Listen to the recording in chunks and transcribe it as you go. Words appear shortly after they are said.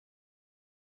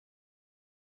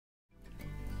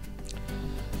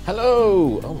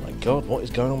Hello! Oh my god, what is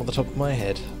going on with the top of my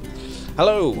head?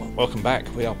 Hello! Welcome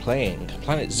back. We are playing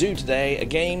Planet Zoo today, a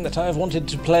game that I've wanted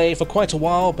to play for quite a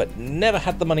while, but never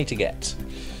had the money to get.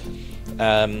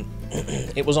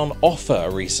 It was on offer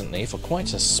recently for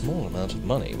quite a small amount of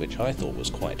money, which I thought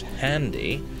was quite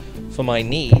handy for my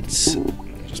needs. Let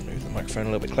me just move the microphone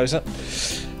a little bit closer.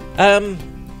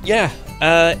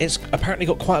 It's apparently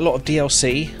got quite a lot of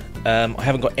DLC. I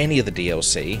haven't got any of the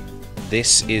DLC.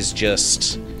 This is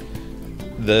just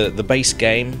the base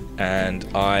game, and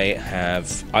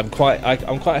I'm quite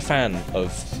a fan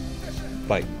of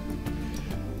like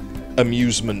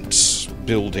amusement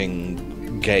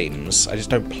building games. I just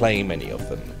don't play many of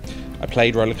them. I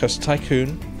played Roller Coaster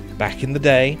Tycoon back in the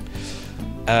day,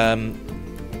 and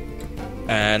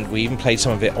we even played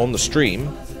some of it on the stream,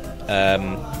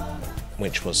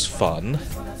 which was fun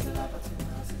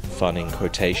in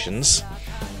quotations.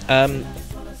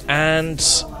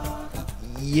 And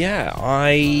yeah,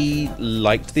 I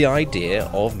liked the idea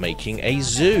of making a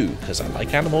zoo, because I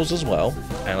like animals as well,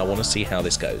 and I want to see how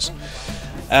this goes.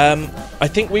 I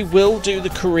think we will do the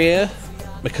career,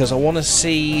 because I want to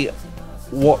see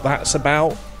what that's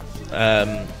about.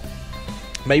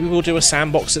 Maybe we'll do a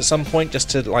sandbox at some point, just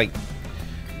to like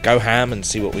go ham and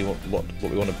see what we want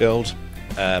to build.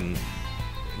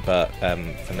 But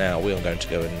for now, we are going to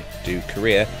go and do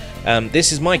career.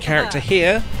 This is my character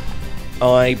here.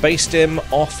 I based him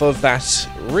off of that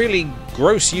really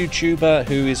gross YouTuber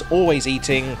who is always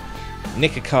eating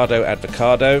Nikocado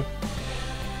Advocado,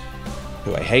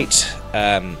 who I hate,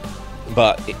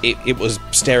 but it was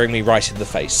staring me right in the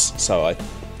face, so I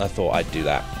thought I'd do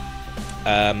that.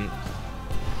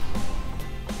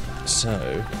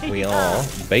 So, we are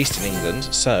based in England,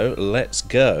 so let's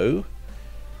go.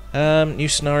 New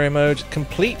scenario mode,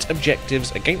 complete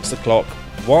objectives against the clock.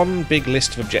 One big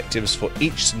list of objectives for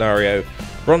each scenario.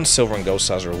 Bronze, silver and gold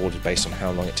stars are awarded based on how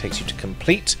long it takes you to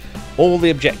complete all the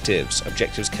objectives.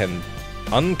 Objectives can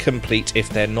uncomplete if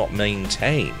they're not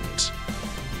maintained.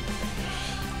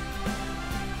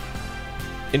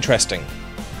 Interesting.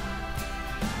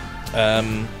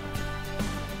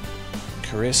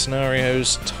 Career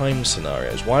scenarios, time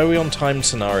scenarios. Why are we on time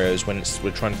scenarios when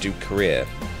we're trying to do career?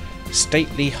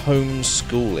 Stately home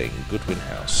schooling, Goodwin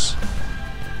House.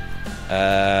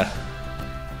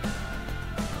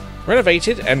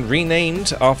 Renovated and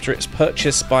renamed after its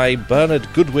purchase by Bernard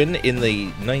Goodwin in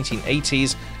the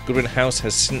 1980s, Goodwin House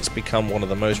has since become one of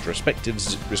the most respected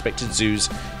zoos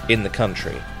in the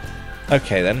country.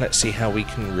 Okay then, let's see how we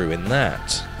can ruin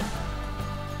that.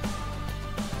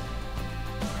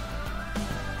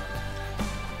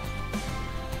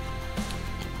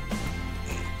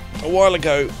 A while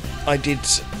ago, I did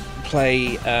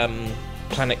play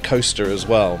Planet Coaster as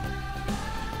well,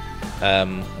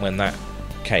 when that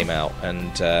came out,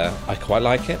 and I quite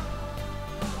like it.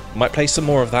 Might play some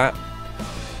more of that,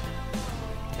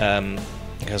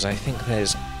 because I think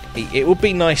it would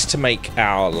be nice to make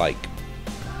our like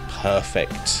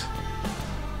perfect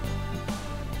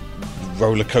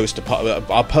roller coaster park,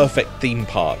 our perfect theme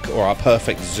park, or our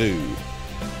perfect zoo.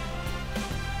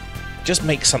 Just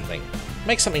make something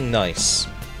nice.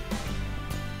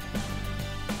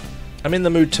 I'm in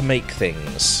the mood to make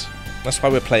things. That's why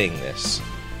we're playing this.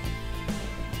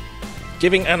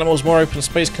 Giving animals more open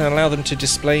space can allow them to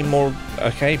display more...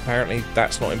 Okay, apparently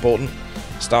that's not important.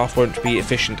 Staff won't be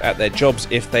efficient at their jobs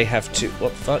if they have to...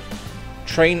 What the fuck?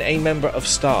 Train a member of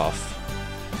staff.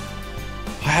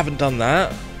 I haven't done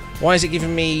that. Why is it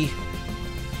giving me...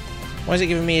 Why is it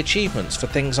giving me achievements for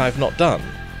things I've not done?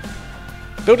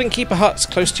 Building keeper huts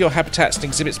close to your habitats and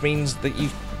exhibits means that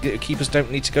keepers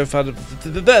don't need to go further.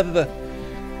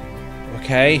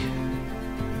 Okay.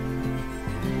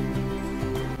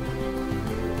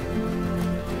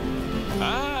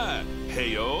 Ah,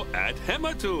 heyo at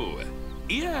Hematu.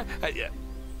 Yeah,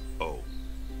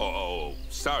 Oh,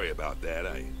 sorry about that.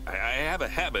 I have a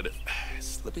habit of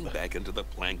slipping back into the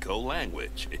Planko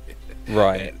language.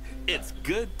 Right. It's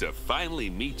good to finally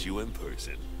meet you in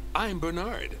person. I'm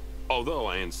Bernard, although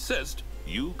I insist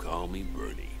you call me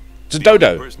Bernie. It's a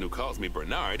dodo. The person who calls me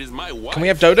Bernard is my wife. Can we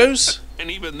have dodos? And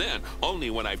even then, only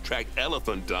when I've tracked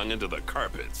elephant dung into the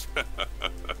carpets.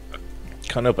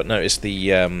 Can't help but notice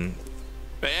the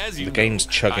game's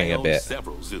chugging a bit. I own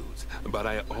several zoos, but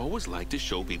I always like to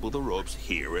show people the ropes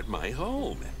here at my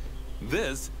home.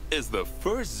 This is the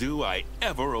first zoo I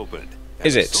ever opened.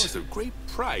 Is it? A source of great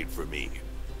pride for me.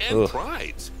 And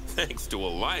prides, thanks to a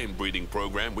lion breeding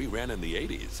program we ran in the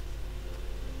 80s.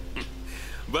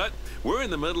 But we're in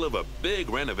the middle of a big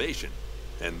renovation,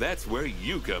 and that's where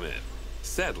you come in.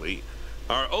 Sadly,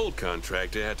 our old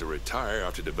contractor had to retire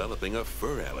after developing a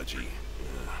fur allergy.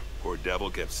 Poor devil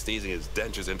kept sneezing his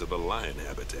dentures into the lion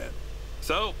habitat.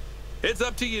 So, it's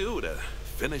up to you to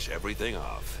finish everything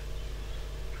off.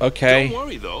 Okay. Don't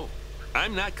worry, though.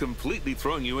 I'm not completely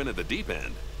throwing you into the deep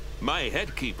end. My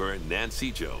head keeper,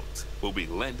 Nancy Jones, will be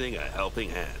lending a helping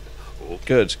hand. Okay.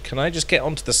 Good. Can I just get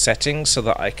onto the settings so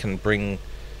that I can bring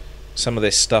some of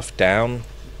this stuff down?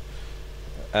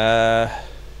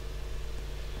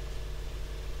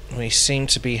 We seem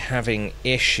to be having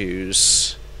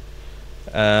issues.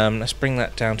 Let's bring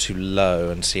that down to low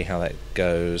and see how that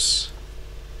goes.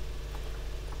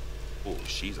 Oh,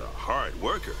 she's a hard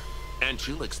worker, and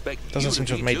she'll expect Doesn't you seem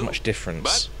to have be made too. much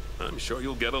difference. But I'm sure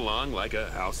you'll get along like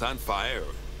a house on fire,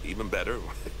 or even better,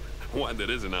 one that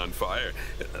isn't on fire.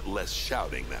 Less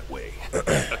shouting that way.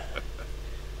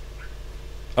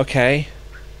 Okay.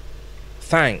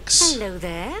 Thanks. Hello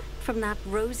there. From that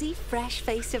rosy, fresh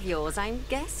face of yours, I'm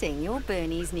guessing you're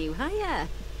Bernie's new hire.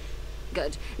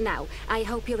 Good. Now, I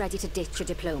hope you're ready to ditch your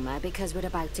diploma, because we're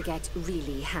about to get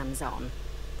really hands-on.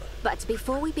 But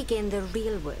before we begin the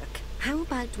real work, how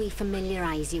about we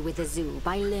familiarize you with the zoo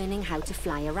by learning how to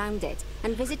fly around it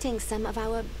and visiting some of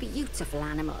our beautiful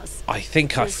animals? I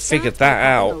think I We'll figured start by that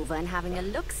hopping out. over and having a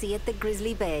look-see at the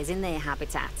grizzly bears in their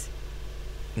habitat.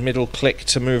 Middle click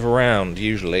to move around,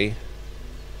 usually.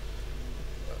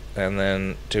 And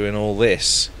then doing all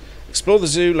this. Explore the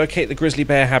zoo, locate the grizzly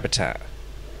bear habitat.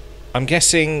 I'm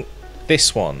guessing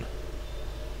this one.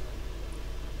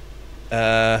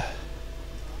 Oh,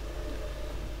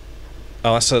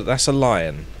 that's a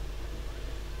lion.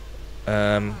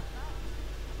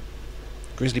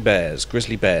 Grizzly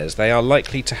bears. They are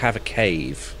likely to have a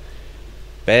cave.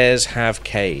 Bears have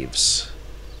caves.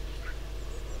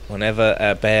 Whenever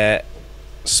a bear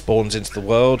spawns into the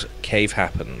world, cave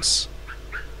happens.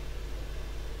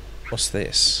 What's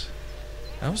this?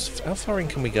 How far in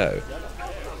can we go?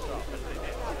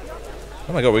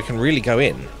 Oh my god, we can really go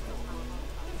in.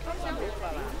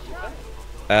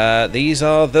 These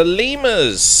are the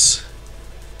lemurs.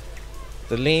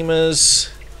 The lemurs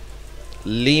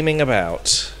leaming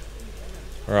about.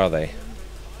 Where are they?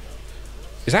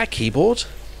 Is that a keyboard?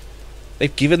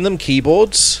 They've given them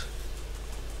keyboards?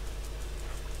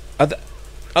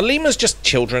 Are lemurs just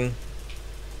children?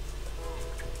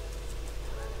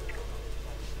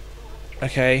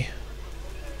 Okay.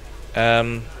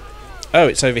 Oh,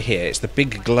 it's over here. It's the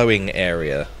big glowing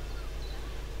area.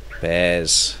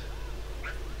 Bears.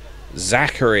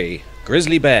 Zachary.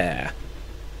 Grizzly bear.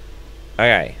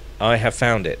 Okay. I have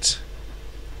found it.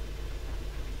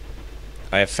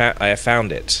 I have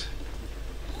found it.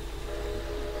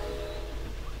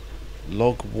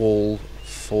 Log wall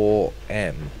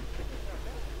 4M.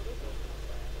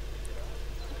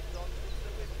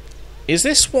 Is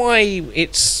this why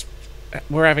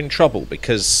we're having trouble?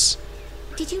 Because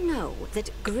Did you know that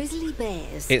grizzly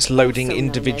bears, it's loading also known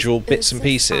individual as bits and Ursus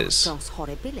pieces. arctos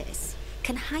horribilis,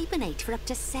 can hibernate for up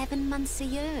to 7 months a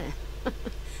year?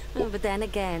 Oh, but then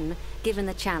again, given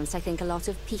the chance, I think a lot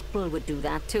of people would do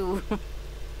that too.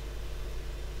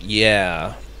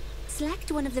 Yeah.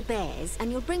 Select one of the bears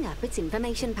and you'll bring up its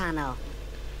information panel.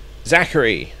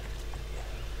 Zachary.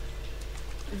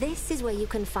 This is where you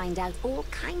can find out all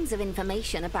kinds of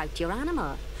information about your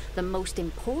animal. The most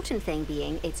important thing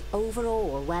being its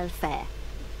overall welfare.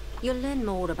 You'll learn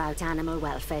more about animal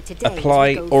welfare today.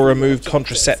 Apply as we go or through remove your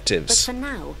objectives. contraceptives. But for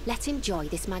now, let's enjoy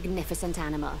this magnificent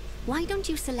animal. Why don't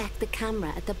you select the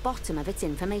camera at the bottom of its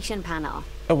information panel?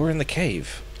 Oh, we're in the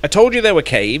cave. I told you there were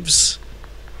caves.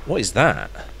 What is that?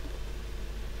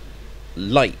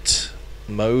 Light.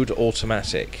 Mode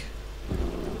automatic.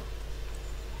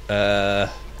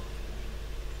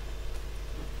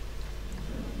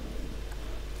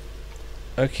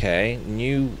 Okay,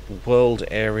 new world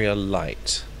area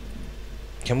light.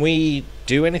 Can we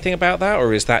do anything about that,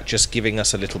 or is that just giving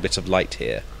us a little bit of light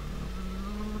here?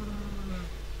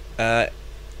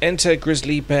 Enter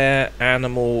grizzly bear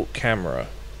animal camera.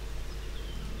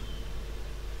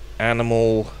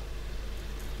 Animal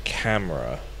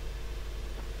camera.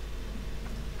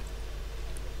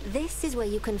 This is where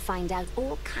you can find out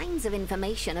all kinds of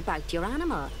information about your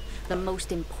animal. The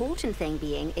most important thing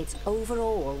being its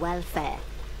overall welfare.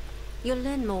 You'll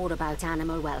learn more about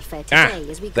animal welfare today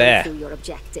as we go through your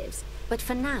objectives. But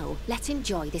for now, let's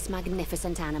enjoy this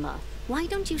magnificent animal. Why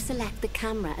don't you select the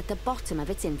camera at the bottom of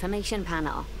its information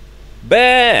panel?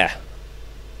 Bear!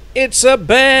 It's a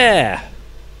bear!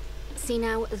 See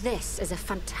now, this is a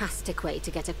fantastic way to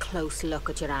get a close look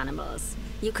at your animals.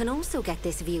 You can also get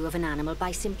this view of an animal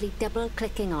by simply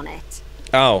double-clicking on it.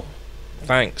 Oh,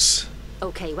 thanks.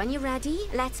 Okay, when you're ready,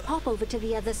 let's pop over to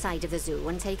the other side of the zoo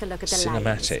and take a look at the lions.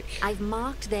 Cinematic. I've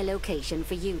marked their location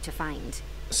for you to find.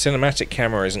 Cinematic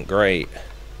camera isn't great.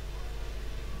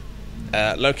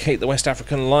 Locate the West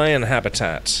African lion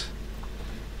habitat.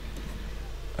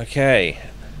 Okay.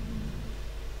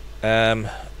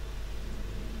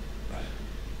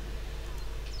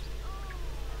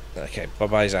 Okay,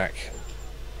 bye-bye, Zach.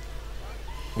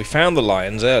 We found the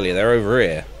lions earlier. They're over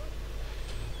here.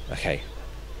 Okay.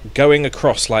 Going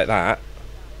across like that,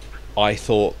 I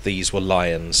thought these were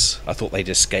lions. I thought they'd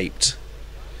escaped.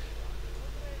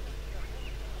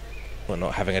 We're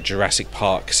not having a Jurassic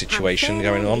Park situation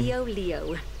going on.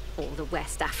 Leo, or the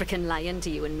West African lion to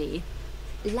you and me.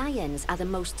 Lions are the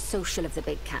most social of the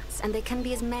big cats, and there can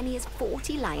be as many as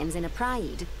 40 lions in a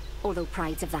pride, although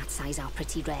prides of that size are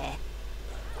pretty rare.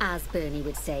 As Bernie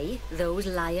would say, those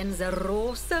lions are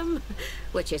awesome,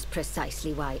 which is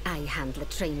precisely why I handle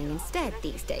training instead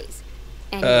these days.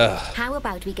 Anyway, how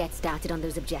about we get started on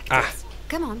those objectives?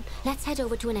 Come on, let's head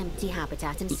over to an empty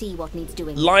habitat and see what needs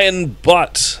doing. Lion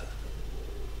butt!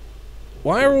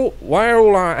 Why are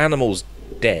all our animals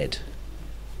dead?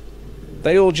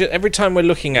 They all just, every time we're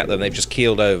looking at them, they've just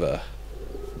keeled over.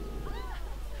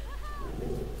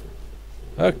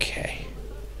 Okay.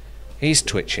 He's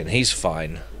twitching, he's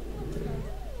fine.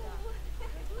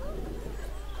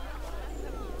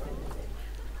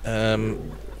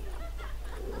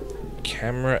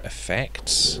 Camera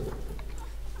effects.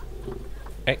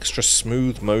 Extra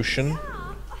smooth motion.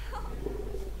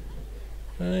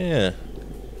 Oh yeah.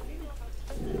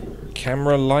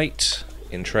 Camera light.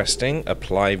 Interesting.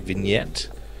 Apply vignette.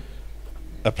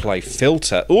 Apply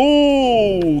filter.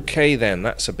 Ooh, okay then.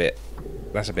 That's a bit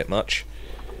much.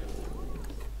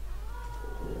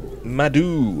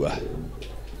 Madhu.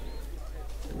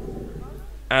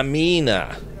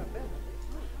 Amina.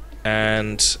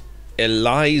 And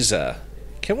Eliza.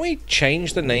 Can we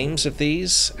change the names of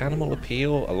these? Animal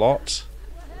appeal a lot.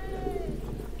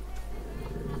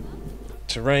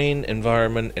 Terrain,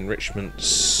 environment, enrichment,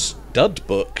 stud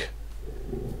book.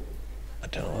 I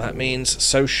don't know what that means.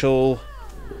 Social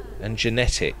and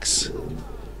genetics.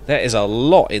 There is a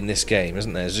lot in this game,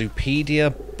 isn't there?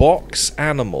 Zoopedia, box,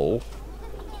 animal.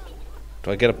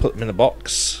 Do I get to put them in a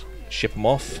box? Ship them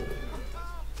off?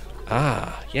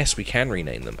 Ah, yes, we can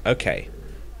rename them. Okay,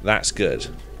 that's good.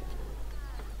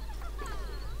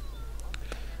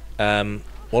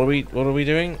 What are we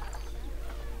doing?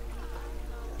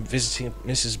 Visiting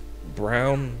Mrs.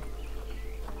 Brown.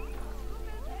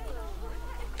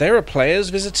 There are players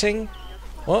visiting?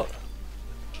 What?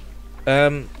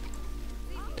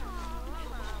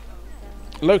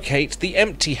 Locate the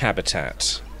empty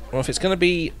habitat. Well, if it's going to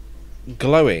be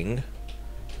glowing,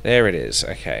 there it is.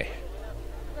 Okay.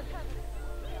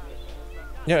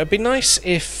 Yeah, it'd be nice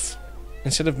if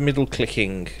instead of middle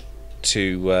clicking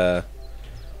to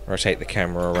rotate the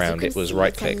camera around, it was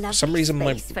right click. For some reason,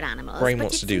 my brain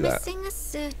wants to do that. Missing a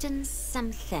certain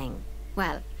something.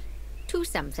 Well, two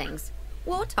somethings.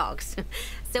 Warthogs.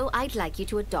 So I'd like you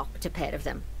to adopt a pair of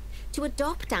them. To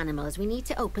adopt animals, we need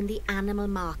to open the animal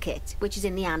market, which is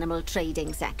in the animal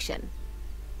trading section.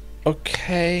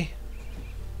 Okay.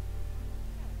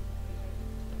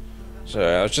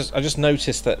 So I just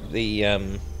noticed that the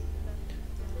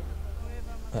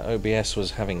that OBS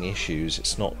was having issues.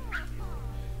 It's not.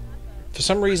 For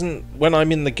some reason, when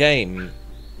I'm in the game,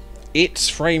 its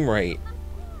frame rate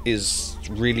is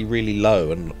really, really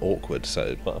low and awkward.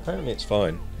 So, but apparently it's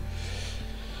fine.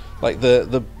 Like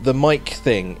the mic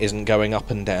thing isn't going up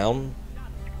and down,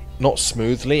 not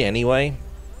smoothly anyway.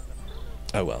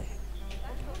 Oh well.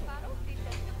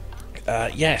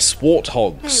 Yes,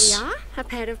 warthogs. There we are, a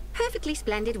pair of perfectly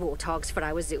splendid warthogs for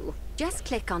our zoo. Just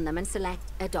click on them and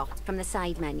select Adopt from the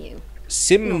side menu.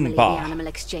 Normally the Simba. animal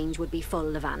exchange would be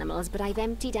full of animals, but I've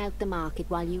emptied out the market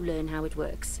while you learn how it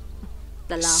works.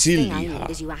 The last thing I need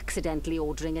is you accidentally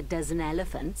ordering a dozen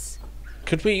elephants.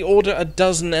 Could we order a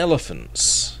dozen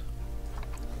elephants?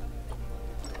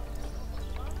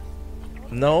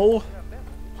 No?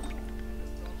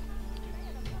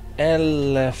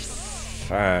 Elephant.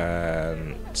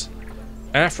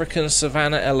 African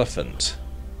savanna elephant.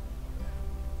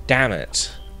 Damn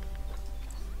it.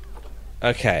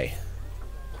 Okay.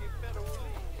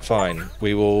 Fine.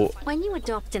 We will. When you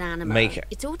adopt an animal, Make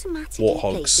it's automatically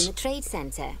warthogs. placed in a trade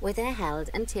centre where they're held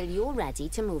until you're ready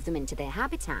to move them into their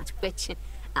habitat, which,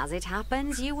 as it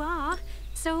happens, you are.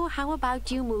 So how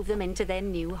about you move them into their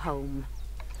new home?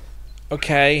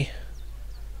 Okay.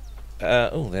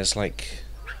 Oh, there's like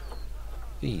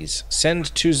these.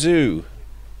 Send to zoo.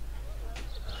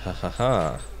 Ha ha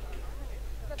ha.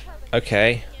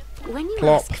 Okay. When you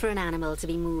Plop. ask for an animal to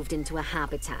be moved into a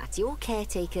habitat, your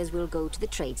caretakers will go to the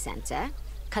trade centre,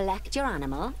 collect your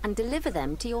animal, and deliver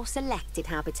them to your selected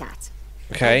habitat.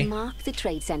 Okay. They'll mark the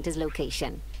trade centre's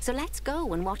location. So let's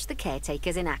go and watch the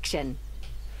caretakers in action.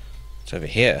 It's over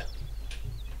here.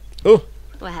 Oh,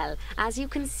 Well, as you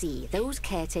can see, those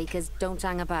caretakers don't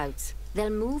hang about. They'll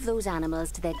move those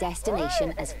animals to their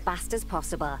destination as fast as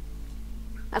possible.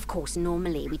 Of course,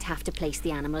 normally we'd have to place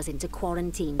the animals into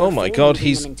quarantine. Oh my before God, moving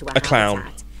he's them into a clown.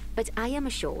 habitat. But I am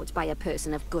assured by a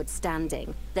person of good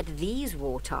standing that these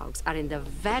warthogs are in the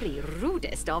very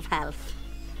rudest of health.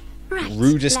 Right,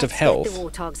 Rudest of let's health? get the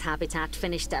warthog's habitat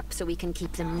finished up so we can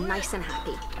keep them nice and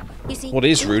happy. You see, What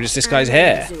is each rudest? This guy's animal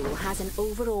in hair. the zoo has an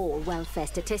overall welfare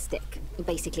statistic,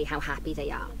 basically how happy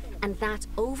they are. And that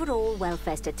overall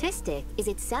welfare statistic is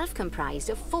itself comprised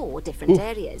of 4 different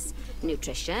areas: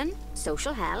 nutrition,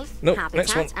 social health, Nope,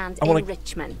 next habitat, one. and I wanna-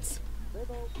 enrichment.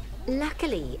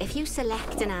 Luckily, if you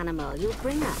select an animal, you'll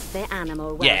bring up their animal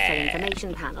welfare Yeah.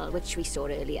 information panel, which we saw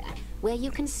earlier, where you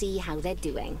can see how they're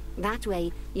doing. That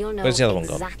way, you'll know Where's the other one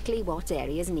gone? exactly what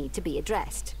areas need to be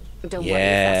addressed. Don't worry if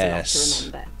Yes. that's a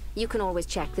lot to remember. You can always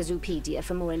check the Zoopedia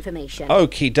for more information.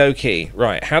 okie dokie.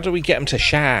 Right, how do we get him to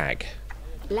shag?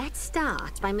 Let's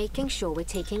start by making sure we're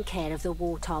taking care of the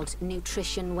warthog's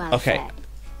nutrition welfare. Okay.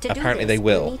 To do Apparently this, they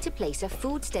will. we need to place a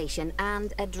food station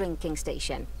and a drinking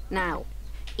station. Now,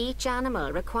 each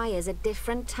animal requires a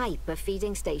different type of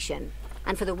feeding station.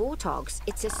 And for the warthogs,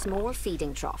 it's a small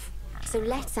feeding trough. So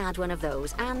let's add one of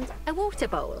those and a water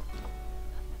bowl.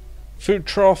 Food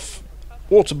trough,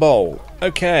 water bowl.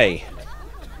 Okay.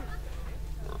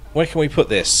 Where can we put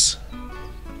this?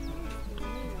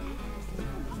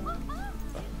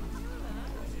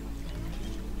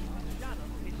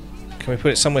 Can we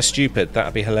put it somewhere stupid?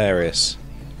 That'd be hilarious.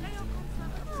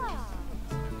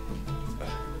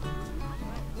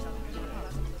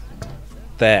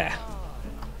 There.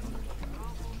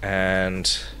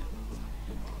 And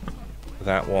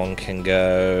that one can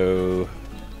go...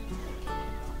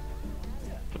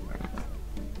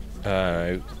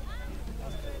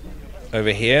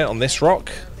 over here on this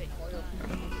rock,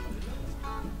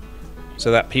 so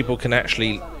that people can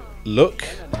actually look.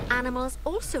 Animals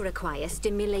also require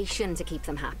stimulation to keep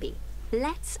them happy.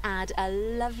 Let's add a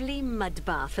lovely mud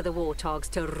bath for the warthogs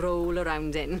to roll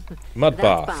around in. Mud That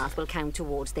bath. bath will count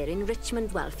towards their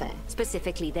enrichment welfare,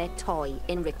 specifically their toy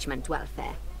enrichment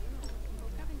welfare.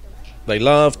 They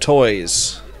love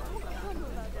toys.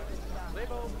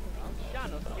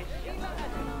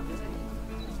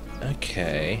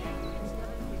 Okay.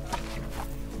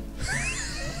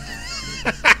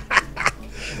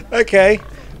 Okay.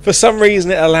 For some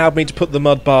reason, it allowed me to put the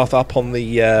mud bath up on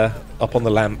the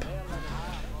lamp.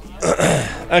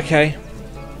 Okay.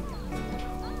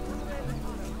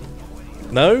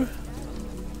 No?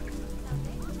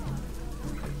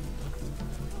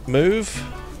 Move?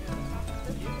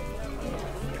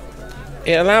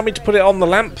 It allowed me to put it on the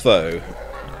lamp, though.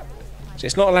 So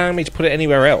it's not allowing me to put it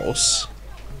anywhere else.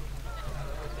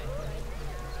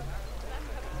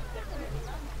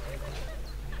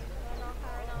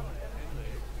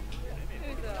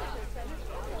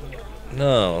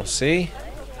 No, see?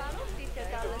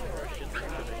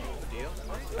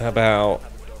 How about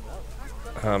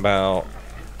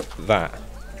that?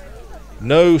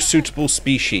 No suitable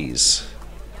species.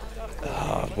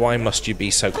 Ah, why must you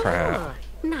be so crap? Oh,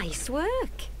 nice work.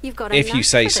 You've got a If you knack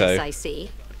say for so. this, I see.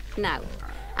 Now,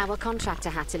 our contractor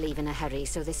had to leave in a hurry,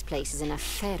 so this place is in a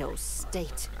feral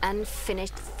state.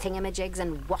 Unfinished thingamajigs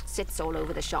and whatsits all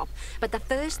over the shop. But the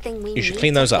first thing we You should need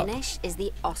clean to those up. finish is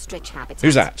the ostrich habitat.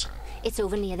 Who's that? It's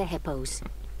over near the hippos.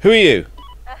 Who are you?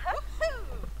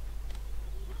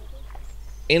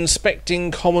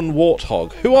 Inspecting common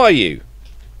warthog. Who are you?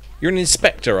 You're an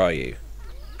inspector, are you?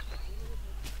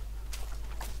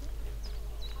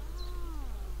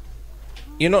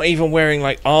 You're not even wearing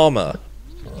like armor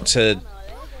to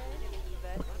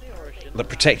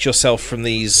protect yourself from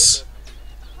these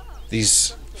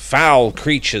foul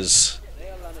creatures.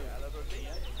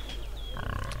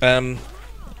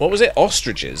 What was it?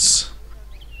 Ostriches.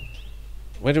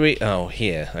 Where do we... Oh,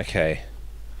 here. Okay.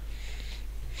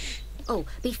 Oh,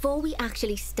 before we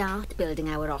actually start building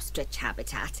our ostrich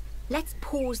habitat, let's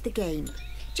pause the game.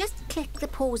 Just click the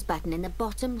pause button in the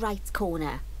bottom right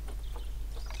corner.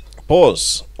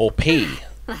 Pause. Or P.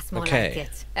 That's more Okay. like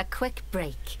it. A quick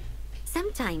break.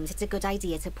 Sometimes it's a good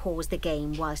idea to pause the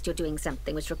game whilst you're doing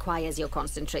something which requires your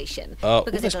concentration. Because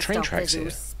there's it'll train stop the tracks zoo here.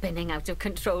 spinning out of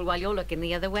control while you're looking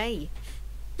the other way.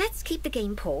 Let's keep the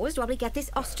game paused while we get this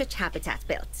ostrich habitat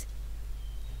built.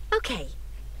 Okay,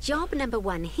 job number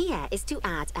 1 here is to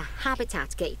add a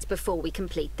habitat gate before we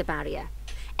complete the barrier.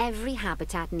 every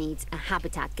habitat needs a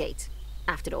habitat gate.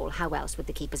 After all, how else would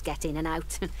the keepers get in and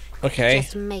out? Okay.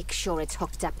 Just make sure it's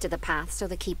hooked up to the path so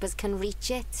the keepers can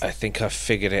reach it. I think I've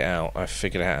figured it out. I've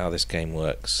figured out how this game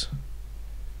works.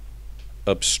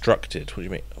 Obstructed. What do you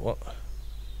mean? What?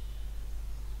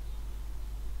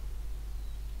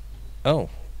 Oh.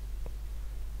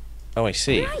 Oh, I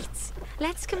see. Right.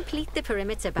 Let's complete the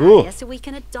perimeter barrier so we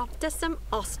can adopt us some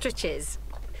ostriches.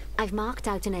 I've marked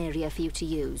out an area for you to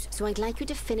use, so I'd like you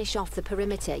to finish off the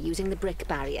perimeter using the brick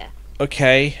barrier.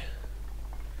 Okay.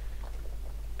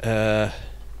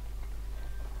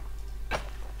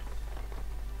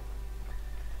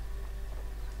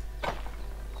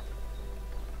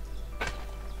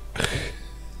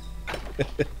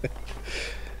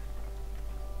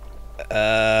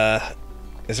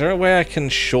 Is there a way I can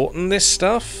shorten this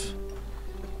stuff?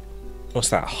 What's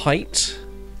that? Height?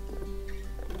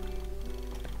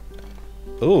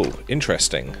 Oh,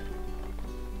 interesting.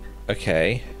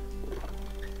 Okay.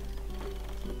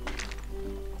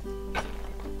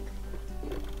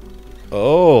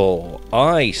 Oh,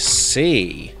 I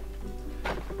see.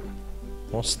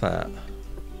 What's that?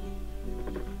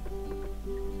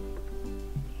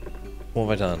 What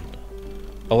have I done?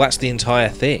 Oh, that's the entire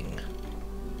thing.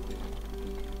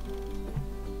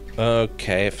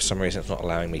 Okay, for some reason it's not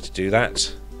allowing me to do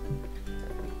that.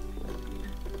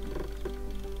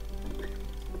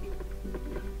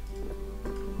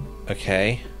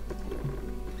 Okay.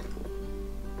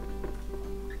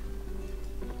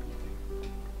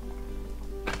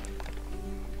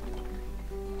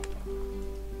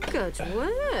 Good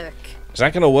work. Is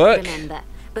that going to work? Remember,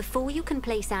 before you can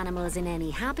place animals in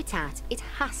any habitat, it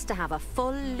has to have a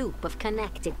full loop of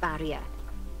connected barrier.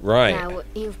 Right. Now,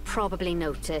 you've probably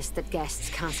noticed that guests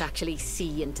can't actually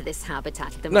see into this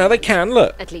habitat at the No, moment. they can,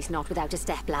 look. At least not without a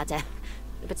stepladder.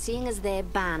 But seeing as they're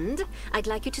banned, I'd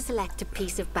like you to select a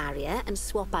piece of barrier and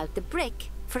swap out the brick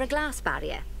for a glass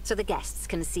barrier, so the guests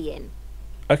can see in.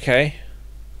 Okay.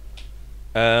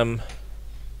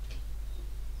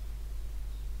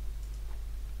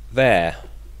 There.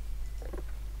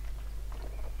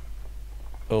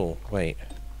 Oh, wait.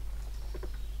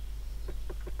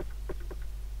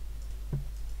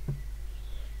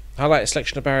 Highlight a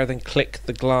selection of barrier, then click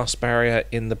the glass barrier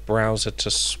in the browser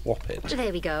to swap it.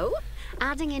 There we go.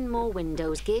 Adding in more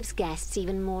windows gives guests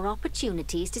even more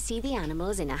opportunities to see the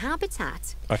animals in a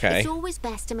habitat. Okay. It's always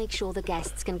best to make sure the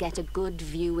guests can get a good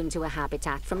view into a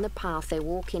habitat from the path they're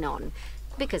walking on,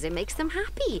 because it makes them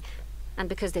happy, and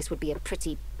because this would be a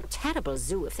pretty terrible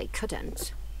zoo if they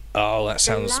couldn't. Oh, that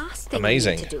sounds the last thing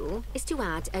amazing. we need to do is to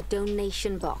add a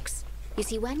donation box. You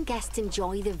see, when guests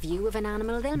enjoy the view of an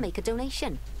animal, they'll make a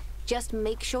donation. Just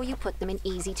make sure you put them in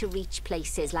easy-to-reach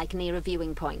places, like near a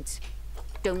viewing point.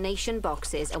 Donation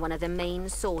boxes are one of the main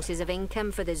sources of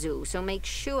income for the zoo, so make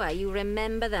sure you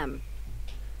remember them.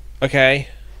 Okay.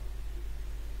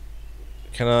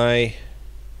 Can I...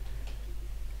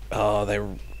 Oh, they're...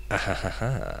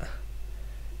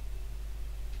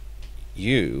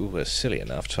 You were silly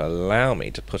enough to allow me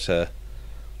to put a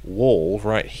wall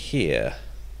right here.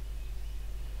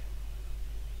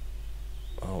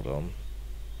 Hold on.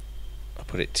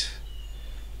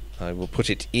 I will put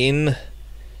it in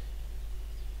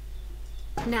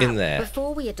Now, there.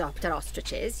 before we adopt our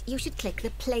ostriches, you should click the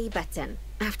play button.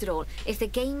 After all, if the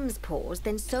game's paused,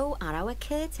 then so are our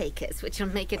caretakers, which will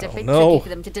make it a bit no. tricky for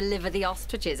them to deliver the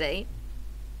ostriches, eh?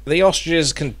 The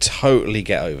ostriches can totally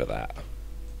get over that.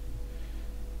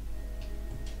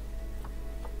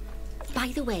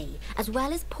 By the way, as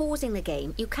well as pausing the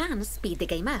game, you can speed the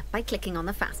game up by clicking on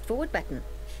the fast forward button.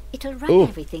 It'll run Ooh,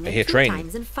 everything I at hear 2 train.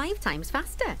 times and 5 times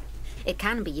faster. It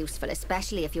can be useful,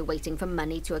 especially if you're waiting for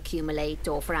money to accumulate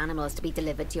or for animals to be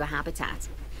delivered to your habitat.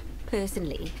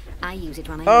 Personally, I use it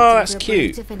when I'm Oh, waiting that's for a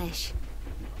cute. bird to finish.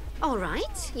 All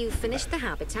right, you've finished the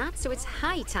habitat, so it's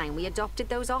high time we adopted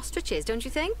those ostriches, don't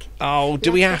you think? Oh,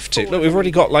 do we Let's have look to? Look, forward we've to already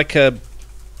it. got like a...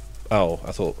 Oh,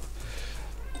 I thought...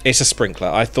 It's a sprinkler.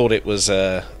 I thought it was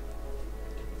I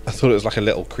thought it was like a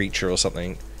little creature or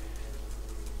something.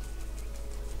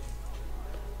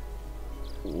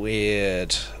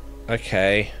 Weird.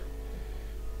 Okay.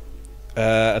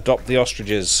 Adopt the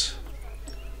ostriches.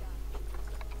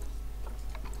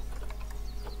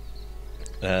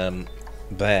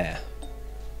 There.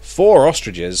 4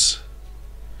 ostriches.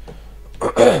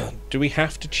 Do we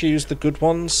have to choose the good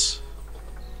ones?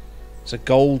 It's a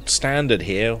gold standard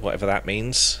here, whatever that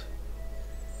means.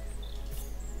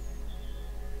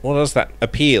 What does that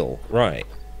appeal? Right.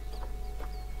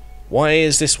 Why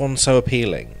is this one so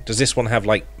appealing? Does this one have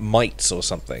like mites or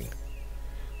something?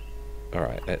 All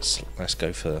right, let's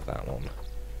go for that one.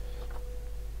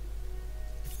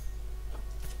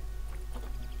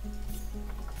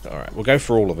 Alright, we'll go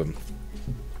for all of them.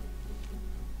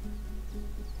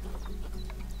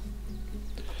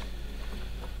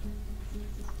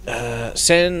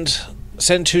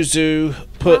 Send to zoo, While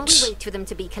we put... wait for them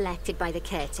to be collected by the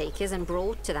caretakers and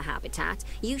brought to the habitat,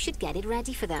 you should get it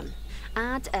ready for them.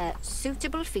 Add a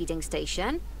suitable feeding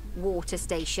station, water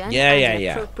station, and an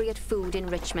appropriate food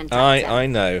enrichment item. I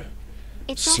know.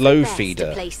 It's Slow often best feeder.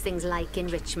 to place things like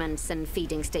enrichments and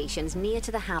feeding stations near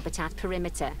to the habitat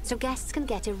perimeter, so guests can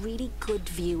get a really good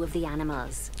view of the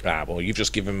animals. Ah, well, you've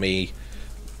just given me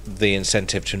the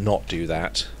incentive to not do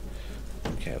that.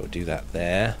 Okay, we'll do that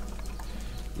there.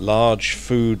 Large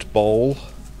food bowl.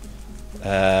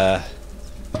 There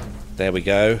we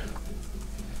go.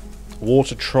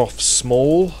 Water trough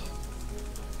small.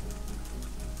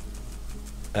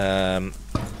 There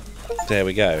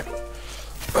we go.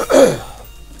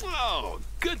 Oh,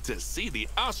 good to see the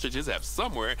ostriches have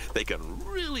somewhere they can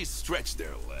really stretch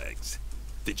their legs.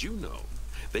 Did you know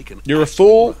they can You're a actually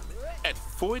fool. run at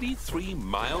 43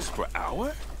 miles per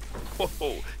hour?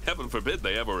 Oh, heaven forbid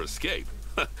they ever escape.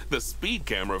 The speed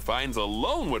camera fines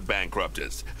alone would bankrupt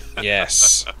us.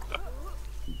 Yes.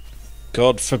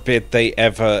 God forbid they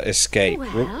ever escape.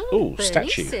 Well, Ooh, Bernie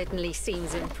statue. certainly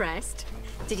seems impressed.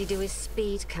 Did he do his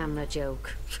speed camera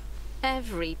joke?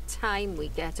 Every time we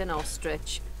get an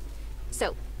ostrich.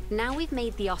 So, now we've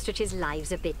made the ostriches'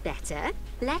 lives a bit better,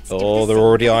 let's do Oh, the they're same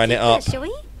already for the eyeing it up. keepers, shall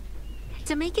we?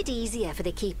 To make it easier for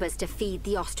the keepers to feed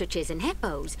the ostriches and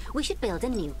hippos, we should build a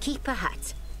new keeper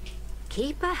hut.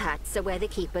 Keeper huts are where the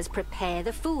keepers prepare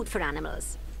the food for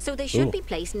animals, so they should Ooh. be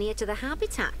placed near to the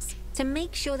habitats. To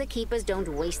make sure the keepers don't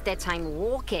waste their time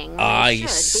walking, I they should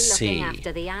see. be looking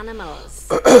after the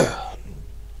animals.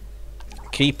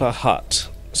 Keeper hut.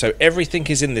 So everything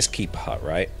is in this keeper hut,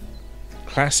 right?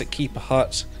 Classic keeper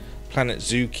hut, Planet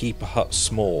Zoo keeper hut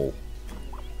small.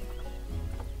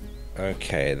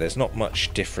 Okay, there's not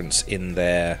much difference in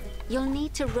there. You'll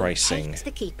need to Pricing. rotate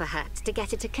the keeper hut to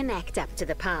get it to connect up to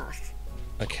the path.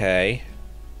 Okay.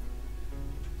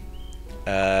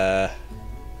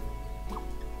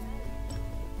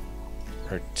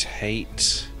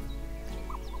 Rotate.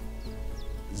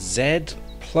 Z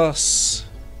plus...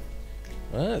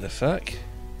 What the fuck?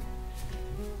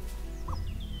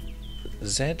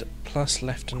 Z plus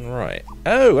left and right.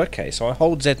 Oh, okay, so I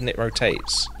hold Z and it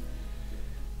rotates.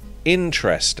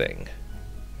 Interesting.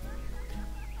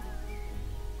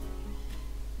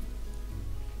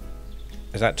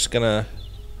 Is that just gonna...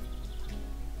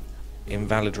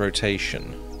 Invalid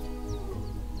rotation?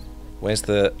 Where's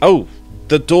the... Oh!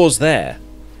 The door's there!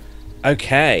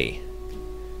 Okay.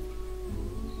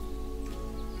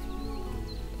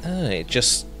 Oh, it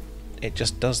just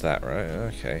does that, right?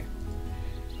 Okay.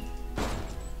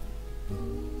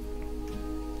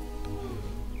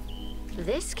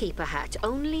 This keeper hut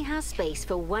only has space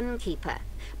for one keeper,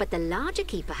 but the larger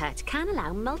keeper hut can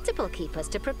allow multiple keepers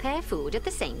to prepare food at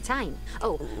the same time.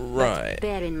 Oh, Right. but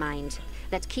bear in mind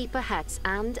that keeper huts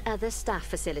and other staff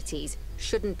facilities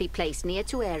shouldn't be placed near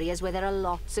to areas where there are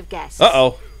lots of guests.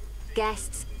 Uh-oh.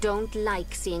 Guests don't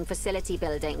like seeing facility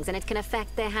buildings, and it can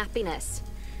affect their happiness.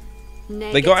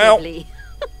 They got out. Negatively.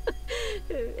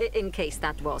 In case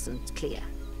that wasn't clear.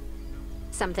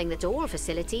 Something that all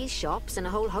facilities, shops, and a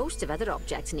whole host of other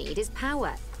objects need is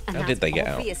power. And How that did they get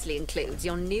out? obviously includes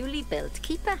your newly built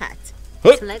keeper hut.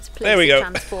 Hup, So let's place there we a go.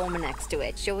 transformer next to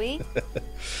it, shall we?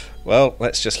 Well,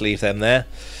 let's just leave them there.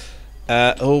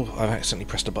 Oh, I've accidentally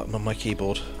pressed a button on my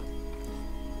keyboard.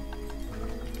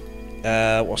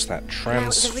 What's that? Now,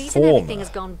 the reason everything has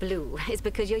Transformer. gone blue is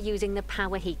because you're using the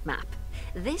power heat map.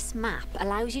 This map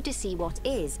allows you to see what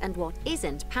is and what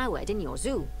isn't powered in your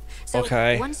zoo. So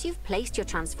Okay. once you've placed your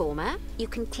transformer, you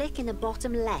can click in the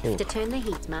bottom left to turn the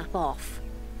heat map off.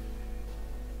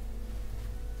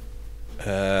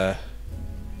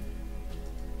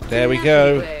 There we Lovely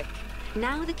go. work.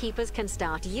 Now the keepers can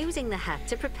start using the hut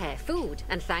to prepare food,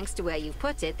 and thanks to where you've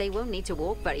put it, they won't need to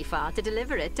walk very far to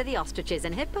deliver it to the ostriches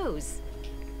and hippos.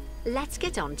 Let's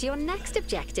get on to your next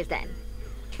objective then.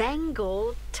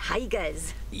 Bengal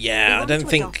tigers. We Yeah, I want don't to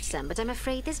think... adopt some, but I'm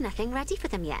afraid there's nothing ready for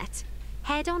them yet.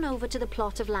 Head on over to the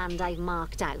plot of land I've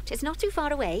marked out. It's not too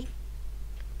far away.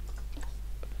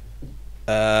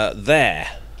 There.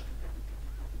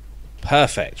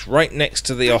 Perfect. Right next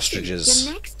to the Your ostriches.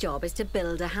 next job is to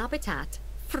build a habitat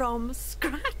from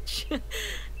scratch.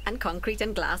 And concrete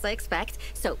and glass, I expect.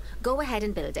 So go ahead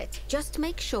and build it. Just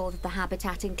make sure that the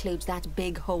habitat includes that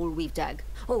big hole we've dug.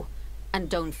 Oh, and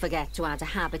don't forget to add a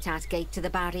habitat gate to the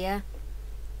barrier.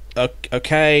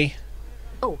 Okay.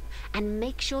 Oh, and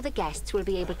make sure the guests will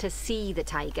be able to see the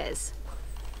tigers.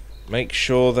 Make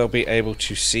sure they'll be able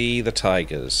to see the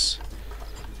tigers.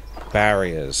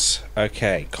 Barriers.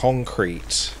 Okay,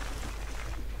 concrete.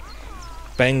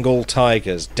 Bengal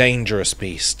tigers, dangerous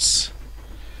beasts.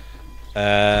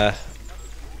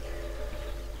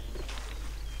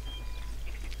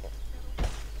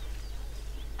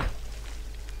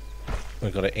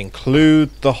 We've got to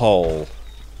include the hole.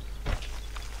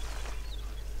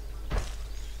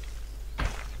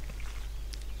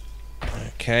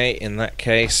 Okay, in that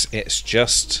case, it's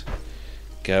just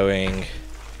going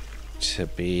to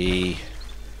be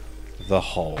the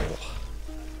hole.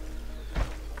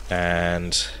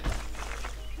 And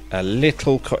a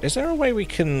little... is there a way we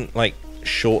can, like,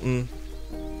 shorten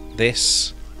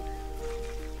this?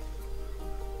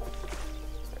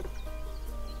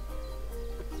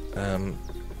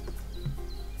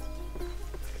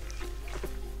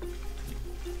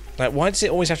 Like, why does it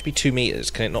always have to be 2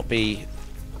 meters? Can it not be...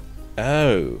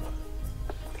 Oh.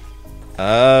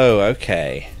 Oh,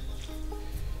 okay.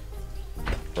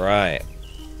 Right.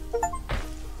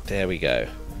 There we go.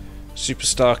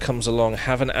 Superstar comes along.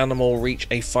 Have an animal reach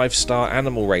a 5-star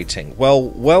animal rating.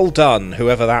 Well done,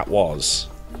 whoever that was.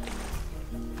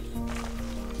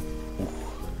 Ooh.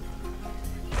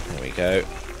 There we go.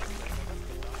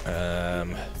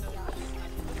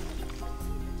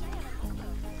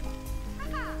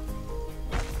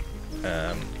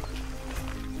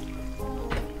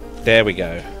 There we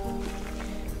go.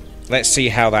 Let's see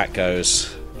how that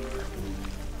goes.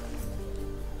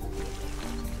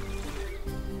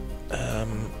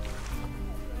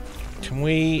 Can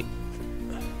we...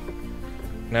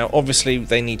 Now, obviously,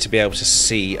 they need to be able to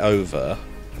see over.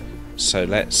 So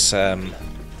let's...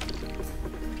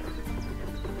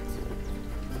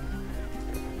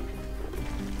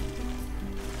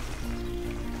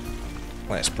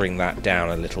 let's bring that down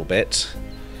a little bit.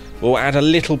 We'll add a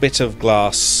little bit of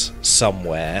glass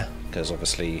somewhere, because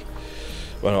obviously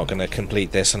we're not going to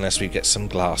complete this unless we get some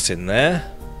glass in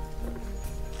there.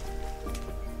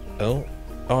 Oh,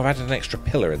 I've added an extra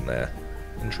pillar in there.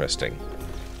 Interesting.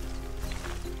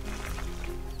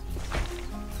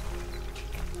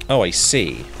 Oh, I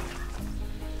see.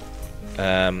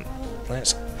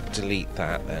 Let's delete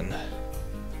that then.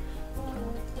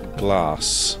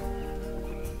 Glass.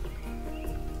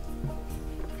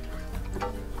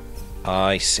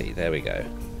 I see, there we go.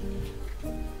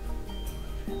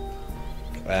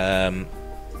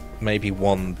 Maybe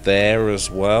one there as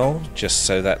well, just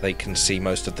so that they can see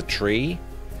most of the tree.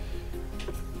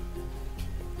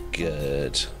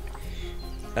 Good.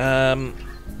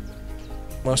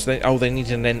 Most they need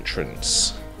an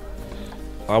entrance.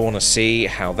 I want to see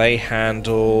how they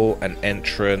handle an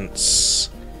entrance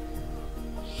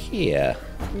here.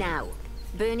 Now,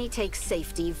 Bernie takes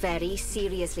safety very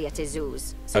seriously at his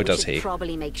zoos. So oh, does he?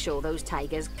 Probably make sure those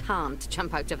tigers can't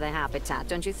jump out of their habitat,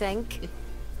 don't you think?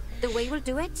 The way we'll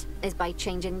do it is by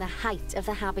changing the height of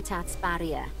the habitat's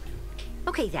barrier.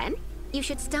 Okay then, you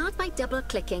should start by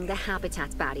double-clicking the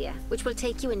habitat barrier, which will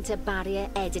take you into barrier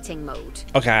editing mode.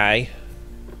 Okay.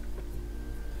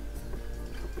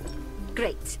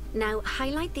 Great. Now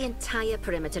highlight the entire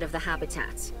perimeter of the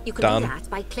habitat. You can Done. do that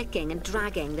by clicking and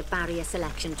dragging the barrier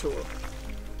selection tool.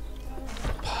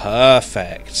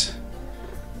 Perfect.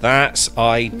 That's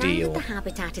ideal. Now that the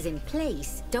habitat is in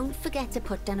place, don't forget to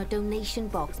put down a donation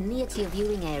box near to your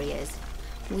viewing areas.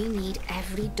 We need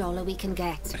every dollar we can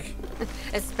get.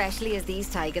 Especially as these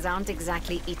tigers aren't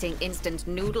exactly eating instant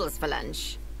noodles for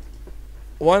lunch.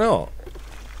 Why not?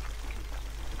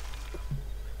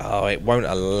 Oh, it won't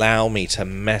allow me to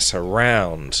mess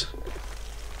around.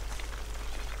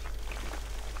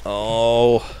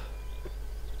 Oh.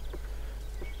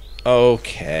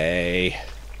 Okay.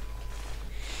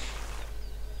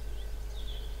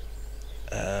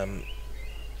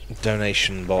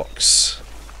 Donation box.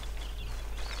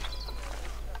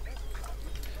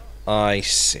 I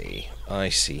see. I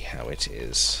see how it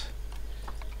is.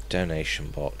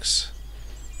 Donation box.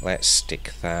 Let's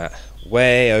stick that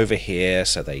way over here,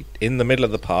 so they in the middle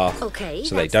of the path, okay,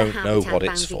 so they don't know what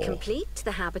it's for. Complete,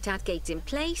 the habitat gate's in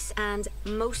place, and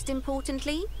most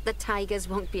importantly, the tigers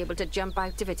won't be able to jump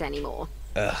out of it anymore.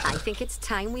 Ugh. I think it's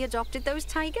time we adopted those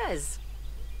tigers.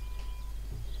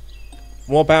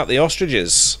 What about the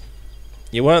ostriches?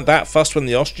 You weren't that fussed when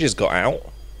the ostriches got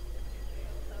out.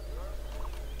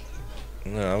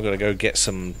 No, I've got to go get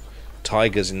some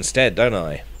tigers instead, don't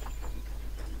I?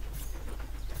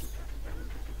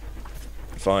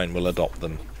 Fine, we'll adopt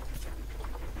them.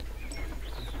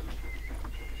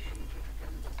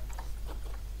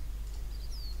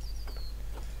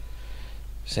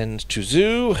 Send to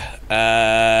zoo.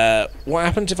 What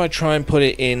happens if I try and put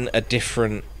it in a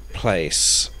different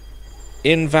place?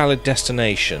 Invalid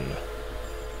destination.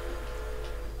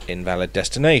 Invalid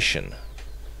destination.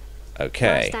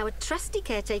 Okay. Whilst our trusty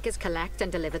caretakers collect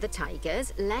and deliver the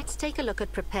tigers, let's take a look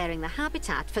at preparing the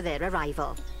habitat for their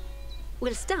arrival.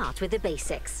 We'll start with the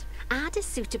basics. Add a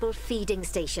suitable feeding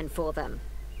station for them.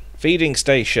 Feeding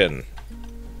station.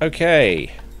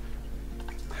 Okay.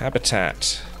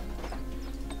 Habitat.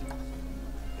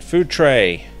 Food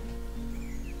tray.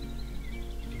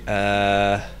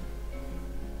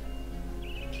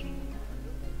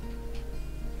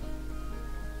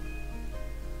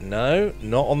 No,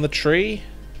 not on the tree.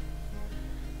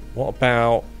 What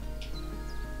about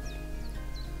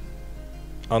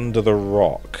under the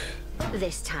rock?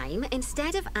 This time,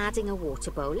 instead of adding a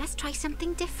water bowl, let's try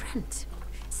something different.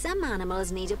 Some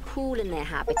animals need a pool in their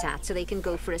habitat so they can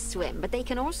go for a swim, but they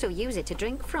can also use it to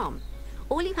drink from.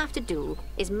 All you have to do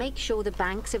is make sure the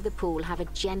banks of the pool have a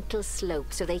gentle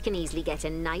slope so they can easily get a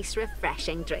nice,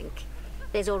 refreshing drink.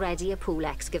 There's already a pool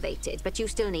excavated, but you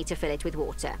still need to fill it with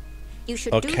water. You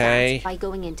should do that by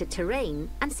going into terrain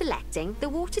and selecting the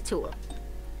water tool.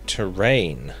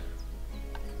 Terrain.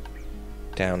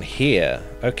 Down here.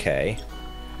 Okay.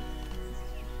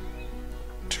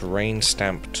 Terrain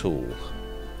stamp tool.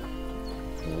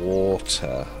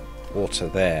 Water. Water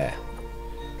there.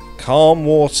 Calm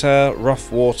water,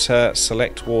 rough water,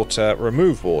 select water,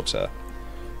 remove water.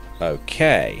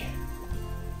 Okay.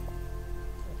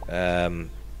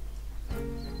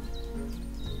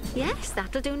 Yes,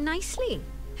 that'll do nicely.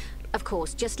 Of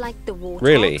course, just like the warthogs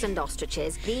Really? and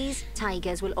ostriches, these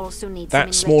tigers will also need That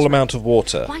some small enrichment. amount of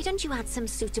water. Why don't you add some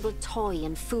suitable toy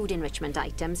and food enrichment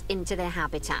items into their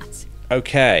habitat?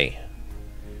 Okay.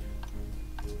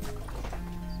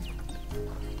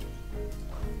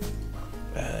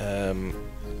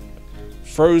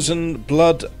 Frozen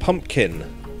blood pumpkin.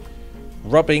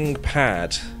 Rubbing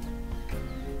pad.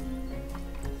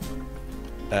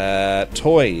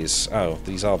 Toys. Oh,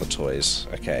 these are the toys.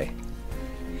 Okay.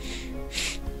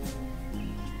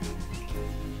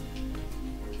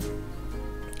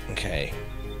 Okay.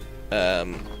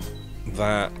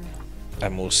 That.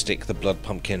 And we'll stick the blood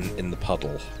pumpkin in the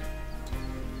puddle.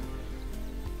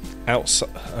 Outside.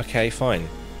 Okay, fine.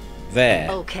 There.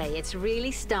 Okay, it's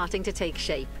really starting to take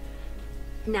shape.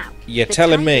 Now, You're the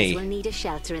telling tigers me. will need a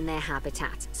shelter in their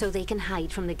habitat, so they can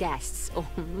hide from the guests, or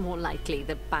more likely,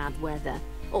 the bad weather.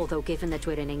 Although, given that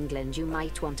we're in England, you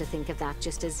might want to think of that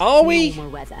just as Are we?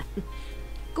 normal weather.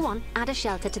 Go on, add a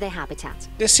shelter to their habitat.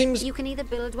 This seems. You can either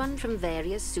build one from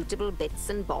various suitable bits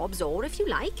and bobs, or if you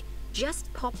like,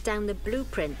 just pop down the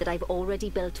blueprint that I've already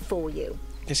built for you.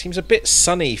 It seems a bit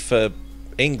sunny for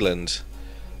England,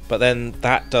 but then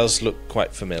that does look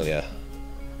quite familiar.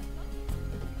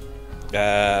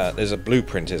 There's a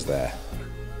blueprint, is there?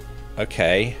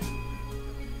 Okay.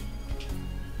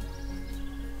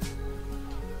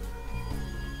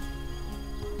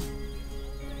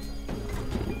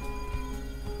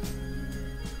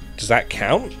 Does that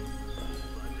count?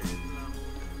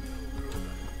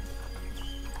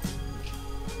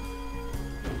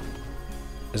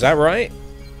 Is that right?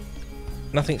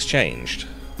 Nothing's changed.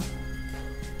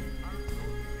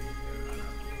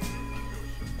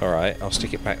 Alright, I'll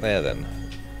stick it back there then.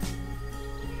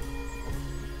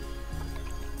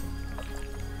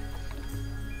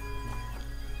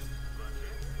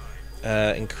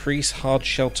 Increase hard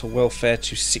shelter welfare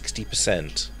to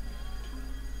 60%.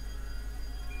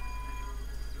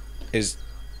 Is...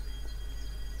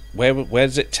 Where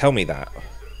does it tell me that?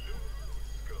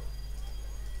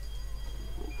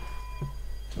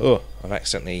 Oh, I've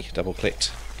accidentally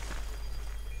double-clicked.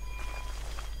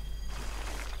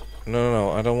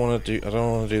 No, I don't want to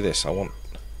do this. I want...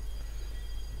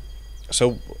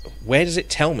 So, where does it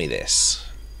tell me this?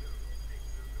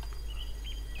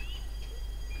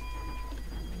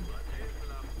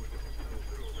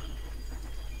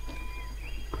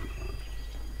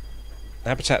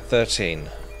 Habitat 13.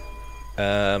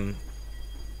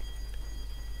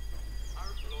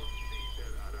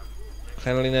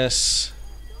 Cleanliness.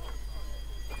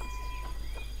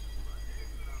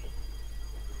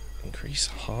 Increase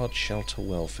hard shelter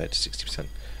welfare to 60%.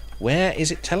 Where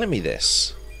is it telling me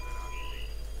this?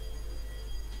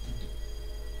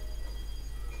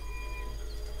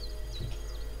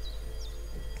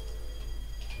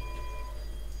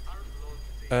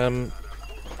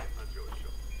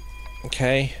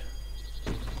 Okay.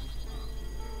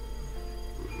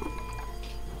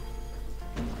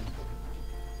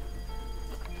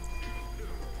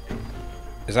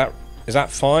 Is that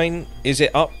fine? Is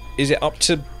it up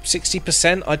to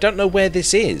 60%? I don't know where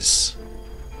this is.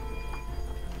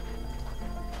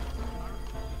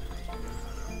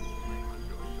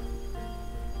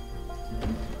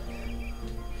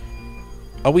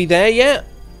 Are we there yet?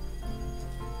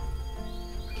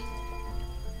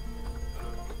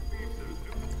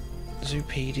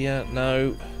 Wikipedia,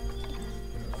 no.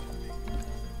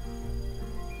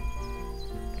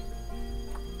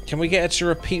 Can we get her to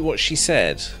repeat what she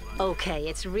said? Okay,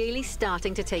 it's really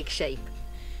starting to take shape.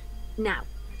 Now,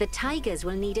 the tigers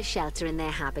will need a shelter in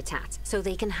their habitat, so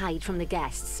they can hide from the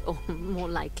guests, or more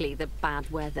likely, the bad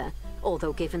weather.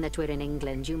 Although, given that we're in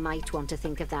England, you might want to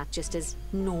think of that just as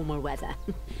normal weather.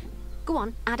 Go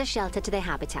on, add a shelter to their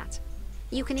habitat.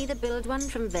 You can either build one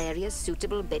from various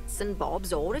suitable bits and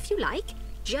bobs, or if you like,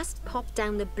 just pop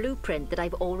down the blueprint that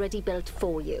I've already built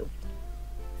for you.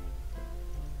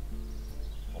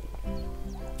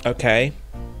 Okay.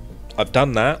 I've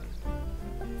done that.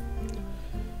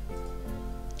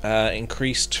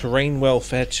 Increase terrain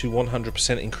welfare to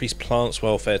 100%. Increase plants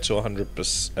welfare to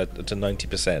 100% to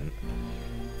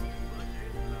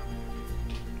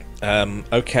 90%.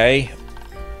 Okay.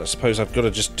 I suppose I've got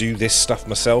to just do this stuff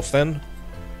myself then.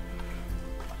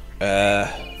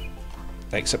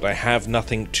 Except I have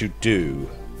nothing to do.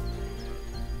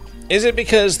 Is it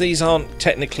because these aren't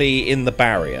technically in the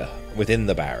barrier, within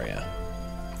the barrier?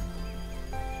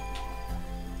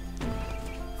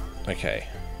 Okay.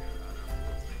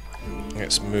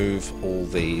 Let's move all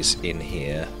these in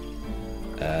here.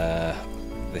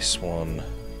 This one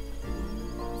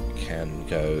can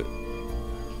go...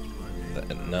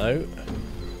 No.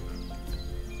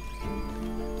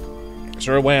 Is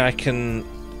there a way I can...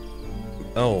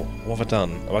 Oh, what have I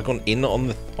done? Have I gone in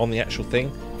on the actual thing?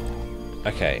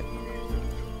 Okay.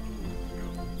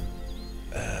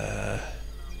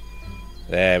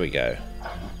 There we go.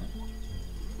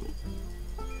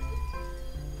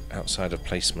 Outside of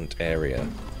placement area.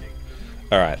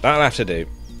 Alright, that'll have to do.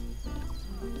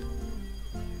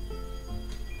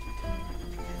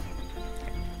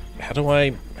 How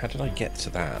did I get to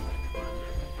that?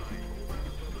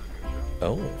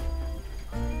 Oh.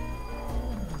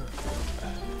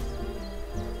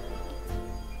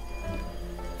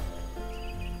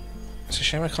 It's a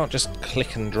shame I can't just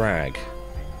click and drag.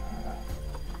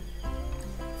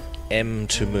 M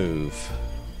to move.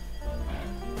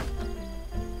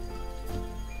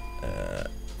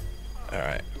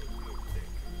 Alright.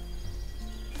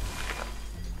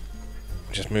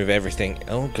 Just move everything.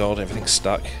 Oh god, everything's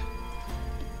stuck.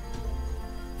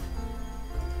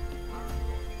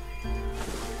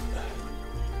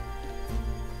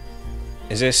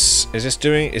 Is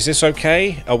this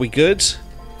okay? Are we good?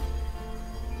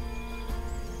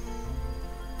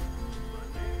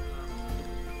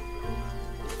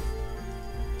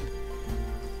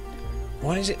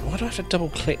 Why do I have to double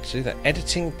click to do that?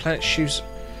 Editing Planet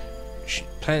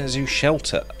Zoo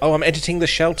shelter. Oh, I'm editing the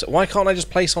shelter. Why can't I just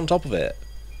place on top of it?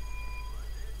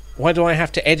 Why do I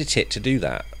have to edit it to do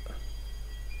that?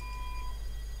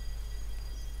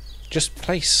 Just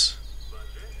place.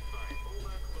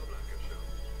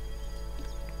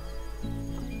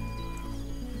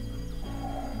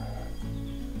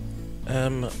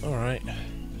 Alright.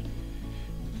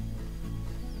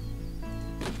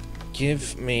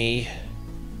 Give me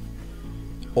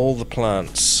all the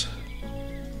plants.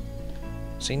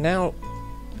 See, now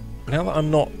that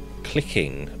I'm not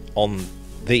clicking on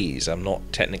these, I'm not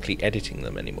technically editing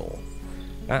them anymore.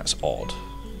 That's odd.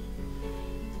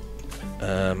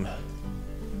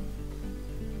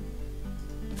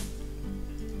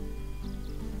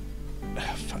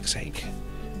 Fuck's sake.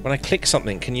 When I click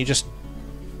something, can you just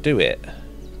do it?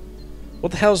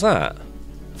 What the hell's that?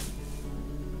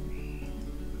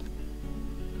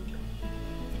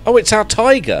 Oh, it's our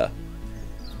tiger.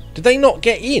 Did they not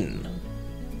get in?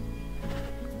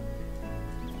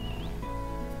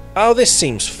 Oh, this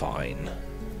seems fine.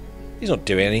 He's not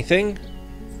doing anything.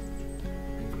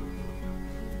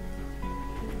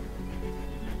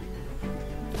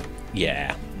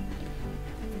 Yeah.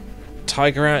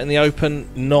 Tiger out in the open,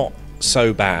 not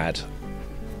so bad.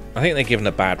 I think they're given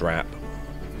a bad rap.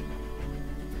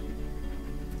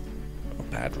 A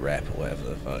bad rep or whatever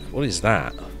the fuck. What is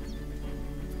that?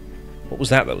 What was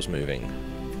that was moving?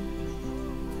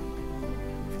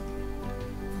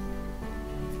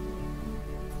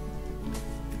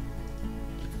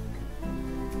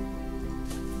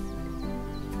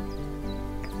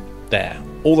 There.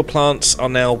 All the plants are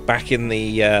now back in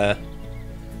the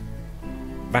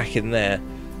back in there,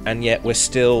 and yet we're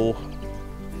still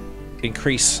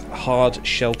increase hard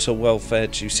shelter welfare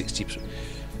to 60%.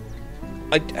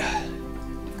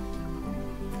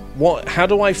 What? How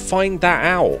do I find that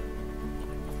out?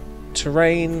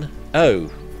 Terrain. Oh.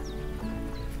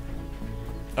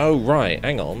 Oh right.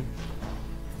 Hang on.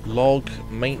 Log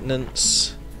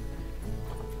maintenance.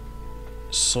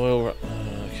 Soil.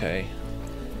 Okay.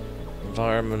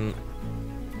 Environment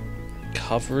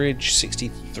coverage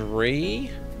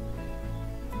 63.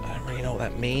 don't really know what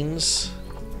that means.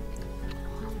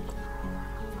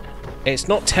 It's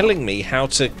not telling me how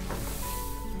to...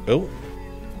 Oh,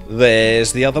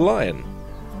 there's the other lion.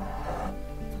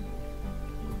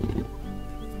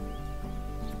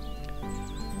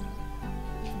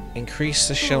 Increase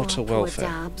the shelter poor welfare.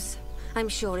 Dabs. I'm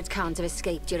sure it can't have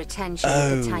escaped your attention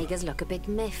that the tigers look a bit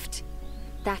miffed.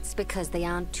 That's because they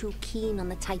aren't too keen on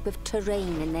the type of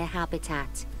terrain in their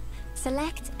habitat.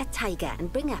 Select a tiger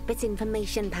and bring up its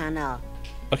information panel.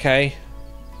 Okay.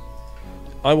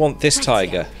 I want this Right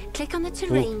tiger. here. Click on the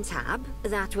terrain tab.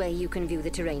 That way you can view the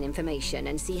terrain information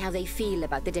and see how they feel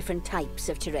about the different types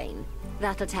of terrain.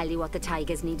 That'll tell you what the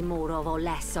tigers need more of or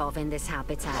less of in this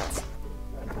habitat.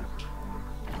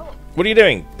 What are you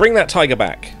doing? Bring that tiger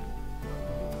back.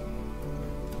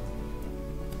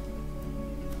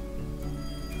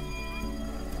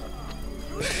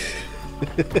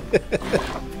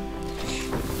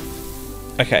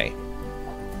 Okay.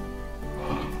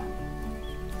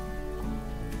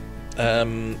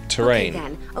 Terrain. Okay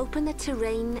then, open the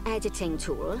terrain editing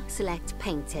tool, select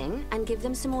painting, and give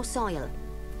them some more soil.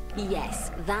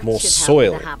 Yes, that More should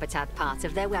soil. help the habitat part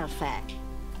of their welfare.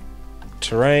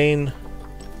 Terrain.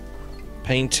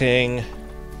 Painting.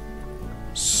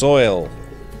 Soil.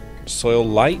 Soil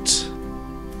light.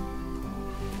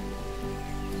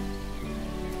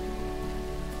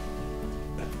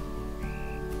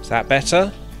 Is that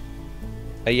better?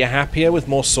 Are you happier with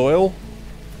more soil?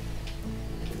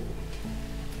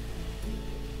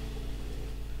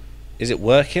 Is it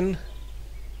working?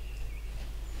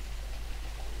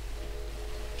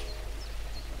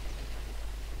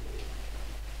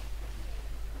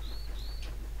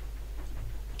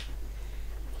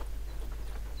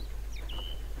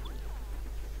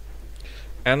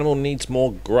 Animal needs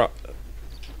more grass.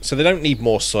 So they don't need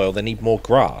more soil, they need more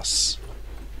grass.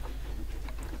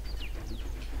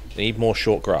 They need more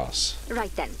short grass.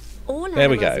 Right then, all There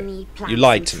we animals go. need plants You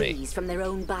lied and to me. trees from their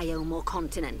own biome or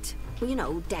continent. Well, you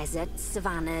know, deserts,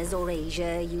 savannas, or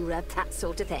Asia, Europe, that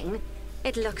sort of thing.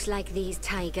 It looks like these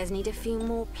tigers need a few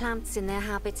more plants in their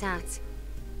habitat.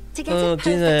 To get Oh, a do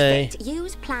perfect they? fit,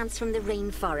 use plants from the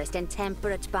rainforest and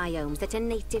temperate biomes that are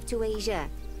native to Asia.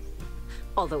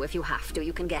 Although if you have to,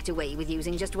 you can get away with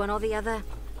using just one or the other.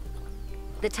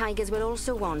 The tigers will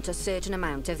also want a certain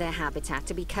amount of their habitat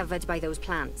to be covered by those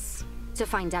plants. To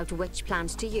find out which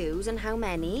plants to use and how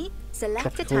many, select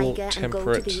Tropical, a tiger and go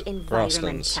to temperate the Environment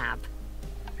grasslands. tab.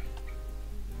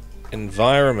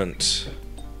 Environment.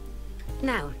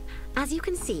 Now, as you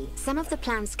can see, some of the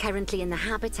plants currently in the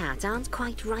habitat aren't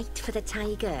quite right for the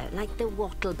tiger, like the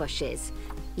wattle bushes.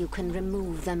 You can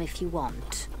remove them if you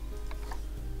want.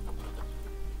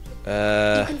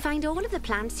 You can find all of the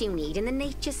plants you need in the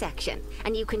nature section,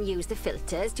 and you can use the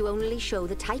filters to only show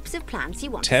the types of plants you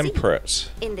want to Temperate.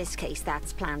 see. In this case,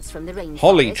 that's plants from the rainforest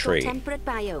Holly or tree. temperate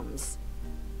biomes.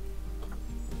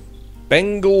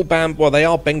 Bengal bamboo. Well, they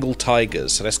are Bengal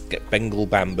tigers, so let's get Bengal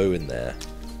bamboo in there.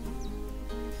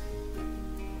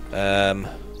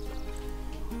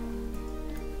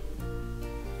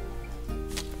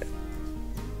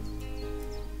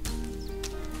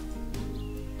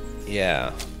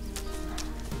 Yeah.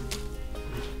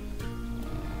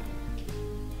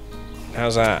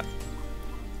 How's that?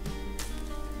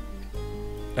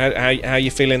 How you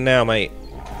feeling now, mate?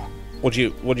 What do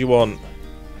you want?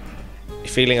 You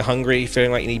feeling hungry? You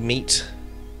feeling like you need meat?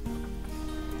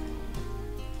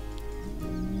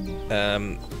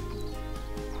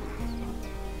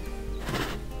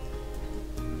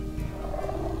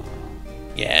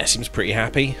 Yeah, seems pretty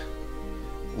happy.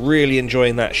 Really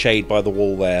enjoying that shade by the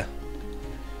wall there.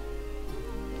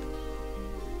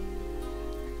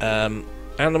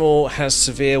 Animal has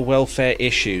severe welfare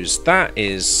issues. That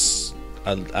is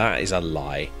a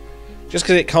lie. Just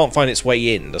because it can't find its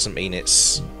way in doesn't mean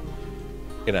it's,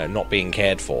 you know, not being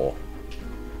cared for.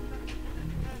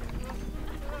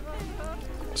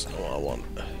 That's not what I want.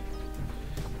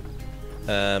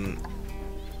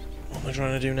 What am I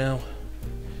trying to do now?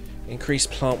 Increase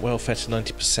plant welfare to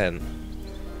 90%.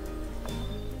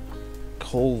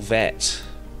 Call vet.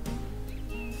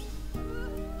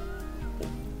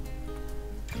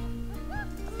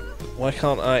 Why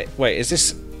can't I... Wait, is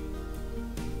this...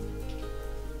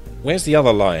 Where's the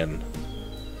other lion?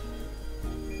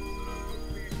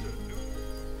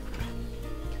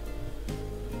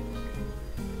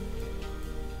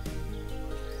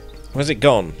 Where's it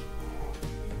gone?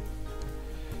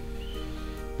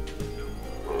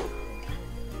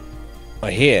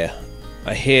 I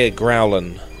hear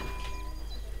growling.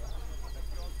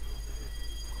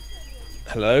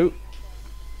 Hello?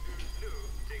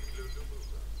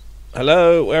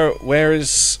 Hello? Where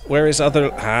is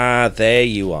other... Ah, there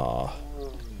you are.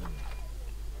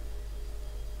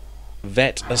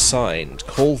 Vet assigned.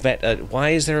 Call vet...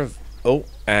 why is there a... Oh,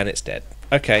 and it's dead.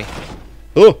 Okay.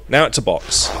 Oh, now it's a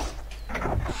box.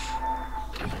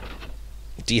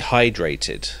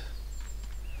 Dehydrated.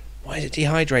 Why is it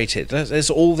dehydrated? There's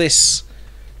all this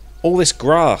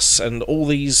grass and all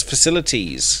these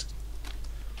facilities.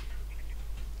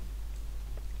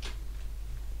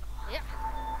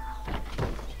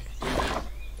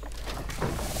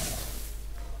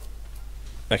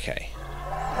 Okay.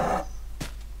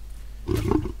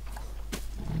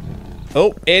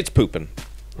 Oh, it's pooping.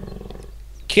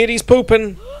 Kitty's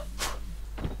pooping.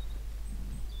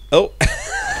 Oh,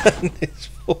 it's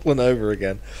fallen over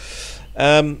again.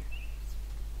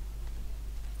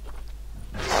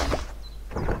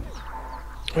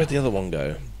 Where'd the other one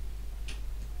go?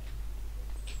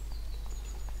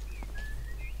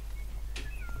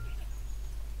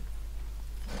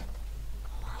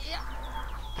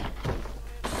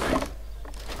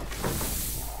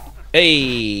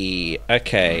 Hey,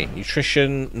 okay.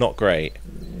 Nutrition, not great.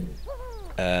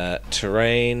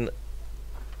 Terrain.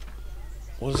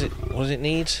 What does it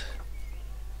need?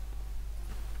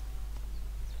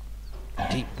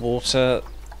 Deep water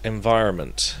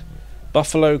environment.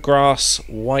 Buffalo grass,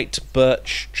 white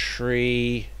birch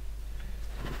tree.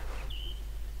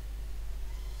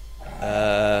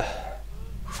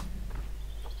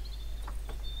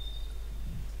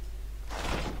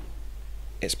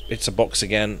 It's a box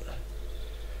again.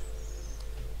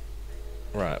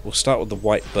 Right, we'll start with the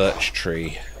white birch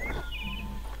tree.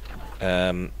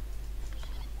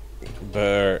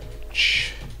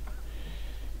 Birch.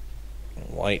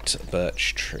 White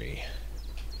birch tree.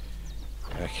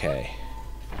 Okay.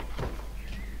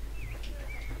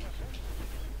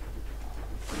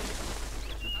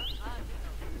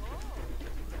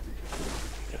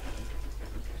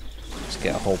 Let's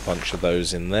get a whole bunch of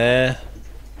those in there.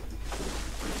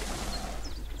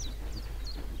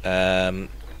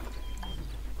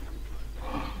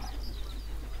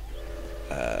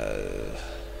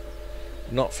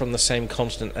 Not from the same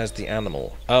continent as the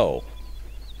animal. Oh.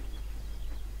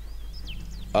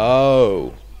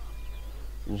 Oh.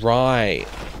 Right.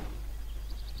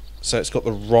 So it's got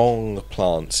the wrong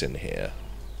plants in here.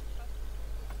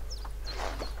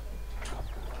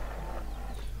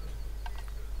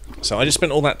 So I just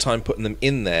spent all that time putting them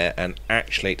in there, and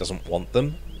actually it doesn't want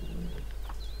them.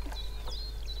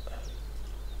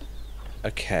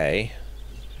 Okay.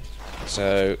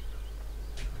 So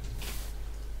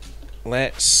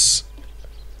let's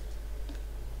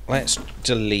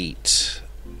delete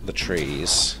the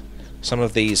trees. Some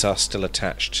of these are still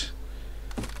attached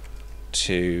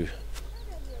to...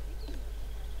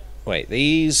 Wait,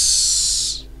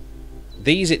 these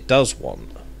it does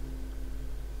want.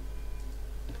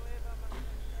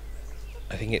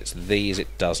 I think it's these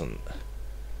it doesn't.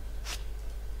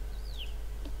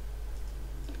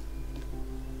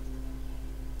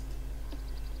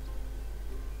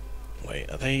 Wait,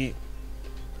 are they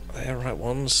the right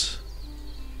ones?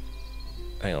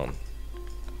 Hang on.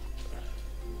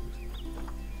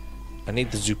 I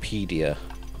need the Zoopedia.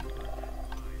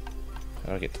 How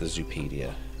do I get to the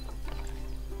Zoopedia?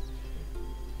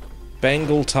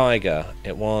 Bengal tiger.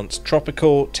 It wants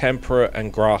tropical, temperate,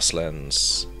 and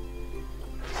grasslands.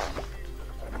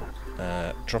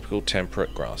 Tropical,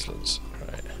 temperate, grasslands.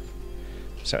 Right.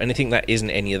 So anything that isn't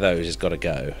any of those has got to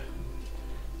go.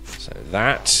 So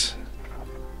that.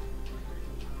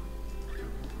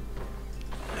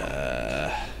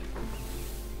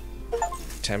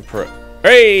 Temperate.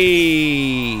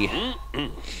 Hey!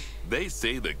 They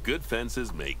say that good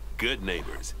fences make good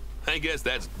neighbors. I guess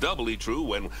that's doubly true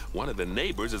when one of the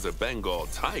neighbors is a Bengal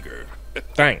tiger.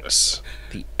 Thanks.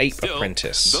 The Ape Still,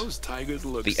 Apprentice. Those tigers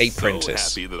look The Ape so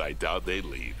Apprentice. happy that I doubt they'd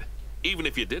leave. Even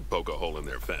if you did poke a hole in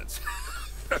their fence.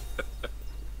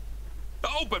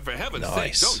 Oh, but for heaven's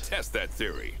Nice. sake, don't test that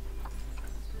theory.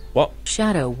 What?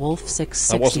 Shadow Wolf I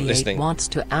wasn't 668 listening. wants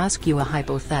to ask you a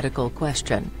hypothetical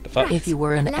question. The fuck? If you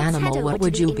were an Let's animal, head over what to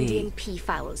would the you Indian be?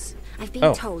 peafowls. I've been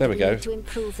Oh, told there we go. need to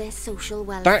improve their social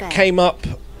welfare. That came up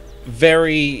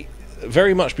very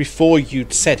much before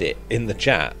you'd said it in the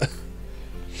chat.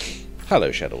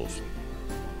 Hello, Shadow Wolf.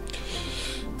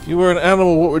 If you were an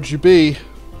animal, what would you be?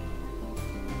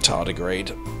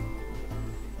 Tardigrade.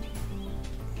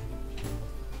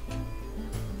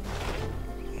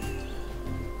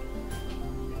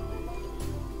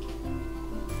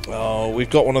 Oh, we've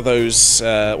got one of those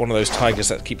tigers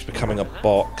that keeps becoming a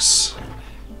box.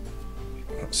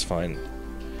 That's fine.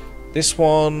 This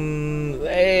one,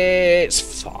 it's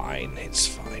fine. It's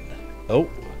fine. Oh,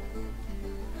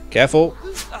 Careful.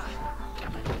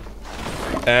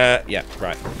 Yeah,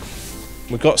 right.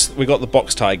 We got the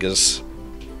box tigers.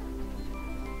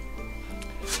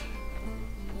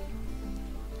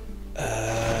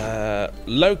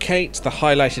 Locate the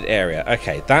highlighted area.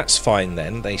 Okay, that's fine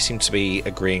then. They seem to be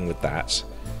agreeing with that.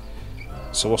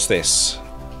 So what's this?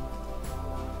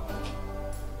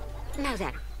 Now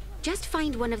then, just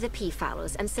find one of the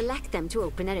peafowls and select them to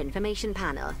open their information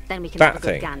panel. Then we can That have a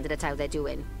good thing. gander at how they're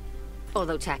doing.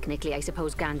 Although technically, I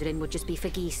suppose gandering would just be for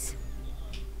geese.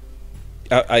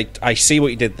 I see what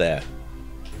you did there.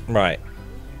 Right.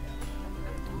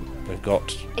 We've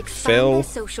got Expand Phil. their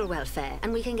social welfare,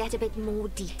 and we can get a bit more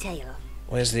detail.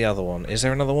 Where's the other one? Is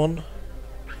there another one?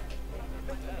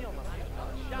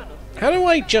 How do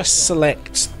I just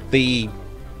select the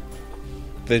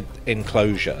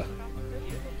enclosure?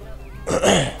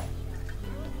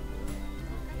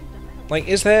 Like,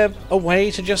 is there a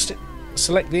way to just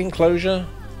select the enclosure?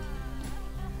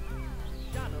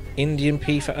 Indian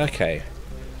PFA. Okay.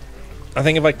 I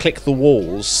think if I click the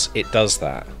walls, it does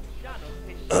that.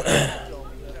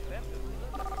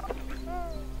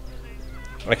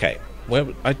 Okay. Where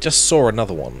I just saw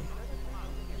another one.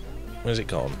 Where's it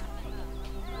gone?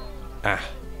 Ah.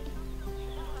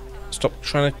 Stop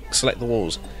trying to select the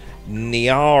walls.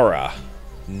 Niara.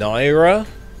 Naira?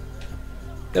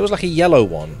 There was like a yellow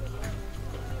one.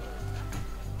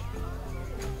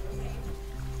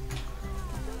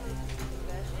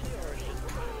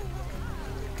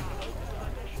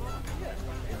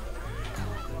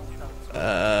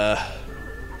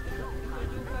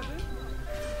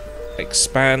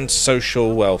 Expand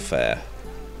social welfare.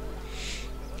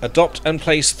 Adopt and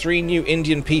place 3 new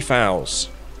Indian peafowls.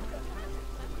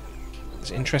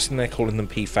 It's interesting they're calling them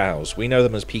peafowls. We know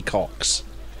them as peacocks.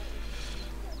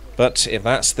 But if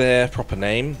that's their proper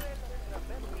name...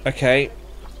 Okay.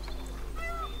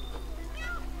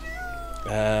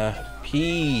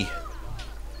 Peafowl.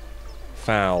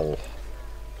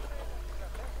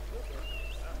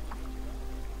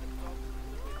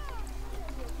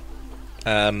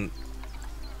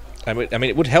 I mean,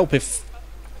 it would help if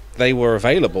they were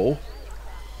available.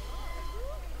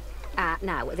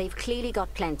 Now, they've clearly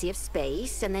got plenty of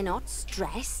space, and they're not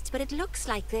stressed, but it looks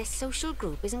like their social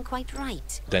group isn't quite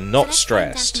right. They're not So let's find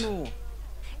out stressed. more.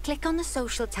 Click on the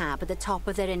social tab at the top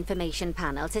of their information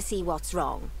panel to see what's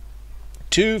wrong.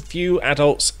 Too few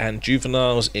adults and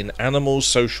juveniles in animal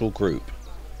social group.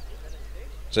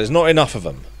 So there's not enough of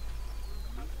them.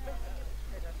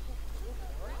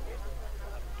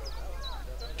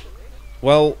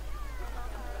 Well,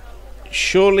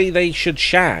 surely they should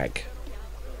shag.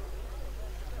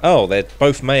 Oh, they're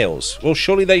both males. Well,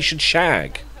 surely they should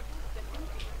shag.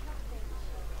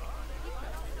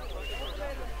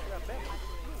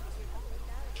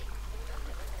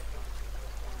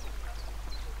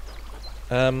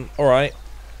 Alright.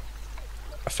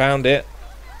 I found it.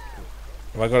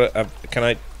 Have I got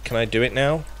it? Can I do it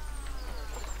now?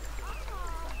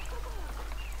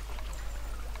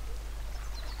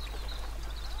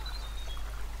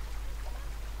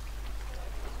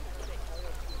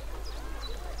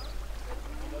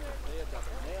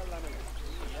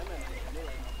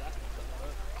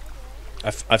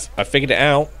 I figured it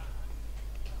out.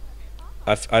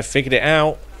 I figured it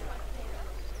out.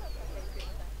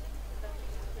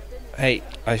 Hey,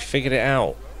 I figured it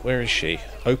out. Where is she?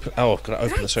 Open. Oh, I've got to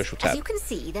open the social As tab. you can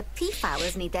see, the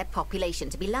peafowls need their population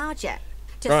to be larger.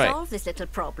 To Right. solve this little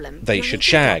problem, They you'll should need to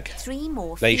shag. adopt 3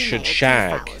 more They female should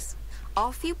shag. peafowls.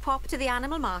 Off you pop to the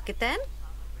animal market then.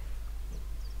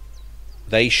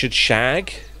 They should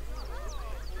shag.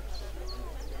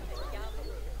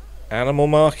 Animal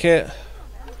market.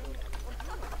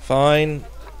 Fine.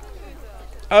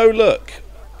 Oh, look.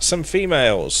 Some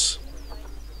females.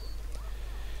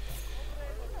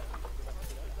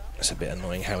 It's a bit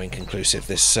annoying how inconclusive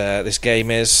this this game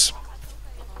is.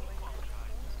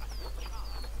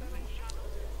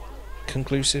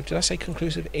 Conclusive? Did I say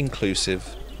conclusive?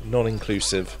 Inclusive.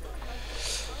 Non-inclusive.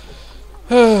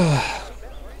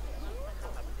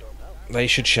 They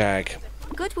should shag.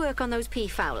 Good work on those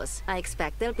peafowls. I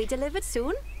expect they'll be delivered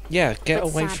soon. Yeah, get But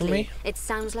away sadly, from me. It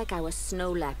sounds like our snow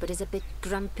leopard is a bit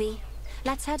grumpy.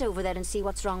 Let's head over there and see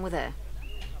what's wrong with her.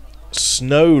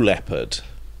 Snow leopard.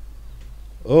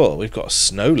 Oh, we've got a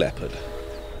snow leopard.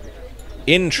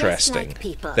 Interesting. Just like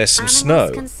people, There's some animals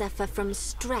snow. can suffer from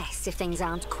stress if things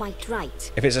aren't quite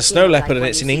right. If it's a You snow know, like leopard and when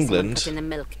it's you in see someone England, putting the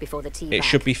milk before the tea it bag.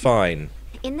 should be fine.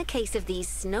 In the case of these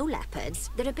snow leopards,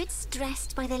 they're a bit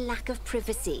stressed by their lack of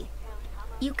privacy.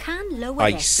 You can lower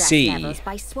I their stress see. levels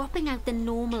by swapping out the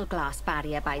normal glass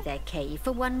barrier by their cave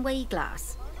for one-way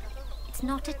glass. It's It's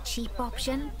not a cheap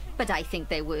option, but I think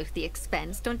they're worth the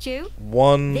expense, don't you?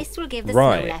 This will give the snow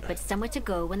Right. leopards somewhere to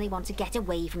go when they want to get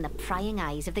away from the prying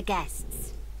eyes of the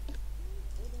guests.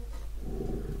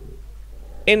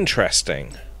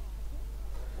 Interesting.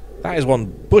 That is one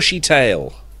bushy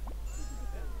tail.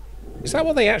 Is that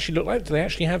what they actually look like? Do they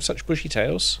actually have such bushy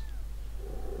tails?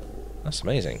 That's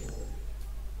amazing.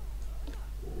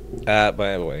 But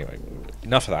anyway,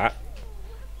 enough of that.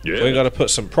 Yeah. We've got to put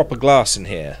some proper glass in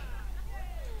here.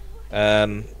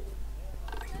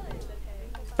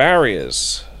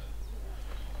 Barriers.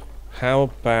 How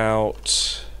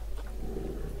about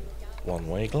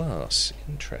one-way glass?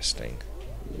 Interesting.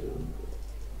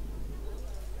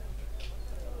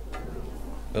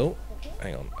 Oh,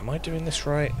 hang on. Am I doing this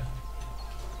right?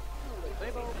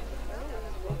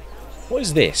 What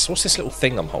is this? What's this little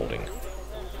thing I'm holding?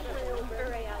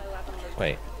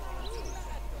 Wait.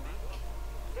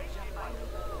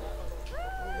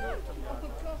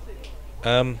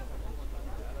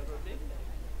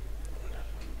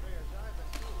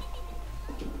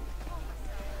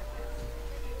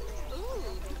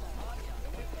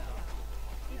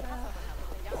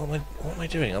 What am I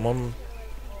doing? I'm on...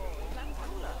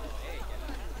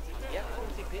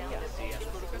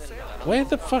 Where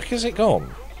the fuck has it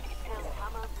gone?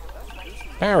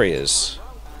 Barriers.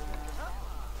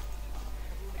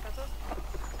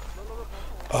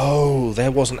 Oh,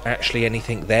 there wasn't actually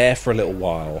anything there for a little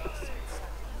while.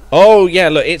 Oh, yeah,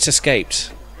 look, it's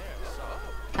escaped.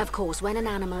 Of course, when an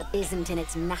animal isn't in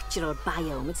its natural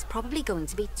biome, it's probably going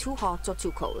to be too hot or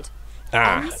too cold.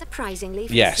 Ah, Unsurprisingly,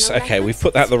 for yes, snow okay, leopards, we've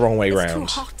put that the wrong way it's round.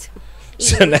 Too hot.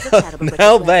 So Even with the terrible British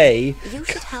now weather, they you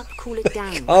should help cool it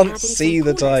down by can't adding see some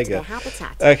the coolers to tiger. their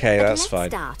habitat. Okay, But that's let's fine.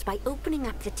 start by opening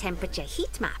up the temperature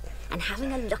heat map and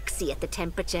having a look-see at the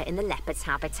temperature in the leopard's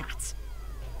habitat.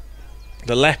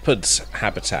 The leopard's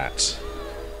habitat.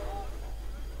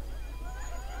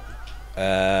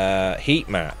 Heat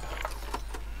map.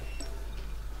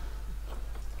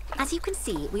 As you can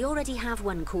see, we already have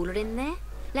one cooler in there.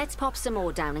 Let's pop some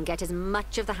more down and get as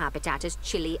much of the habitat as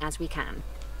chilly as we can.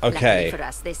 Okay. Luckily for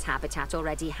us, this habitat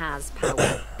already has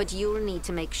power, but you'll need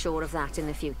to make sure of that in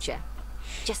the future.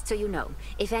 Just so you know,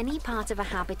 if any part of a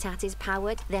habitat is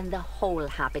powered, then the whole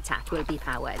habitat will be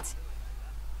powered.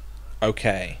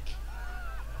 Okay.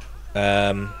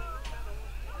 Let's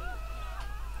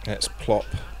plop.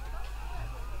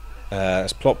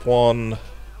 Let's plop one.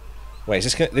 Wait,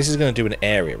 is this is going to do an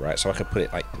area, right? So I could put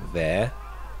it like there.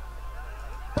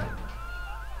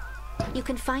 You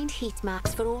can find heat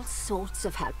maps for all sorts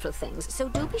of helpful things, so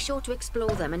do be sure to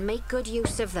explore them and make good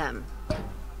use of them.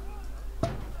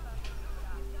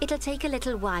 It'll take a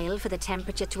little while for the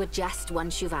temperature to adjust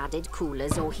once you've added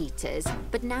coolers or heaters,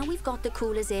 but now we've got the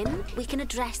coolers in, we can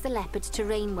address the leopard's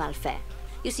terrain welfare.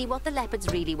 You see, what the leopard's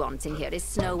really wanting here is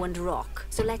snow and rock,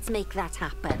 so let's make that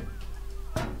happen.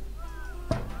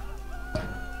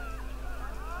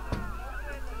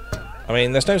 I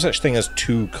mean, there's no such thing as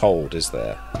too cold, is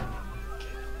there?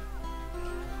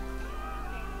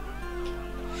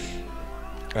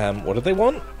 What do they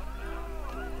want?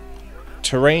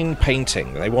 Terrain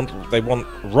painting. They want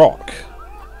rock.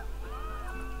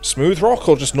 Smooth rock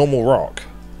or just normal rock?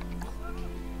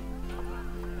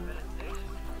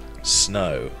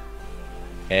 Snow.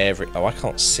 Oh, I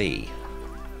can't see.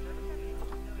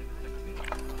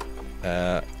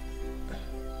 Ha.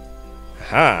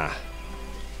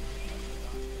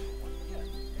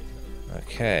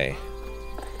 Okay.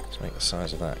 Let's make the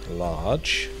size of that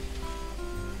large.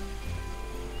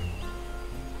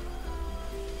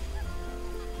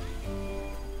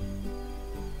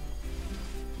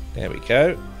 There we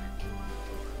go.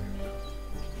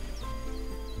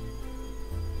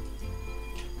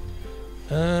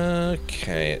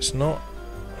 Okay, it's not...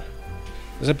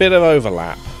 There's a bit of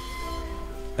overlap.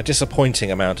 A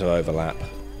disappointing amount of overlap.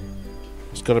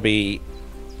 It's got to be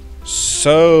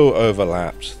so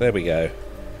overlapped. There we go.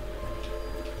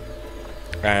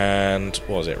 And,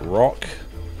 what was it, rock?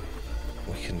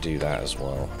 We can do that as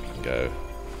well. We can go...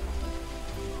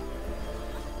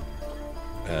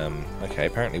 okay,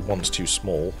 apparently one's too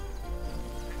small.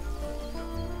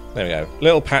 There we go.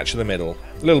 Little patch in the middle.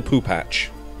 Little poo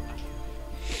patch.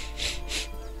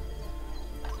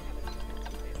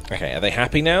 Okay, are they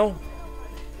happy now?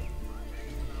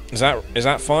 Is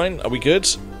that fine? Are we good?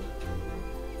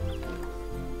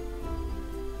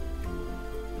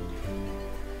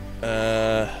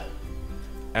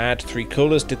 Add 3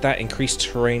 coolers. Did that increase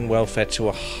terrain welfare to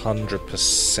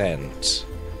 100%?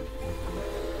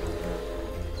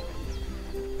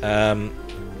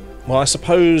 Well, I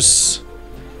suppose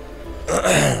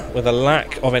with a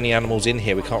lack of any animals in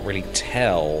here, we can't really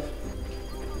tell.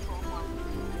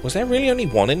 Was there really only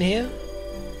one in here?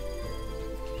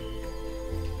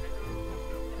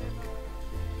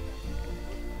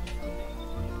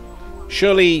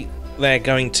 Surely they're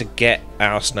going to get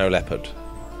our snow leopard.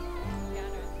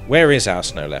 Where is our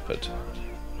snow leopard?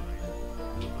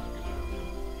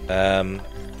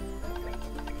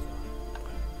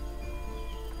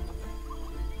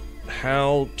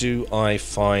 How do I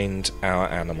find our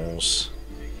animals?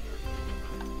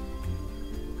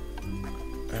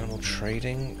 Animal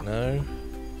trading? No.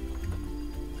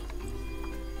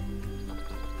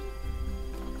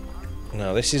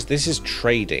 No, this is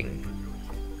trading.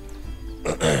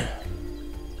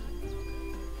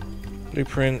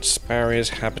 Blueprints, barriers,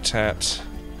 habitat.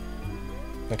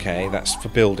 Okay, that's for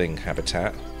building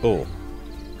habitat. Oh.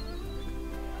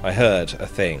 I heard a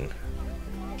thing.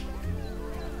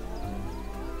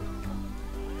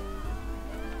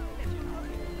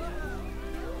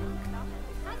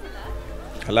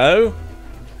 Hello?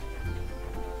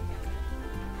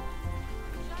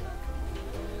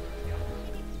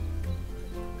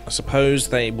 I suppose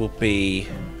they will be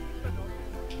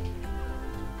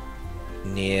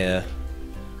near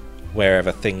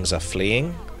wherever things are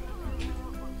fleeing.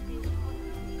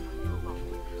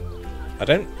 I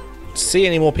don't see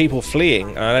any more people fleeing,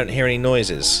 and I don't hear any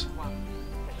noises.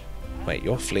 Wait,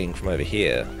 you're fleeing from over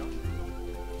here.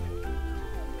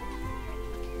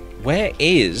 Where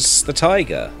is the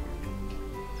tiger?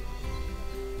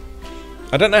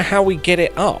 I don't know how we get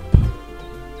it up.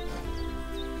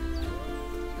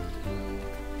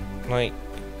 Like,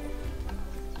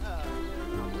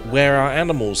 where our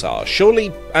animals are.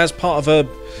 Surely, as part of a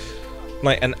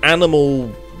an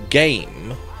animal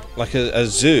game, like a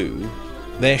zoo,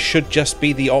 there should just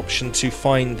be the option to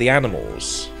find the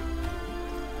animals.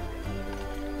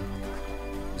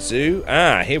 Zoo?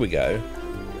 Ah, here we go.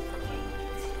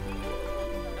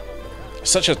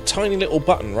 Such a tiny little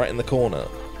button right in the corner.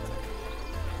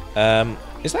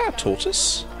 Is that a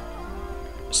tortoise?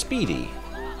 Speedy.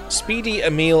 Speedy,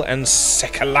 Emil, and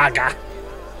Sekalaga.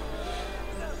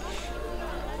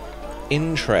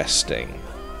 Interesting.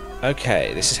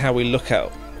 Okay, this is how we look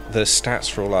at the stats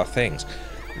for all our things.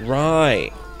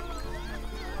 Right.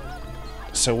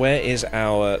 So where is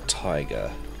our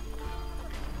tiger?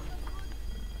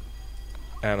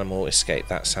 Animal escape.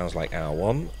 That sounds like our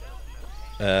one.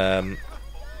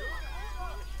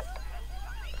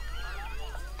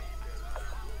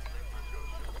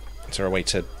 Is there a way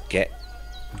to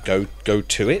go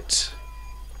to it?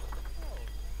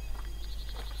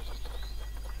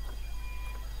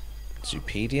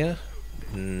 Zoopedia?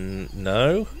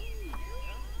 No.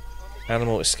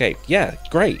 Animal escape. Yeah,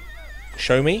 great.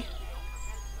 Show me.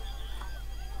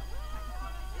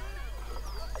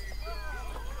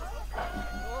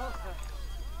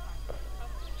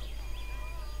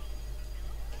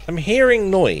 I'm hearing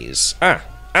noise. Ah.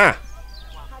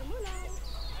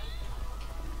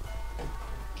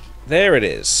 There it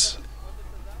is.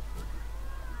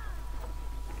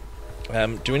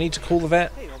 Do we need to call the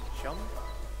vet?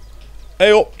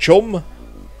 Hey up, chum.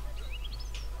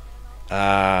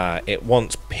 Ah, it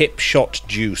wants pip shot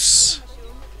juice.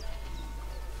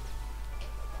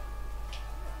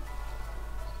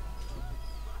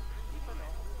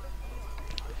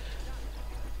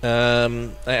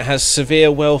 It has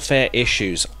severe welfare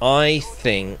issues. I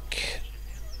think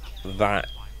that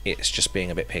it's just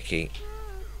being a bit picky.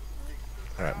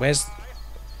 Alright, where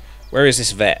is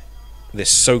this vet? This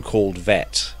so-called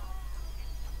vet.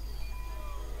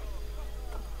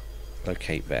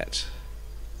 Locate vet.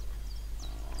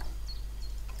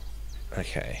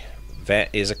 Okay. Vet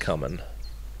is a common.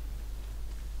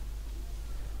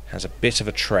 Has a bit of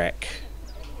a trek.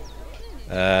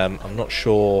 I'm not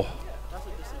sure.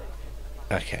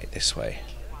 Okay, this way.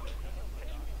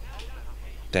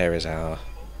 There is our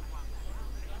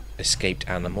escaped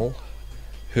animal,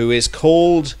 who is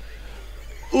called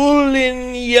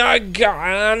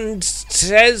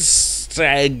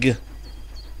Ulinyagantesteg.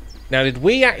 Now, did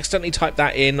we accidentally type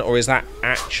that in, or is that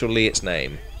actually its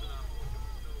name?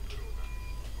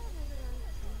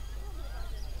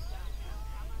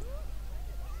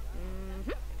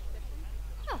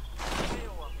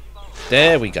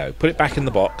 There we go. Put it back in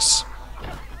the box.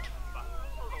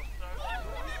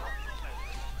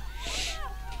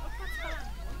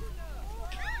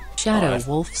 Shadow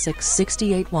Wolf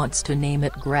 668 wants to name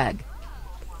it Greg.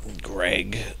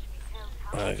 Greg.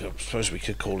 I suppose we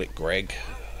could call it Greg.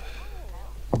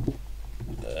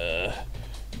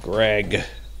 Greg.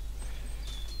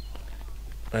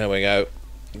 There we go.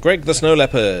 Greg the Snow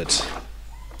Leopard.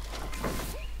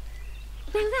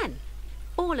 Now then,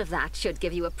 all of that should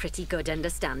give you a pretty good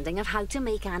understanding of how to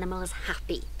make animals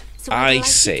happy. So I'd like you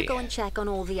see. to go and check on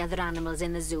all the other animals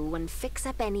in the zoo and fix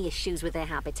up any issues with their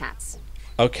habitats.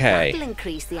 Okay. That'll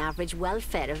increase the average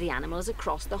welfare of the animals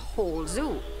across the whole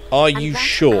zoo. Are And you that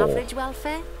sure? average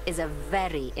welfare is a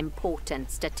very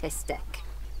important statistic.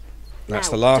 That's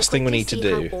Now, the last to thing we quickly need to see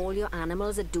do. how all your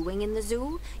animals are doing in the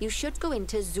zoo, you should go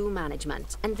into zoo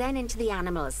management and then into the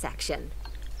animals section.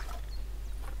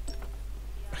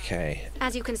 Okay.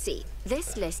 As you can see,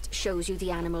 this list shows you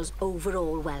the animals'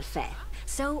 overall welfare.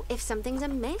 So if something's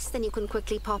amiss, then you can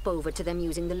quickly pop over to them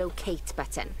using the locate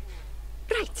button.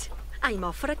 Right, I'm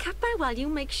off for a cuppa while you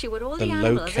make sure all The the animals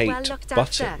are well locate looked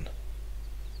button. after.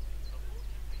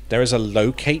 There is a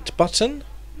locate button?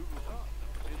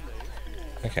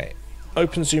 Okay.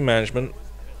 Open zoo management.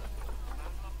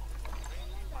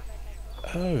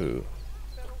 Oh.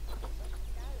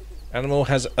 Animal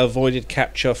has avoided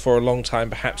capture for a long time.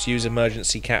 Perhaps use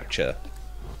emergency capture.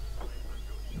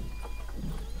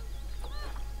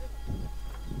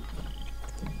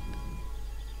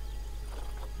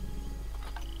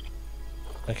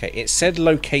 Okay, it said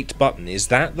locate button. Is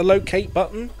that the locate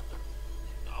button?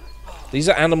 These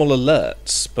are animal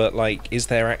alerts, but like, is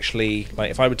there actually,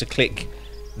 like, if I were to click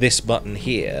this button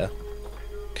here,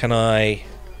 can I...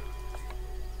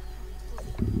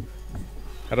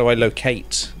 How do I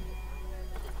locate?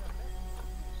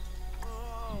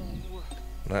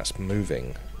 That's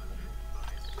moving.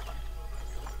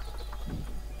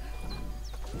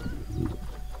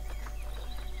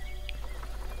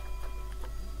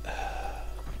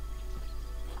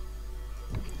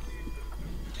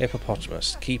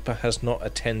 Hippopotamus. Keeper has not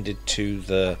attended to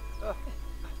the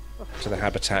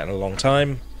habitat in a long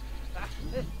time.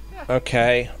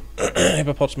 Okay.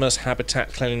 Hippopotamus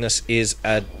habitat cleanliness is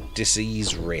a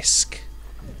disease risk.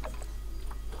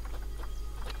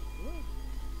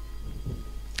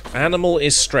 Animal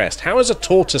is stressed. How is a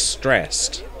tortoise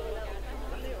stressed?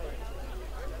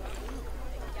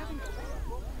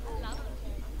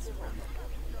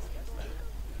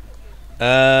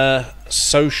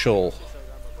 Social.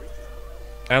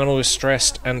 Animal is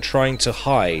stressed and trying to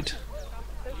hide.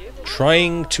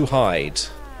 Trying to hide.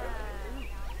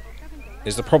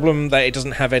 Is the problem that it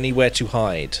doesn't have anywhere to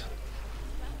hide?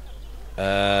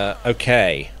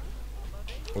 Okay.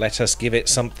 Let us give it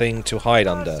something to hide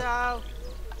under.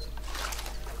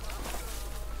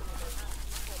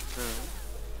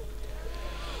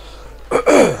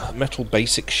 Metal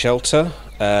basic shelter.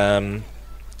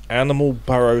 Animal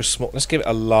burrow small. Let's give it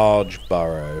a large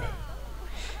burrow.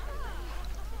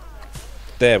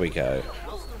 There we go.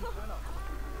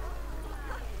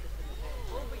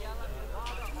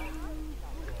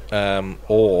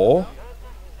 Or...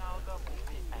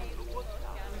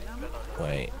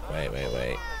 Wait.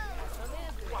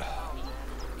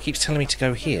 Keeps telling me to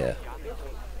go here.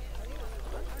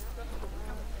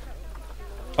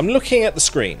 I'm looking at the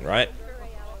screen, right?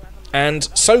 And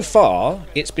so far,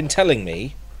 it's been telling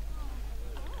me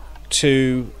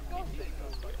to,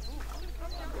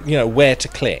 you know, where to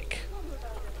click.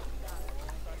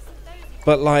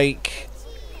 But, like,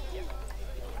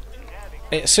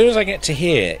 as soon as I get to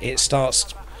here, it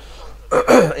starts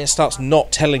it starts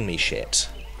not telling me shit.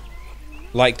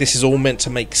 Like, this is all meant to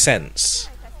make sense.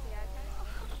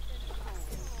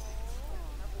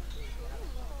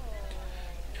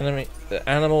 Enemy, the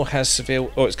animal has severe...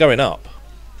 Oh, it's going up.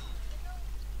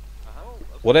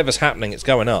 Whatever's happening, it's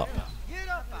going up.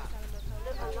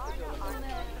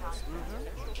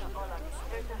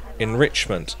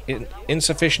 Enrichment.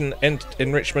 Insufficient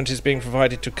enrichment is being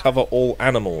provided to cover all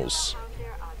animals.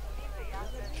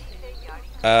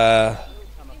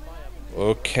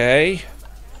 Okay.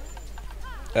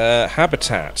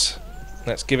 Habitat.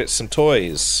 Let's give it some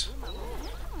toys.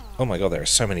 Oh my god, there are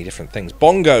so many different things.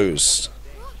 Bongos!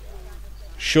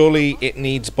 Surely it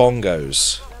needs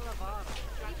bongos.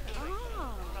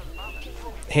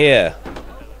 Here.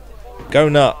 Go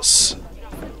nuts.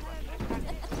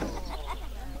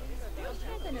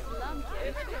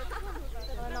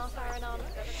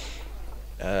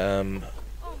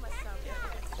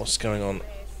 What's going on?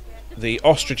 The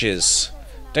ostriches.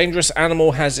 Dangerous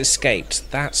animal has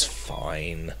escaped. That's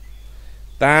fine.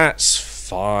 That's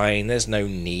fine. There's no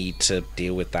need to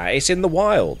deal with that. It's in the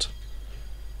wild.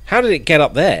 How did it get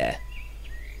up there?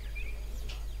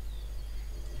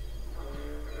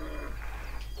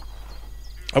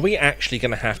 Are we actually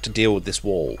going to have to deal with this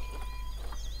wall?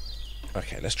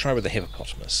 Okay, let's try with the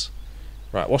hippopotamus.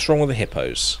 Right, what's wrong with the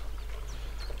hippos?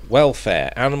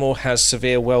 Welfare. Animal has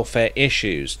severe welfare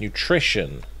issues.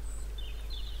 Nutrition.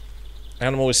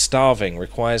 Animal is starving.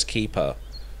 Requires keeper.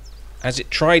 Has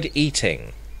it tried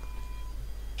eating?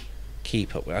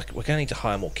 Keeper. We're going to need to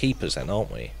hire more keepers then,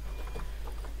 aren't we?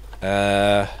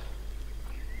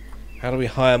 How do we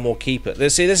hire more keepers?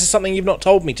 See, this is something you've not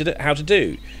told me how to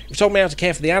do. You've told me how to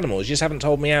care for the animals. You just haven't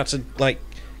told me how to, like,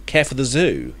 care for the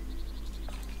zoo.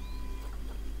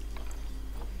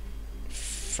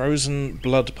 Frozen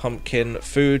blood pumpkin.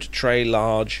 Food tray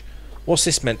large. What's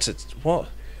this meant to... What?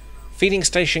 Feeding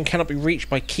station cannot be reached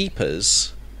by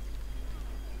keepers.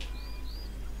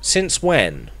 Since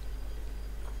when?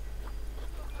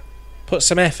 Put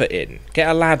some effort in. Get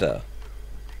a ladder.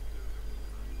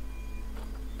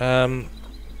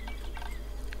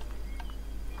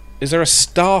 Is there a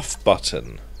staff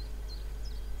button?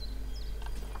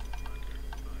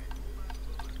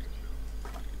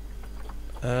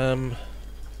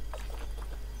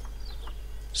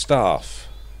 Staff.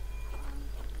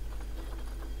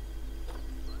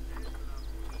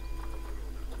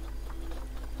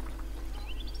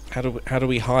 How do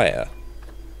we hire?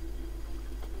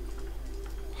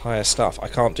 Hire staff. I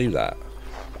can't do that.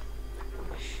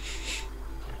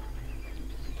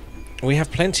 We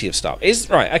have plenty of staff. Is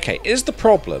the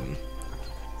problem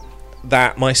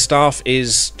that my staff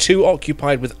is too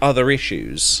occupied with other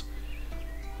issues,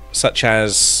 such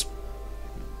as,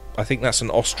 I think that's an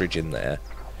ostrich in there,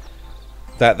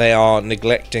 that they are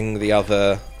neglecting the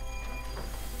other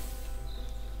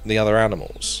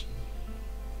animals?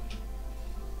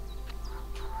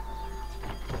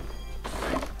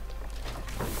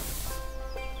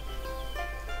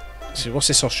 So what's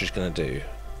this ostrich going to do?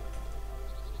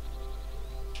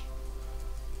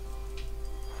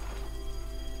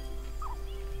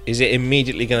 Is it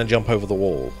immediately going to jump over the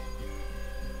wall?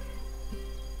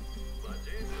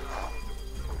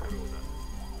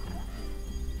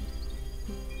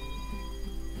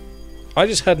 I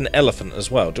just heard an elephant as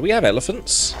well. Do we have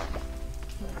elephants?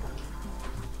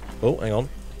 Oh, hang on.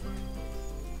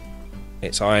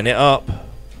 It's eyeing it up.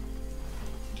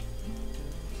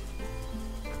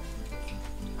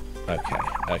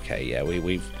 Okay, yeah,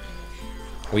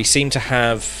 we seem to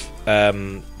have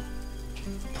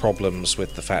problems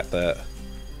with the fact that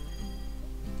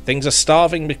things are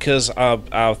starving because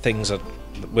our things are...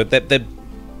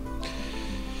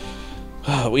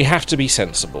 we have to be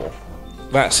sensible.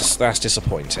 That's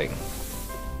disappointing.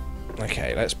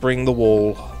 Okay, let's bring the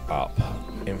wall up.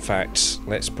 In fact,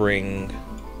 let's bring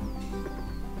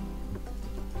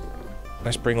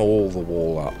all the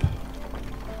wall up.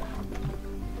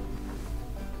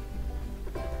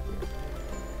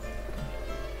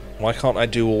 Why can't I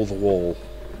do all the wall?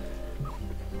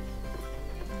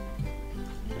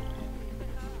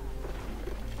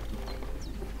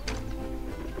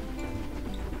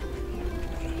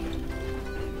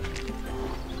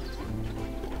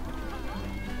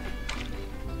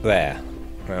 There.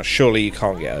 Now, surely you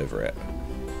can't get over it.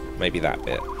 Maybe that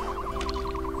bit.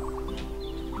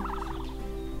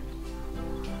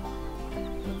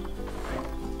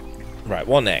 Right,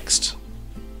 what next?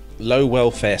 Low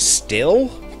welfare still?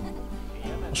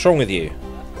 What's wrong with you?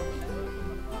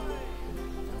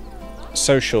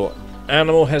 Social.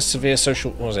 Animal has severe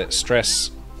social... What was it?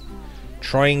 Stress.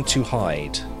 Trying to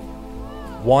hide.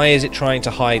 Why is it trying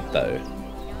to hide, though?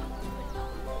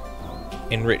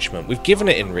 Enrichment. We've given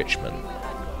it enrichment.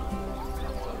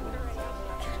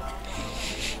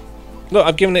 Look,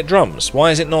 I've given it drums.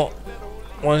 Why is it not...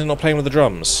 Why is it not playing with the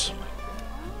drums?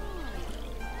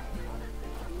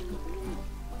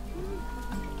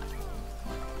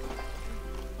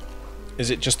 Is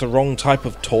it just the wrong type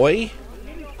of toy?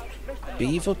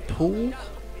 Beaver pool?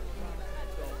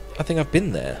 I think I've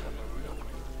been there.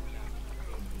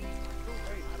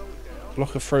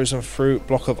 Block of frozen fruit,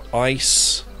 block of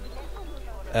ice,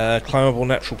 climbable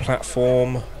natural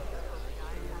platform,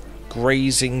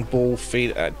 grazing ball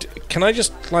feed. Can I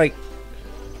just, like,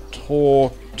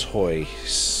 tortoise?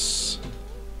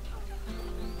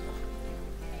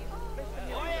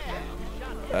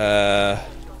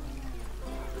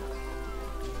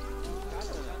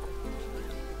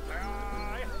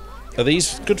 Are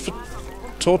these good for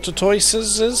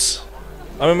tortoises?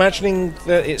 I'm imagining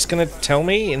that it's going to tell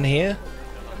me in here.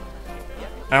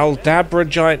 Aldabra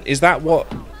giant. Is that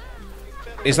what?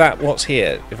 Is that what's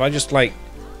here? If I just like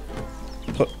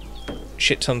put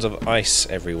shit tons of ice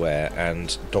everywhere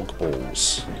and dog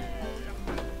balls.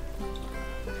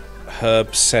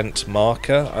 Herb scent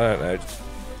marker. I don't know.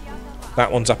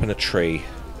 That one's up in a tree.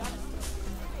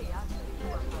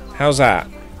 How's that?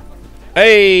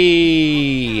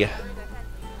 Hey!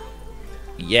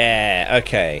 Yeah,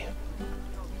 okay.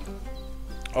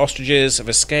 Ostriches have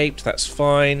escaped, that's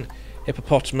fine.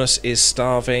 Hippopotamus is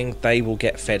starving. They will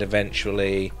get fed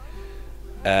eventually.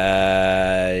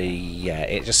 Yeah,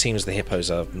 it just seems the hippos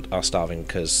are starving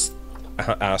because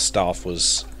our staff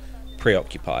was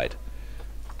preoccupied.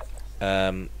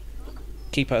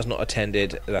 Keeper has not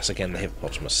attended. That's again the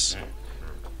hippopotamus.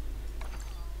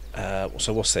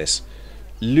 So what's this?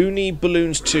 Looney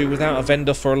Balloons 2 without a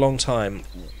vendor for a long time.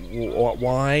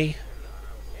 Why?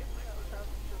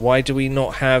 Why do we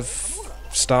not have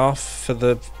staff for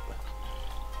the...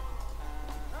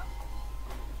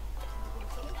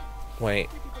 Wait.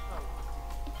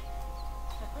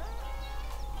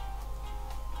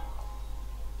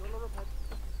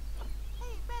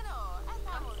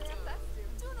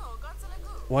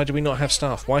 Why do we not have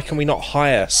staff? Why can we not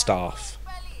hire staff?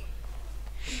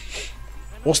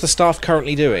 What's the staff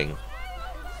currently doing?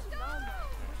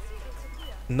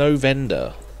 No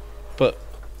vendor. But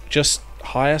just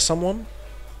hire someone?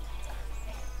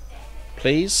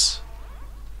 Please?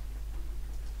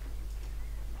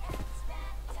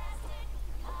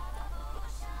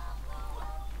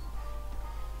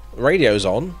 Radio's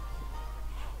on.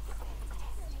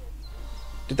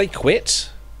 Did they quit?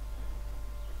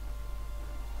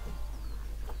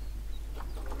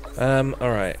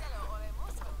 Alright.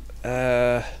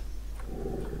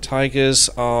 Tigers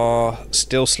are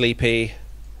still sleepy.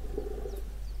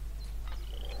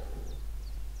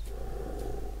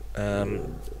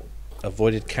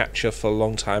 Avoided capture for a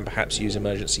long time, perhaps use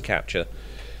emergency capture.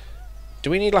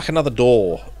 Do we need like another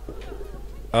door?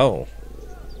 Oh.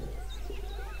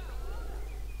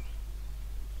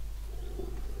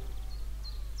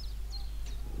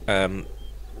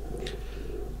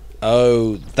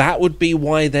 Oh, that would be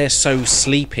why they're so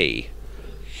sleepy.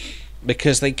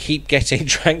 Because they keep getting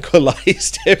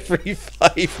tranquilized every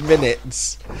 5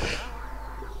 minutes.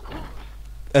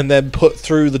 And then put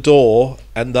through the door,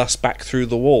 and thus back through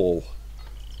the wall.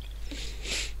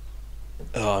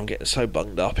 Oh, I'm getting so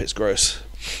bunged up, it's gross.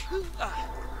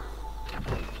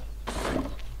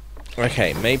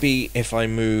 Okay, maybe if I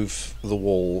move the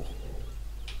wall...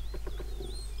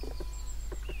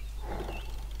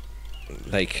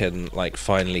 they can, like,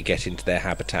 finally get into their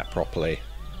habitat properly.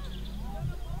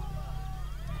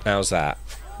 How's that?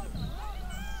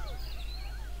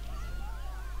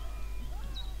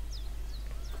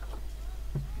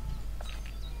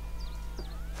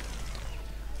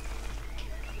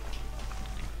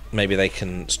 Maybe they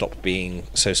can stop being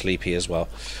so sleepy as well.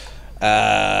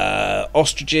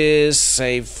 Ostriches,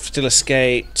 they've still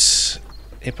escaped.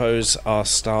 Hippos are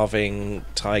starving.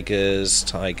 Tigers.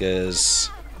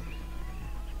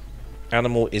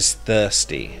 Animal is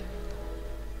thirsty.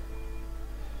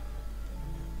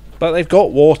 But they've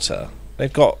got water.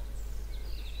 They've got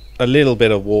a little bit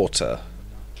of water.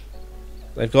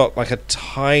 They've got like a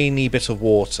tiny bit of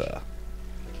water.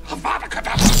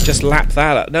 Just lap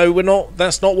that up. No, we're not.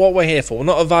 That's not what we're here for. We're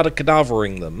not Avada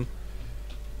Kedavering them.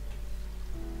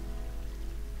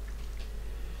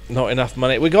 Not enough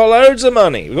money. We got loads of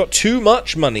money. We got too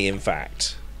much money, in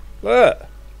fact. Look.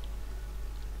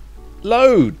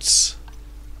 Loads.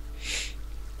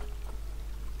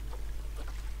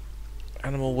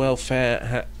 Animal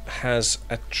welfare has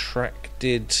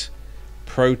attracted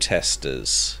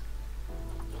protesters.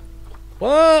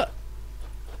 What?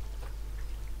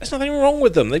 There's nothing wrong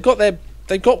with them. They've got their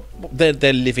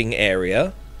living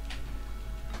area.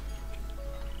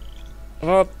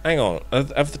 Hang on. Are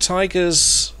the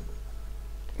tigers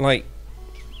like?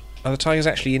 Are the tigers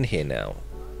actually in here now?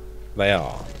 They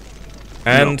are,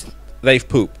 and they've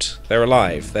pooped. They're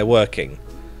alive. They're working.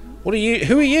 What are you?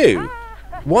 Who are you?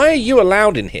 Why are you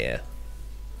allowed in here?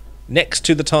 Next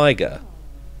to the tiger.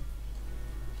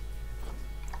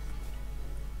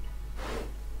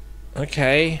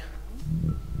 Okay.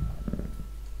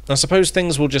 I suppose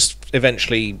things will just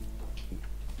eventually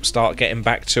start getting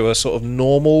back to a sort of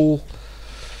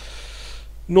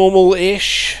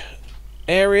normal-ish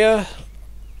area,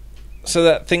 so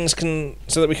that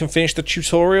we can finish the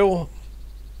tutorial.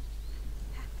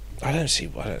 I don't see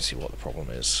what the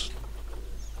problem is.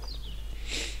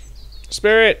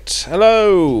 Spirit,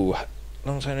 hello.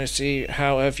 Long time no see.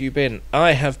 How have you been?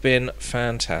 I have been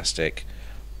fantastic.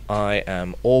 I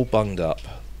am all bunged up.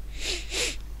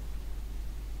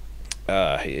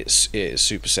 It is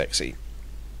super sexy.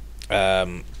 We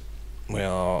are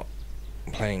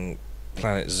playing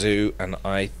Planet Zoo, and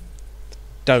I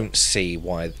don't see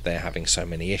why they're having so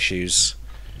many issues.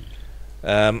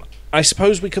 I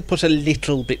suppose we could put a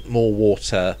little bit more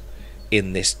water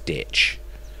in this ditch.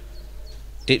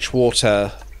 Ditch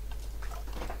water.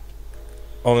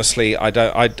 Honestly, I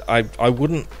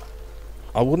wouldn't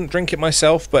drink it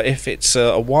myself, but if it's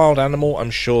a wild animal,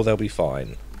 I'm sure they'll be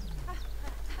fine.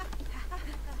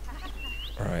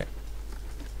 Right.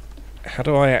 How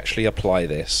do I actually apply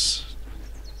this?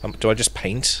 Do I just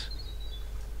paint?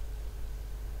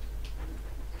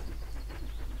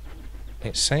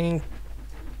 It's saying...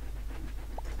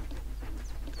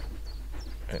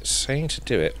 It's saying to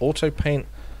do it. Auto paint,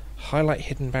 highlight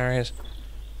hidden barriers,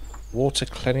 water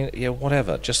cleaning. Yeah,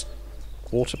 whatever. Just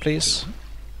water, please.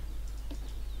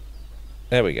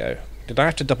 There we go. Did I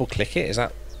have to double click it?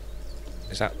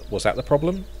 Was that the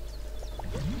problem?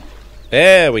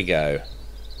 There we go.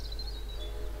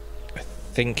 I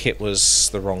think it was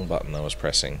the wrong button I was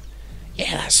pressing.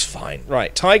 Yeah, that's fine.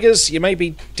 Right, tigers, you may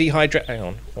be dehydrated. Hang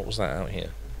on, what was that out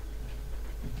here?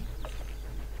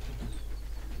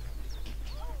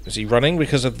 Is he running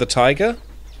because of the tiger?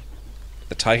 Did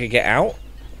the tiger get out?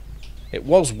 It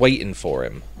was waiting for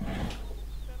him.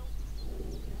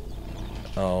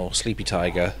 Oh, sleepy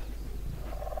tiger.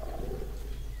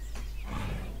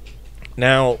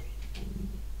 Now,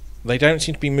 they don't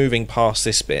seem to be moving past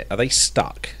this bit. Are they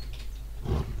stuck?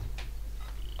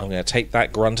 I'm going to take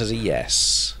that grunt as a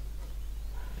yes.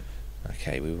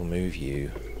 Okay, we will move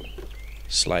you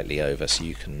slightly over so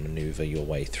you can maneuver your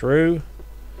way through.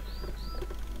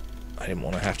 I didn't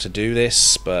want to have to do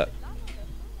this, but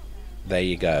there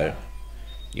you go.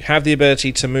 You have the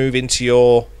ability to move into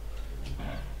your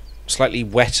slightly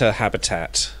wetter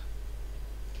habitat.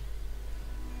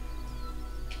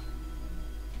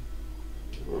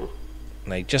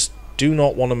 And they just do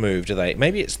not want to move, do they?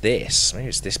 Maybe it's this. Maybe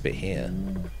it's this bit here.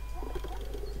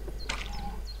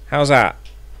 How's that?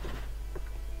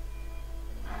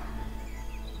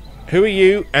 Who are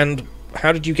you and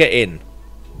how did you get in?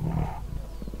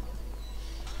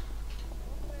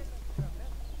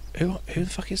 Who the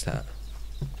fuck is that?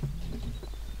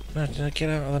 No, did I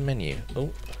get out of the menu? Oh.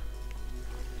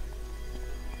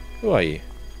 Who are you?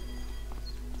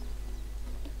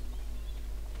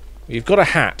 You've got a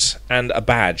hat and a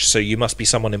badge, so you must be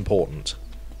someone important.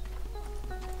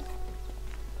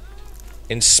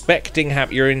 Inspecting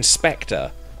you're an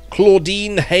inspector.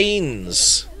 Claudine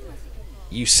Haynes.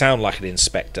 You sound like an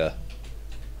inspector.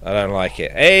 I don't like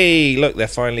it. Hey, look, they're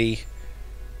finally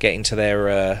getting to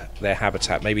their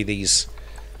habitat. Maybe these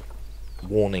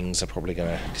warnings are probably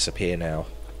going to disappear now.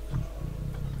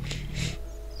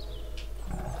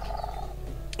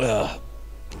 Ugh.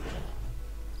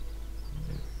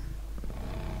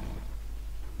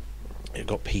 You've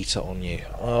got Peter on you.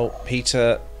 Well,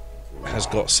 Peter has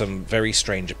got some very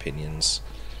strange opinions.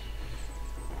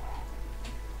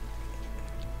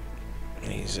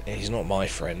 He's not my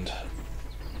friend.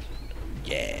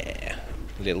 Yeah.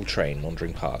 Little train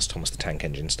wandering past, Thomas the Tank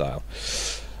Engine style.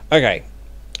 Okay.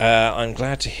 I'm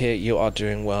glad to hear you are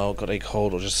doing well. Got a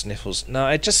cold or just sniffles? No,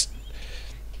 it just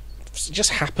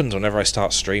happens whenever I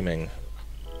start streaming.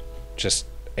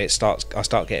 I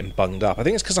start getting bunged up. I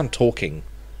think it's because I'm talking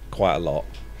quite a lot.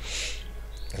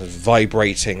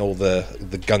 Vibrating all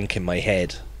the gunk in my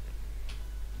head.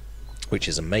 Which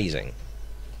is amazing.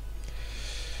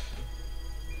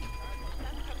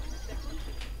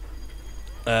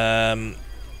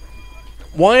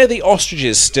 Why are the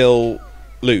ostriches still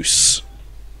loose?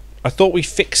 I thought we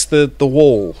fixed the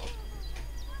wall.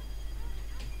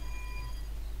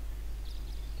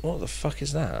 What the fuck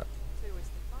is that?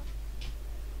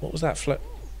 What was that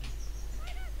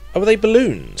Oh, are they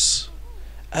balloons?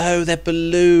 Oh, they're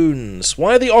balloons.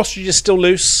 Why are the ostriches still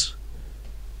loose?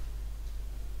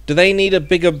 Do they need a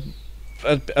bigger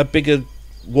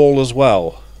wall as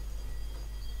well?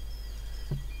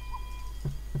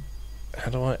 How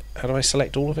do I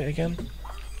select all of it again?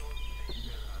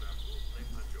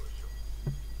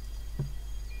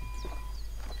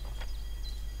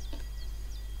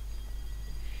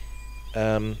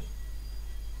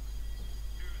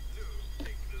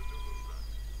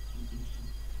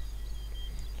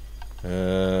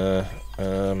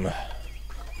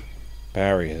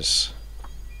 Barriers.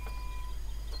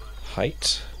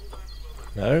 Height?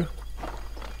 No?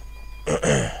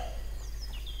 I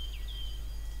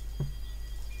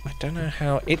don't know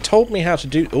how... It told me how to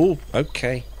do... Oh,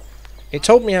 okay. It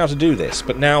told me how to do this,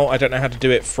 but now I don't know how to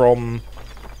do it from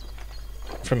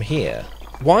here.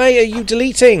 Why are you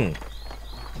deleting?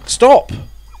 Stop!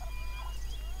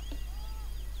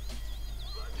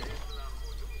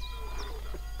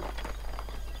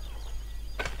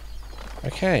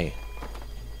 Okay.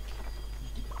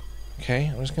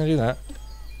 Okay, I'm just going to do that.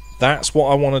 That's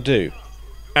what I want to do.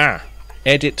 Ah,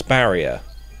 edit barrier.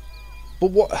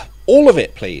 But what? All of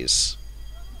it, please.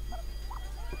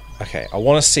 Okay, I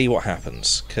want to see what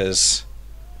happens, because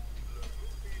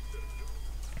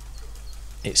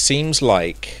it seems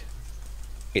like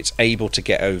it's able to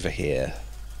get over here.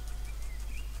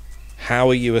 How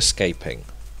are you escaping?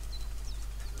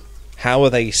 How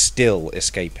are they still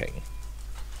escaping?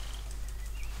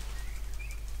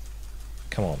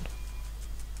 Come on.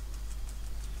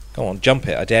 Come on, jump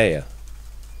it, I dare you.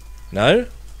 No?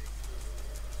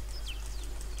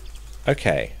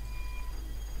 Okay.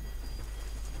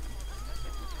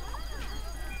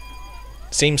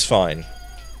 Seems fine.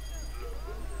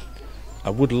 I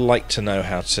would like to know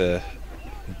how to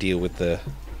deal with the...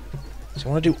 So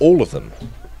I want to do all of them.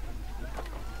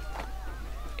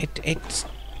 It's...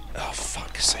 Oh,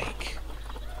 fuck's sake.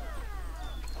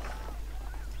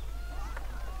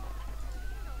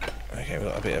 Okay, we've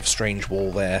got a bit of strange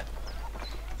wall there.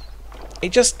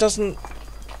 It just doesn't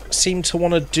seem to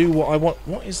want to do what I want.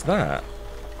 What is that?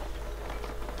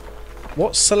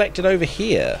 What's selected over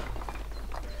here?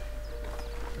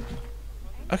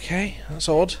 Okay, that's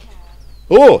odd.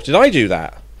 Oh, did I do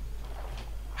that?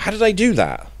 How did I do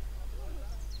that?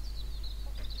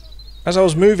 As I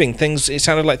was moving, it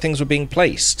sounded like things were being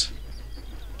placed.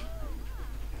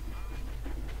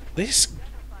 This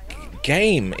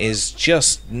game is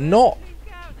just not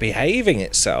behaving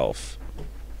itself.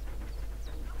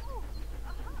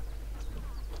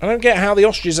 I don't get how the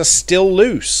ostriches are still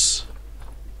loose.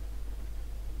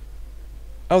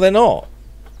 Oh, they're not.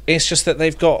 It's just that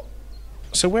they've got...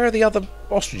 So where are the other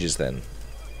ostriches then?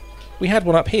 We had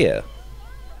one up here.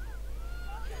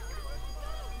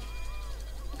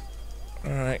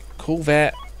 Alright, cool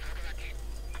vet.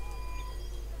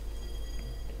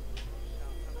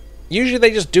 Usually they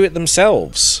just do it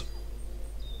themselves.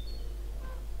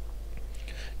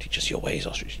 Teach us your ways,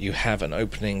 ostrich. You have an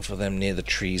opening for them near the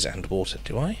trees and water.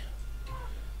 Do I?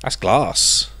 That's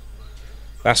glass.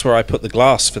 That's where I put the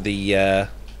glass for the...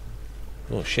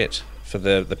 oh shit. For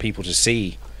the people to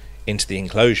see into the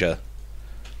enclosure.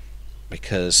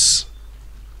 Because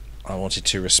I wanted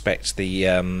to respect the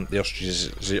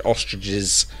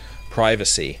ostrich's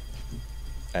privacy.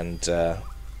 And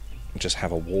just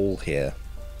have a wall here.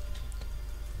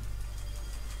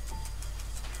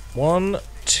 1,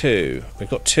 2. We've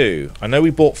got 2. I know we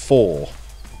bought 4.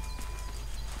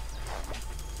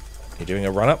 You're doing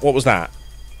a run-up? What was that?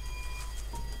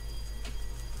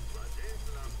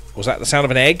 Was that the sound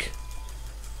of an egg?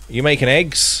 Are you making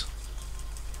eggs?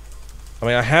 I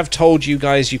mean, I have told you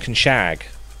guys you can shag.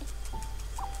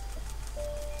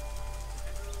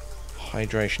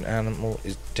 Hydration animal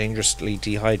is dangerously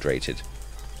dehydrated.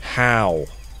 How?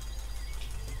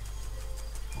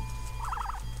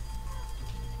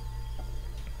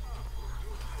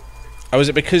 Oh, is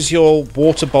it because your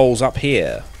water bowl's up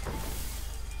here?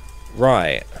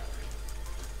 Right.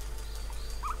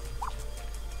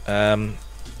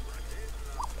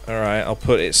 Alright, I'll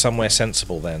put it somewhere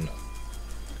sensible then.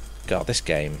 God, this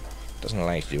game doesn't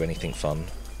allow you to do anything fun.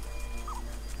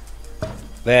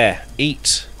 There.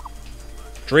 Eat.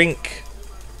 Drink.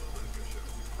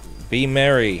 Be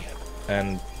merry.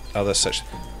 And other such...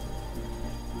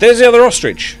 There's the other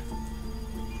ostrich!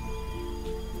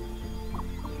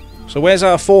 So where's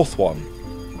our 4th one?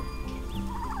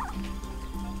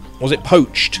 Was it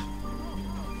poached?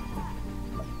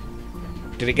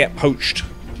 Did it get poached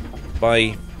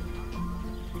by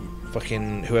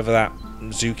fucking whoever that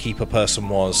zookeeper person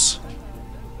was?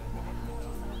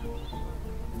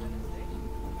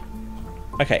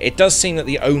 Okay, it does seem that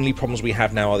the only problems we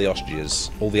have now are the ostriches.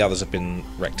 All the others have been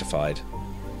rectified.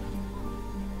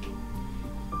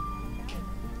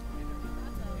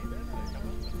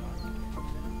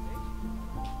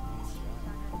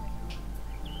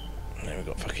 We've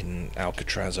got fucking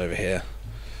Alcatraz over here.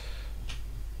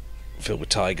 Filled with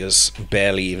tigers.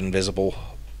 Barely even visible.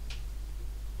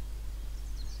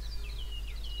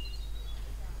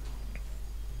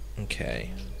 Okay.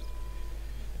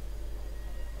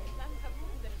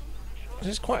 This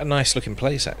is quite a nice looking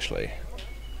place, actually.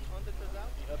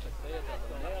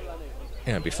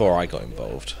 You know, before I got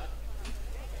involved.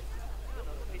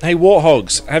 Hey,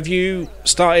 warthogs, have you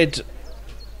started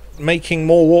making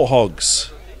more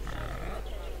warthogs?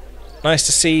 Nice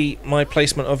to see my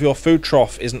placement of your food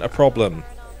trough isn't a problem.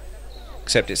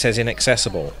 Except it says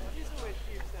inaccessible.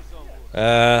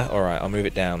 Alright, I'll move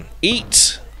it down.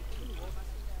 Eat!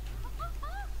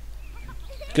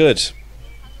 Good.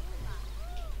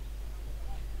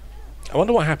 I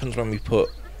wonder what happens when we put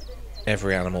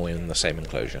every animal in the same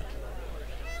enclosure.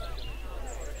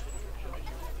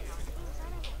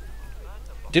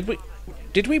 Did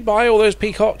we buy all those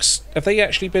peacocks? Have they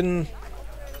actually been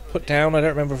put down? I don't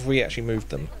remember if we actually moved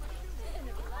them.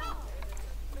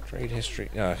 Trade history.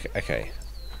 Oh, okay.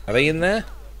 Are they in there?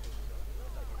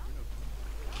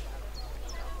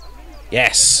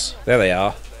 Yes! There they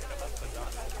are.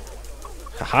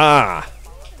 Haha!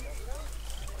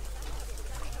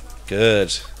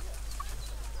 Good.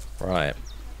 Right.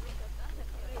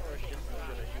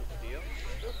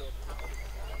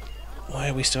 Why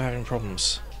are we still having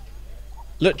problems?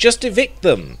 Look, just evict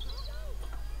them!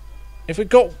 If we've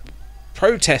got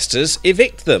protesters,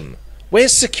 evict them!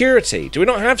 Where's security? Do we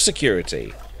not have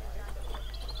security?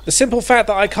 The simple fact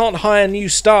that I can't hire new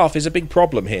staff is a big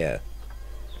problem here.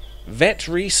 Vet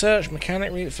research,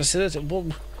 mechanic facility. Well,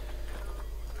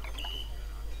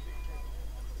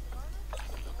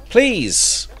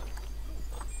 please.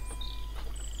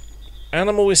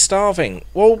 Animal is starving.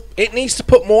 Well, it needs to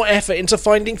put more effort into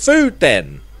finding food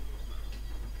then.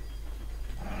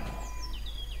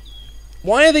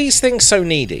 Why are these things so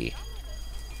needy?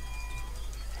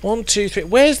 1, 2, 3.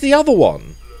 Where's the other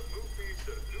one?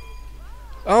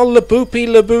 Oh, Laboopy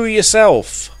Laboo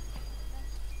yourself.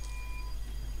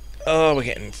 Oh, we're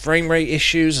getting frame rate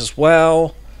issues as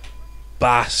well.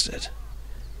 Bastard.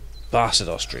 Bastard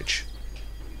ostrich.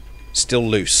 Still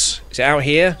loose. Is it out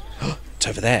here? It's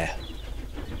over there.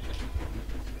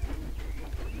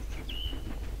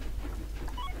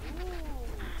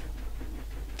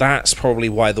 That's probably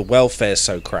why the welfare's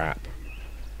so crap.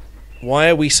 Why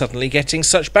are we suddenly getting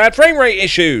such bad frame rate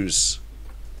issues?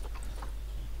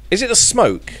 Is it the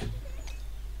smoke?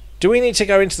 Do we need to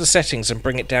go into the settings and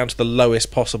bring it down to the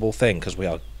lowest possible thing? Because we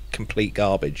are complete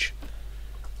garbage.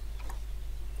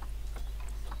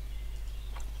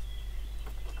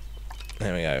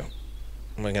 There we go.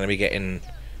 We're going to be getting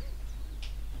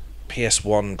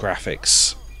PS1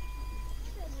 graphics.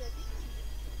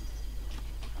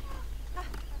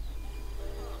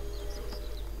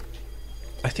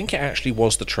 I think it actually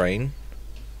was the train.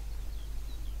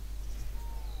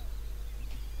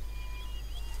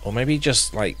 Or maybe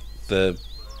just like the...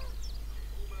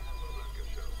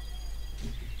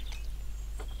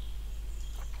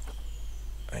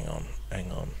 Hang on,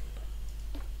 hang on.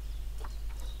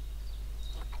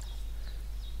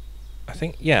 I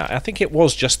think it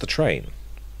was just the train.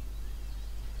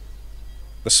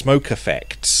 The smoke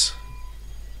effects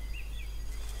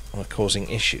are causing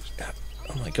issues.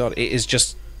 Oh my god, it is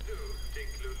just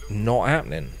not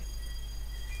happening.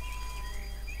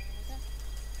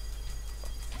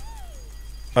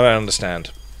 I don't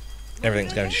understand.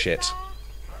 Everything's going to shit.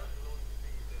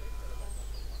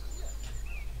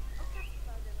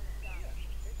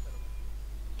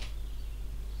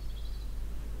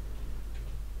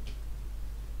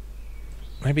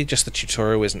 Maybe just the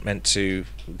tutorial isn't meant to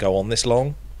go on this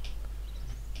long.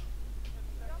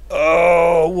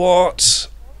 Oh, what?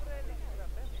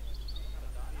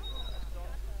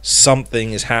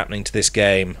 Something is happening to this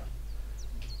game.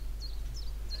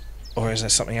 Or is there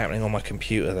something happening on my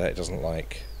computer that it doesn't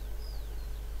like?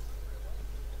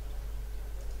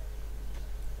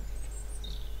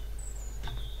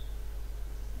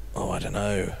 Oh, I don't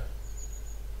know.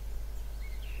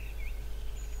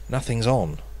 Nothing's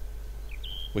on.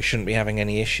 We shouldn't be having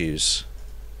any issues.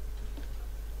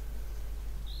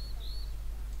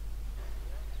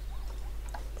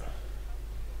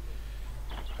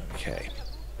 Okay.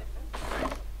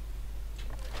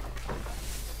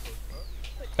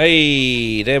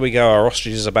 Hey, there we go, our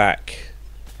ostriches are back.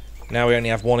 Now we only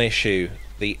have one issue.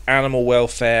 The animal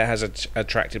welfare has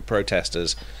attracted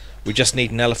protesters. We just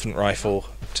need an elephant rifle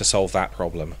to solve that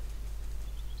problem.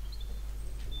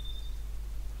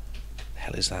 The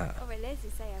hell is that?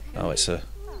 Oh, it's a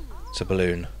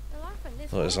balloon. I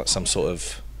thought it was like some sort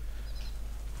of,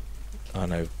 I don't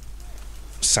know,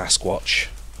 Sasquatch.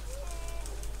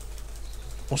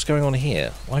 What's going on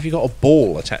here? Why have you got a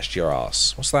ball attached to your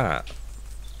ass? What's that?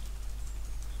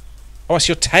 Oh, it's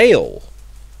your tail.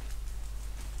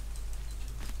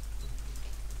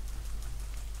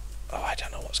 Oh, I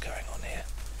don't know what's going on here.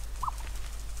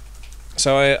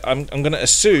 So I'm going to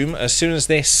assume as soon as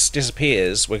this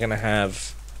disappears, we're going to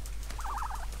have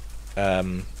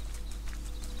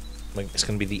it's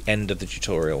going to be the end of the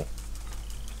tutorial.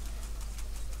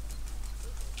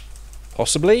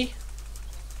 Possibly?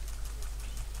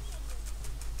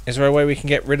 Is there a way we can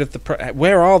get rid of the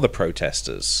where are the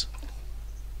protesters?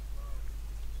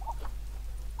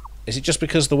 Is it just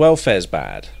because the welfare's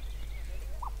bad?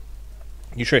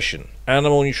 Nutrition.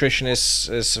 Animal nutrition is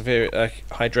severe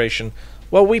hydration.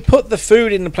 Well, we put the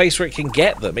food in the place where it can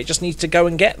get them. It just needs to go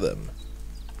and get them.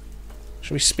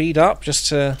 Should we speed up just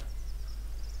to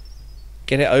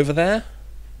get it over there?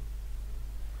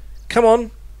 Come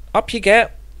on. Up you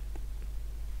get.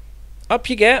 Up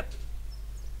you get.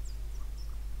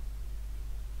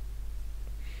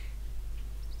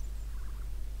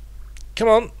 Come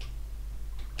on.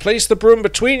 Place the broom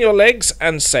between your legs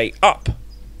and say up.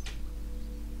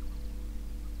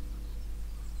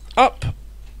 Up.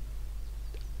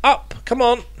 Up. Come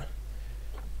on.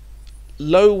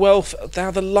 Low wealth.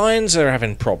 Now the lions are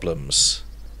having problems.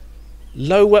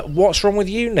 Low what's wrong with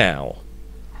you now?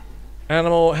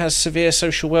 Animal has severe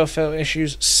social welfare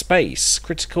issues. Space.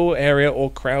 Critical area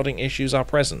or crowding issues are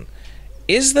present.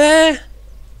 Is there?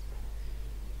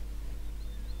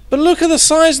 But look at the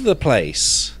size of the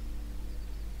place.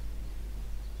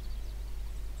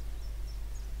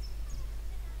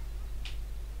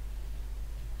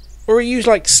 Or are you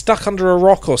like stuck under a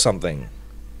rock or something?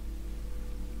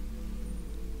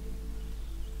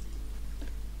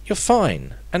 You're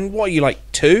fine. And what are you, like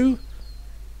 2?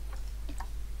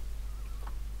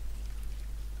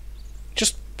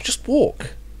 Just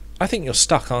walk. I think you're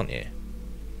stuck, aren't you?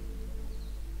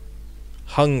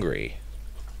 Hungry.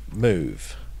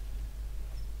 Move.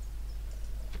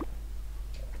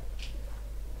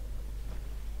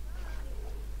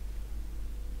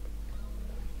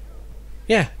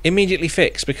 Yeah, immediately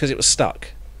fixed because it was stuck.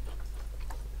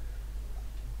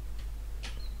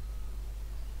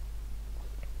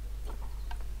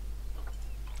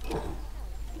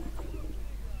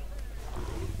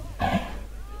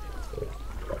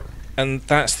 And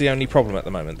that's the only problem at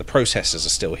the moment. The processors are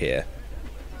still here.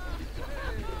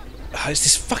 Oh, it's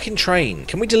this fucking train.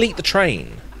 Can we delete the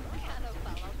train?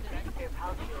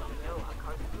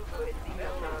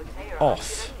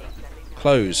 Off.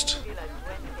 Closed.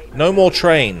 No more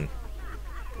train.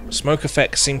 Smoke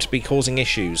effects seem to be causing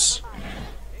issues.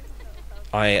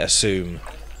 I assume.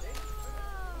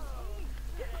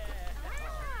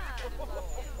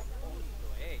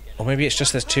 Or maybe it's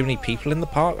just there's too many people in the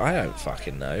park? I don't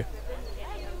fucking know.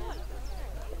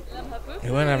 We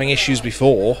weren't having issues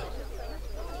before.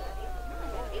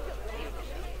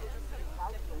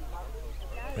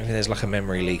 Maybe there's like a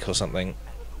memory leak or something.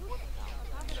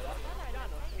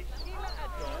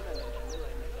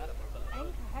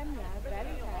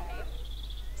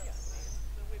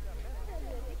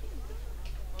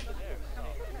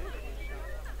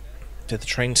 Did the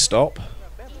train stop?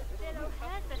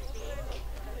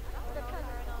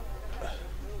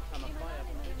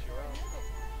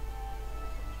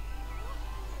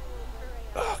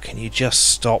 Oh, can you just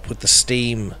stop with the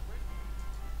steam?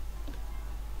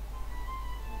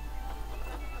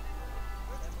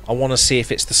 I want to see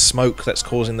if it's the smoke that's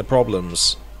causing the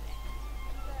problems.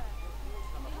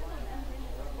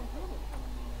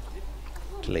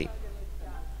 Delete.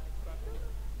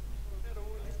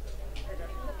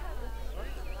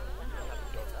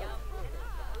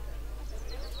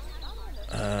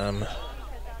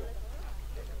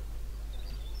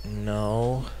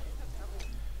 No.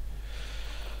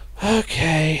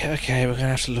 Okay, we're gonna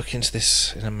have to look into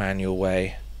this in a manual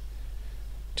way.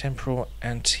 Temporal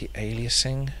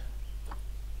anti-aliasing.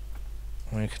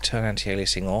 We could turn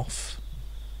anti-aliasing off.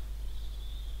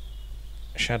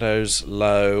 Shadows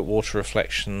low, water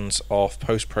reflections off,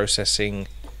 post-processing.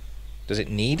 Does it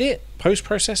need it?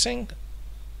 Post-processing?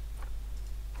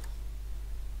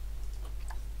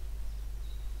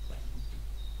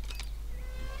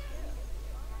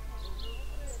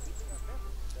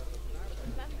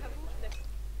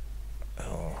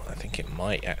 It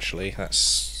might actually. That's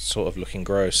sort of looking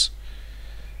gross.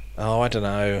 Oh, I don't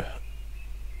know.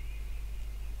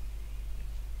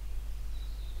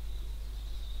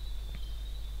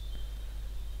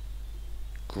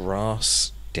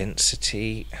 Grass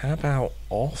density. How about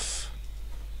off?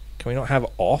 Can we not have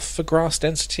off for grass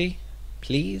density,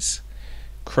 please?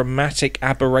 Chromatic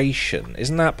aberration.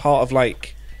 Isn't that part of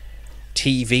like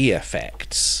TV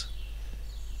effects?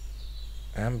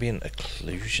 Ambient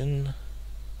occlusion.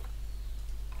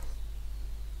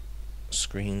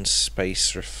 Screen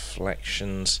space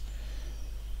reflections.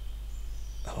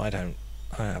 Oh, I don't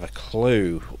have a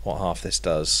clue what half this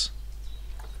does.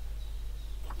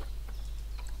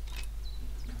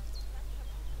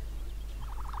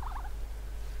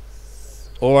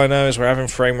 All I know is we're having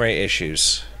frame rate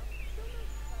issues.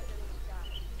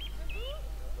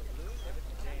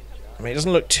 I mean, it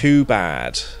doesn't look too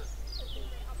bad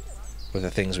with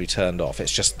the things we turned off.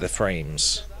 It's just the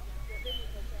frames.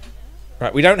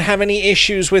 Right, we don't have any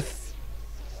issues with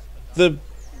the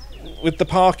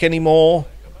park anymore.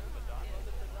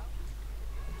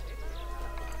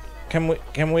 Can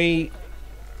we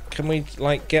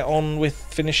like get on with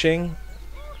finishing?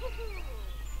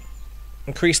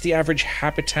 Increase the average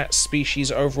habitat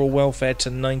species overall welfare to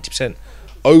 90%.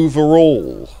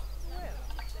 Overall.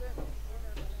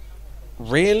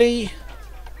 Really?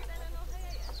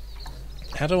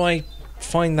 How do I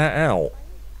find that out?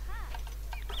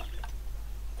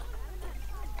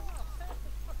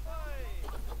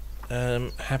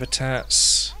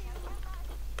 Habitats,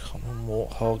 common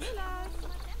warthog,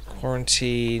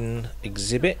 quarantine,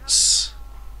 exhibits,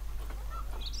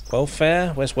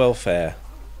 welfare. Where's welfare?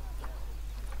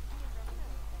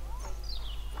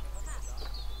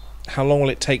 How long will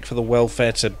it take for the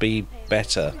welfare to be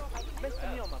better?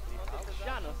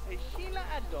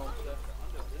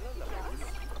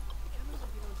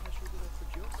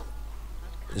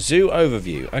 Zoo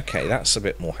overview. Okay, that's a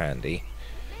bit more handy.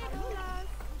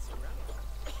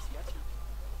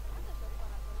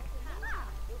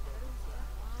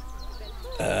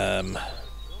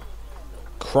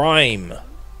 Crime.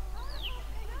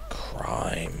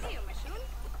 Crime.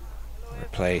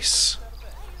 Replace.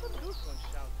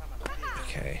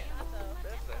 Okay.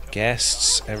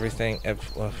 Guests, everything.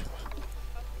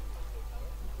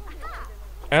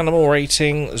 Animal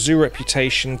rating, zoo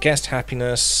reputation, guest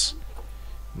happiness,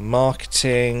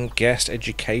 marketing, guest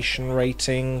education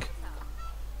rating.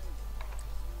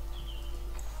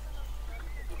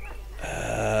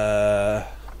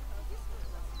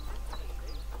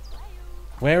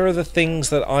 Where are the things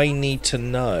that I need to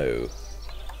know?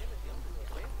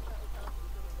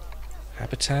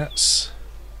 Habitats.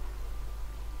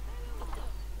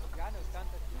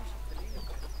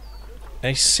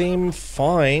 They seem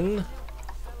fine.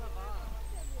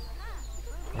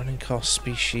 Running cost,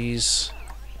 species,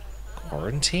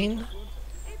 quarantine?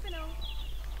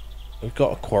 We've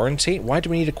got a quarantine? Why do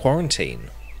we need a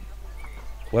quarantine?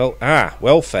 Well,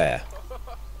 welfare.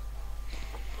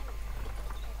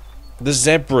 The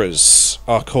zebras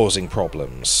are causing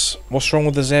problems. What's wrong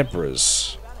with the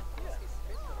zebras?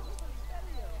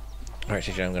 Alright,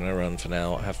 TJ, I'm going to run for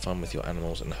now. Have fun with your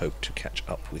animals and hope to catch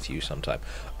up with you sometime.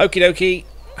 Okie dokie.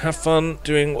 Have fun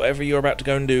doing whatever you're about to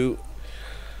go and do.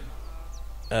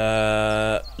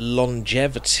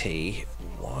 Longevity.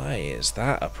 Why is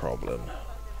that a problem?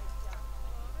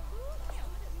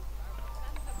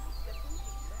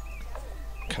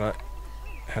 Can I...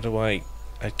 How do I...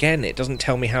 Again, it doesn't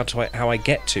tell me how I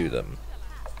get to them.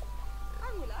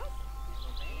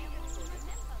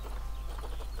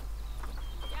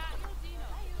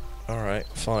 Alright,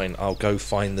 fine. I'll go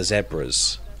find the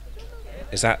zebras.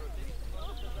 Is that...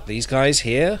 these guys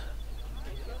here?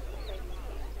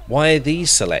 Why are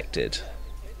these selected?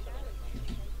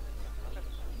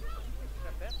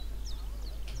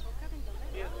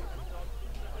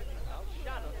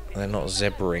 They're not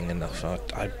zebraing enough.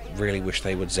 I really wish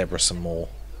they would zebra some more.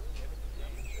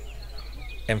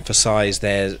 Emphasize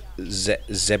their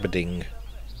zebading.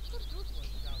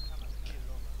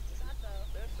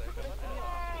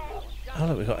 Oh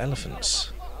look, we've got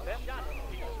elephants.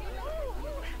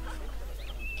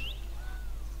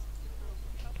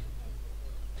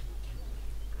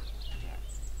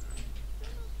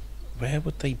 Where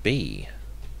would they be?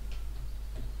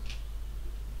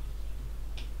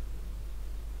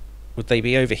 Would they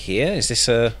be over here? Is this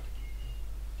a...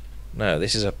 No,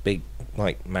 this is a big,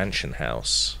 like, mansion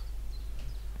house.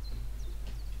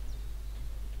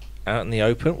 Out in the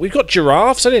open. We've got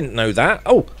giraffes? I didn't know that.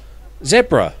 Oh,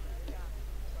 zebra.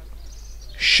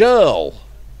 Shirl.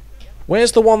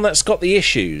 Where's the one that's got the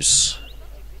issues?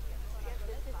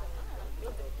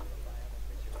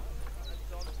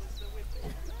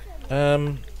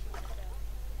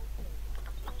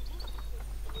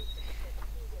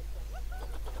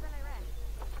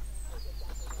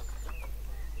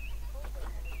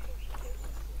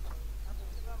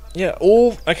 Yeah,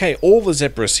 all the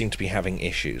zebras seem to be having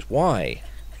issues. Why?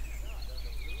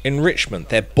 Enrichment,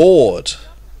 they're bored.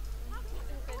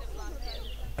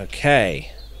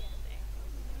 Okay.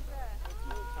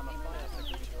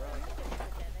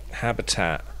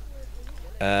 Habitat.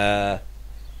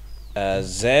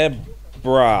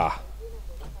 Zebra.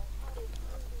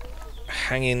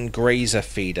 Hanging grazer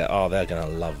feeder. Oh, they're gonna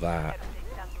love that.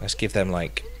 Let's give them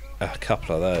like a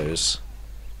couple of those.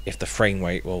 If the frame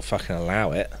rate will fucking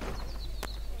allow it.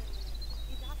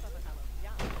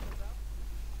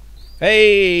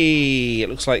 Hey! It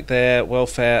looks like their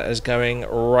welfare is going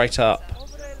right up.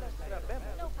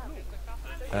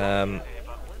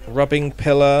 Rubbing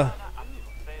pillar.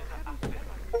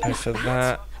 Go for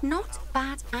that. Not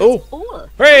bad at Oh! all.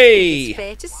 Hooray! It's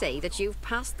fair to say that you've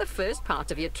passed the first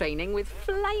part of your training with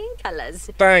flying colours.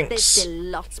 Thanks. There's still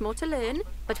lots more to learn,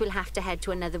 but we'll have to head to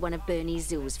another one of Bernie's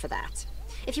zoos for that.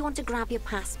 If you want to grab your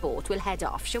passport, we'll head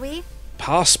off, shall we?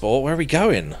 Passport? Where are we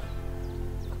going?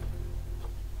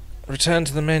 Return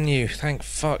to the menu. Thank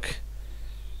fuck.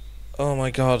 Oh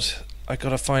my god. I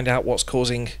gotta find out what's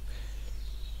causing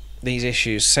these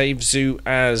issues. Save zoo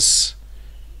as...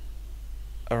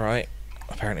 Alright.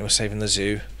 Apparently we're saving the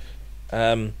zoo.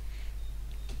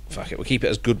 Fuck it. We'll keep it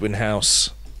as Goodwin House.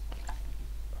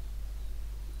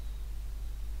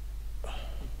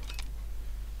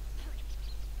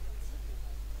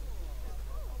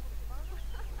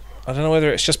 I don't know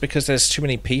whether it's just because there's too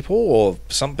many people or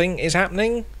something is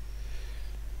happening.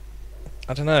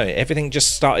 I don't know. Everything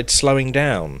just started slowing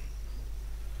down.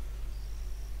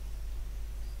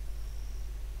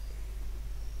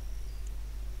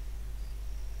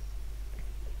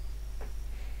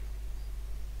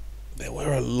 There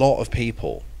were a lot of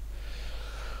people.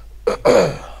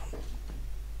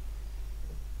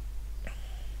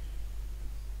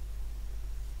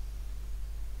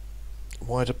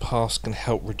 Wider paths can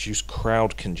help reduce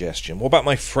crowd congestion. What about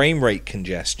my frame rate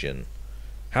congestion?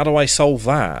 How do I solve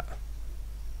that?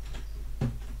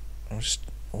 I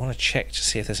want to check to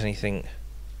see if there's anything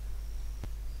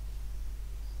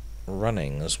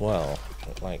running as well.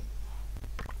 Like,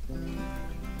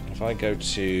 if I go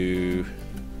to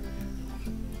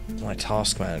my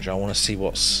task manager, I want to see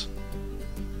what's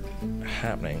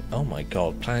happening. Oh my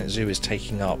god, Planet Zoo is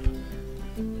taking up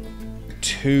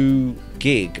 2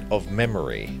 gig of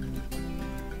memory.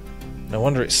 No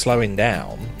wonder it's slowing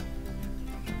down.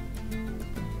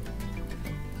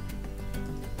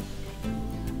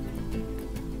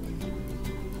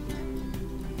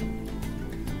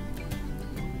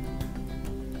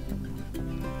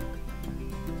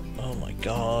 Oh my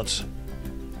god.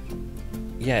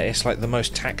 Yeah, it's like the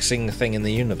most taxing thing in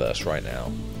the universe right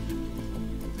now.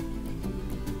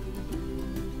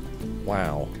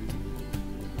 Wow.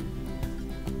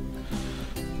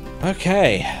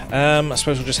 Okay, I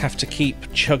suppose we'll just have to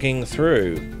keep chugging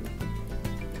through.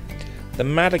 The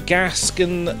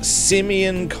Madagascan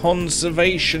Simian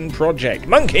Conservation Project.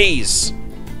 Monkeys!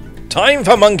 Time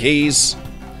for monkeys!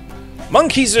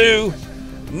 Monkey Zoo!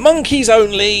 Monkeys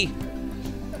only!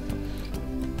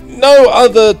 No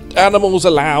other animals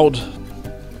allowed.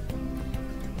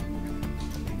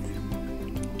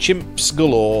 Chimps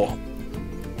galore.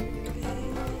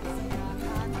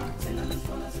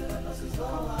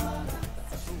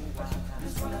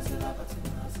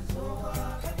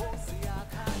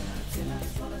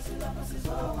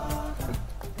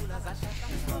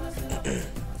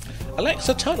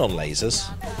 Alexa, turn on lasers.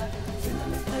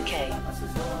 Okay.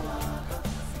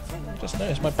 Just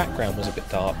noticed my background was a bit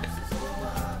dark.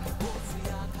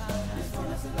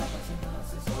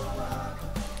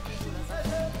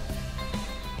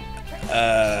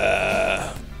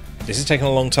 This is taking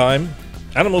a long time.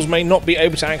 Animals may not be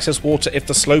able to access water if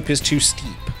the slope is too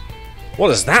steep. What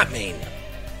does that mean?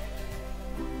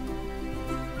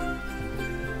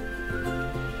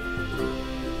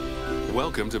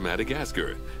 Welcome to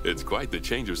Madagascar. It's quite the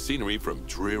change of scenery from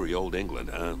dreary old England,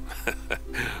 huh?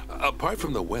 Apart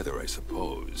from the weather, I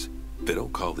suppose. They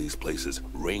don't call these places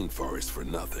rainforests for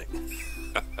nothing.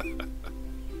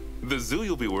 The zoo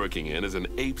you'll be working in is an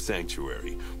ape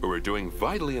sanctuary, where we're doing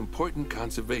vitally important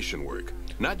conservation work.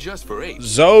 Not just for apes,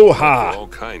 Zoha! but for all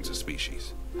kinds of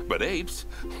species. But apes,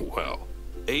 well,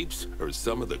 apes are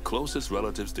some of the closest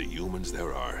relatives to humans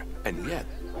there are. And yet,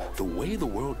 the way the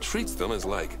world treats them is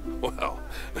like, well,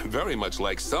 very much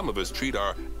like some of us treat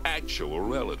our actual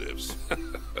relatives.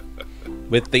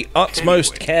 With the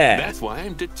utmost Anyway, care. That's why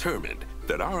I'm determined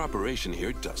that our operation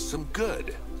here does some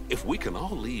good. If we can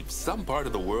all leave some part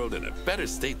of the world in a better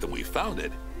state than we found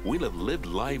it, we'll have lived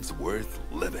lives worth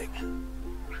living.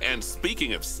 And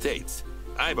speaking of states,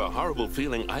 I have a horrible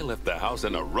feeling I left the house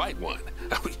in the right one.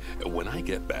 When I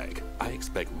get back, I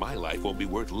expect my life won't be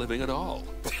worth living at all.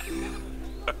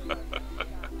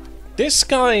 This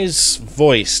guy's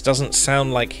voice doesn't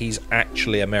sound like he's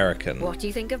actually American. What do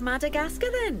you think of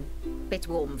Madagascar then? Bit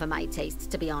warm for my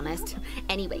taste, to be honest.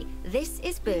 Anyway, this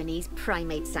is Bernie's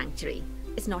Primate Sanctuary.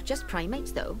 It's not just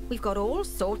primates though, we've got all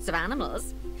sorts of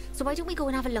animals. So why don't we go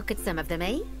and have a look at some of them,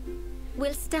 eh?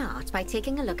 We'll start by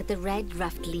taking a look at the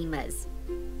red-ruffed lemurs.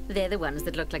 They're the ones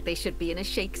that look like they should be in a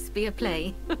Shakespeare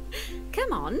play.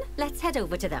 Come on, let's head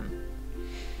over to them.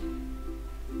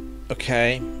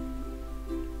 Okay.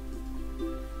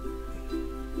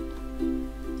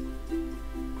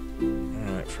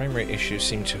 Alright, frame rate issues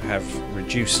seem to have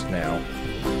reduced now.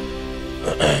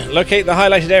 Locate the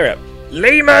highlighted area.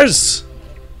 Lemurs!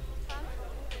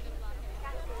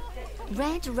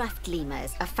 Red-ruffed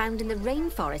lemurs are found in the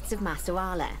rainforests of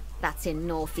Masoala. That's in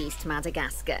northeast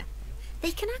Madagascar.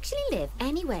 They can actually live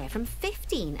anywhere from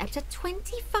 15 up to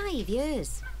 25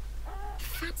 years.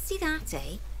 Fancy that,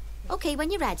 eh? Okay,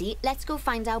 when you're ready, let's go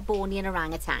find our Bornean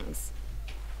orangutans.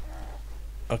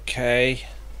 Okay.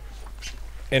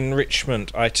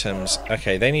 Enrichment items.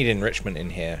 Okay, they need enrichment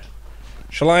in here.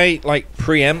 Shall I, like,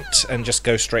 preempt and just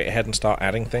go straight ahead and start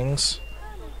adding things?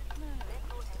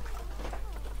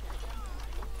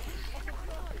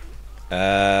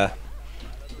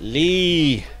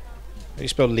 Lee. How do you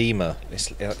spell lemur?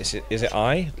 Is it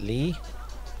I? Lee?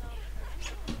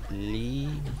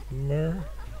 Lemur?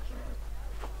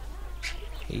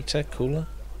 Heater? Cooler?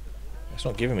 It's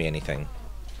not giving me anything.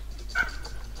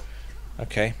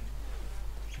 Okay.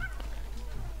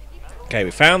 Okay,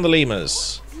 we found the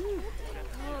lemurs.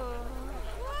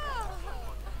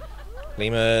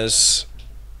 Lemurs.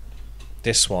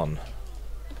 This one.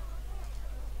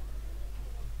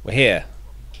 We're here.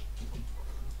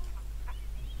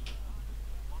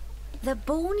 The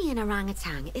Bornean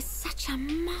orangutan is such a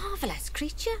marvellous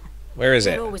creature. Where is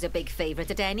it? They're always a big favourite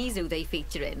at any zoo they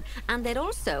feature in. And they're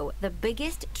also the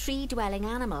biggest tree-dwelling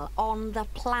animal on the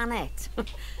planet.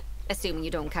 Assuming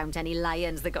you don't count any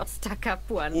lions that got stuck up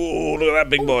one. Ooh, look at that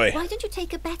big boy. Why don't you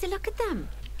take a better look at them?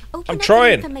 Open I'm up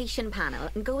trying. the information panel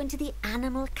and go into the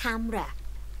animal camera.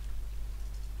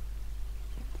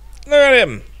 Look at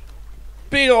him.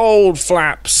 Big old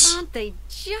flaps. Aren't they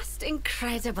just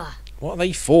incredible? What are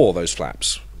they for, those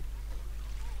flaps?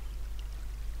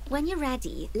 When you're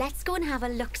ready, let's go and have a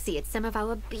look-see at some of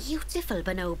our beautiful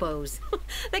bonobos.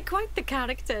 They're quite the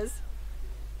characters.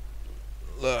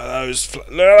 Look at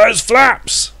those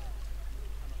flaps.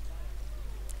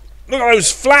 Look at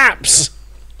those flaps.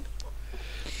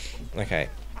 Okay.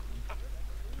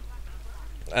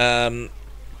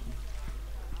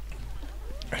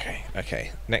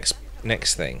 Okay.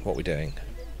 Next thing. What are we doing?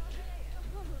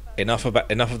 Enough of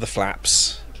the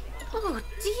flaps. Oh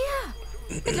dear!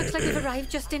 It looks like we've arrived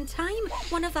just in time.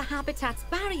 One of the habitat's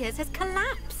barriers has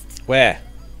collapsed. Where?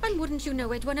 And wouldn't you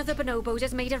know it, one of the bonobos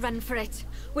has made a run for it.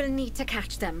 We'll need to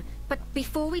catch them. But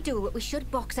before we do, we should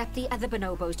box up the other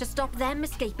bonobos to stop them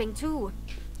escaping too.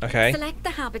 Okay. Select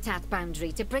the habitat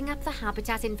boundary to bring up the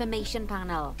habitat information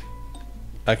panel.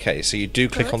 Okay, so you do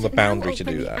click on the boundary to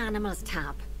do Now that. open the Animals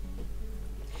tab.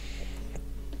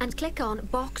 And click on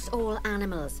Box All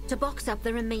Animals to box up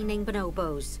the remaining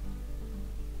bonobos.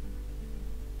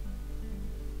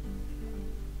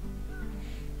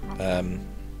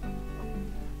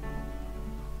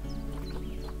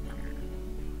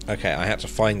 Okay, I had to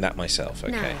find that myself.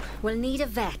 Okay. Now, we'll need a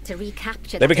vet to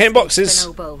recapture They that became escaped boxes.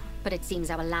 bonobo, but it seems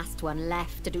our last one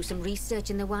left to do some research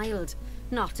in the wild.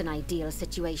 Not an ideal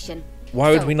situation.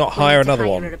 Why would we not hire need to another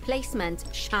hire one? A replacement,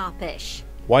 sharpish.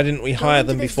 Why didn't we hire Go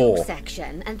them into the zoo before?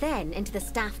 section and then into the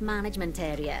staff management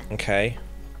area. Okay.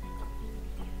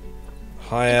 You can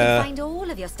Hire. find all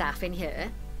of your staff in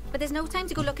here, but there's no time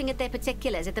to go looking at their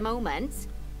particulars at the moment.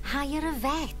 Hire a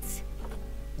vet.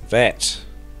 Vet.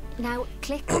 Now,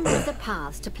 click on one of the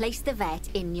paths to place the vet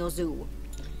in your zoo.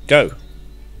 Go.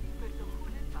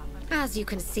 As you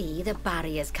can see, the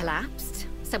barrier's collapsed.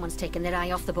 Someone's taken their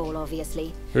eye off the ball,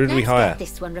 obviously. Who did we Let's hire? get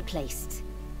this one replaced.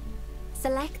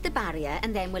 Select the barrier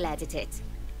and then we'll edit it. Delete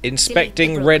the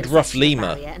Inspecting broken Red Ruff section of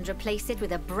Lemur. barrier and replace it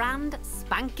with a brand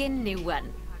spanking new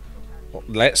one.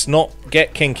 Let's not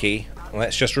get kinky.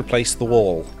 Let's just replace the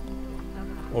wall.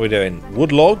 What are we doing?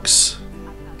 Wood logs?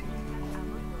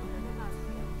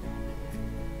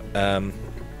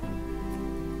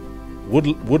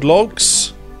 Wood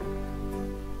logs?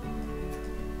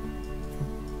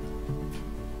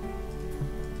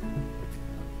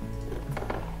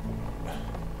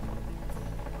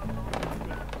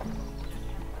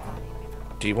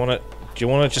 Do you want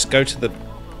to just go to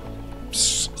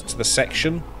the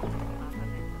section?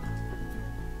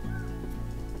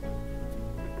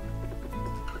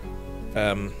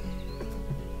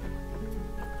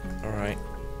 Alright.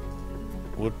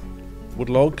 Wood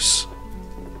logs.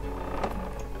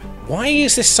 Why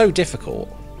is this so difficult?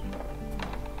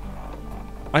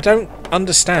 I don't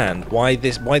understand why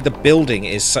the building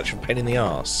is such a pain in the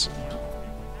arse.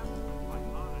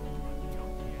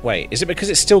 Wait, is it because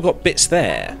it's still got bits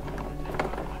there?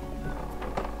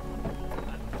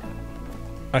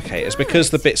 Okay, it's because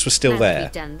the bits were still Now that there.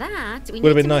 we've done that, we Would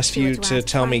have need been to nice make for you sure to add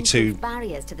tell me to fireproof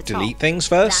barriers to the delete top. things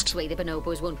first. That way the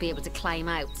bonobos won't be able to climb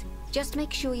out. Just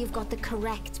make sure you've got the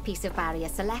correct piece of barrier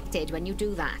selected when you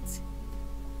do that.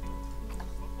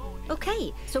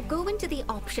 Okay, so go into the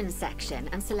options section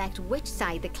and select which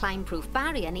side the climb-proof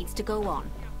barrier needs to go on.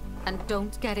 And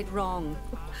don't get it wrong.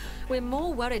 We're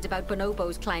more worried about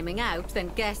bonobos climbing out than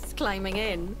guests climbing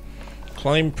in.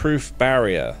 Climb-proof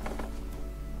barrier.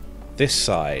 This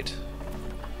side.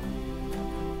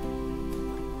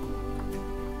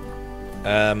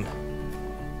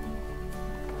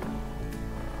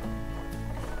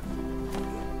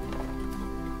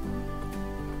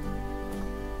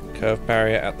 Curved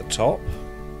barrier at the top.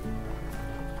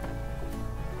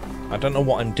 I don't know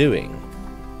what I'm doing.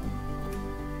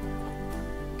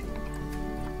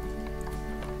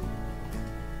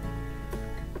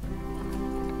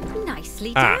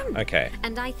 Nicely Ah, done. okay.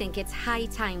 And I think it's high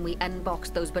time we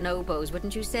unbox those bonobos,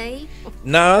 wouldn't you say?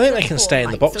 No, I think they They're can poor stay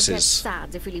in the mites, so get boxes.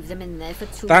 sad if we leave them in there for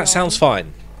too long. That sounds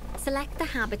fine. Select the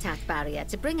habitat barrier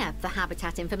to bring up the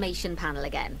habitat information panel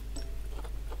again.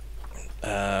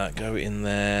 Go in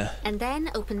there. And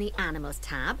then open the animals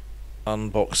tab.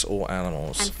 Unbox all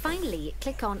animals. And finally,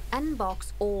 click on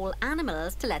unbox all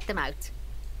animals to let them out.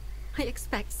 I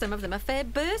expect some of them are fair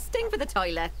bursting for the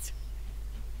toilet.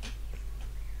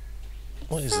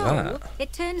 What is So, that?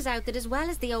 it turns out that as well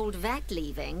as the old vet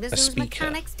leaving, the zoo's speaker.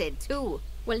 mechanics did too.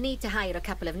 We'll need to hire a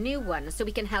couple of new ones so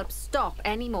we can help stop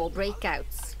any more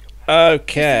breakouts.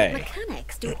 Okay.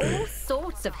 Mechanics do all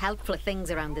sorts of helpful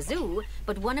things around the zoo,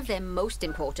 but one of their most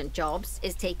important jobs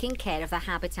is taking care of the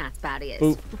habitat barriers.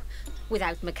 Boop.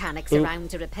 Without mechanics Boop. around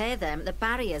to repair them, the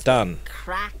barriers Done. will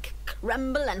crack,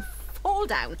 crumble, and fall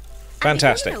down.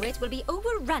 Fantastic. And before you know it, we'll be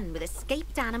overrun with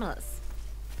escaped animals.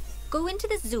 Go into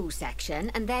the zoo section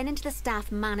and then into the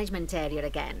staff management area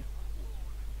again.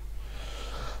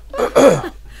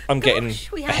 I'm getting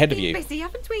Gosh, we have ahead of been you. busy,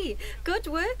 haven't we? Good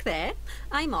work there.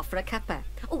 I'm off for a cuppa.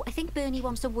 Oh, I think Bernie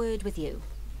wants a word with you.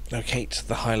 Locate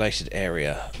the highlighted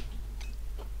area.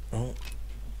 Oh.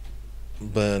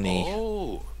 Bernie.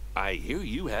 Oh, I hear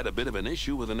you had a bit of an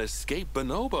issue with an escaped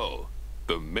bonobo.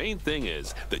 The main thing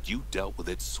is that you dealt with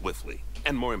it swiftly,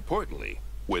 and more importantly,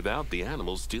 without the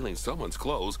animal stealing someone's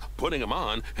clothes, putting them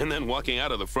on, and then walking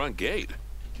out of the front gate.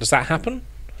 Does that happen?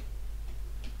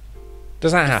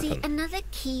 Does that See, happen? another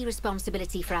key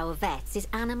responsibility for our vets is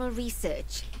animal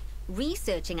research.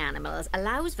 Researching animals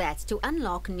allows vets to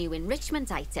unlock new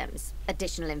enrichment items,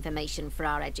 additional information for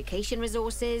our education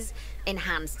resources,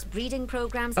 enhanced breeding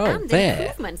programs, Oh, and there.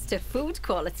 improvements to food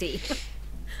quality.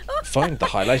 Find the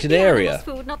highlighted The area. animals'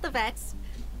 food, not the vets.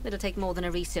 It'll take more than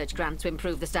a research grant to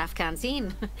improve the staff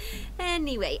canteen.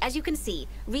 Anyway, as you can see,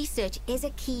 research is a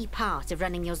key part of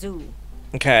running your zoo.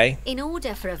 Okay. In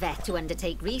order for a vet to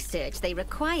undertake research, they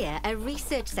require a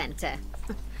research centre.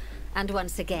 And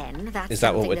once again, that's Is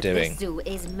that what something we're doing? this zoo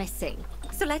is missing.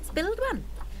 So let's build one.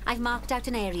 I've marked out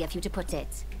an area for you to put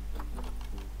it.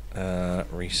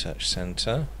 Research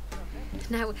centre.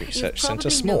 Now, Research you've centre probably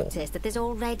small. noticed that there's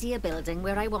already a building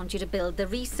where I want you to build the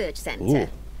research centre. Ooh.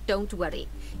 Don't worry.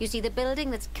 You see, the building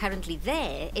that's currently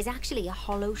there is actually a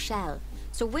hollow shell.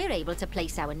 So we're able to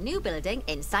place our new building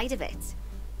inside of it.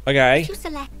 Okay. If you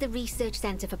select the research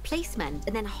centre for placement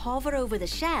and then hover over the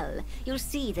shell, you'll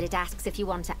see that it asks if you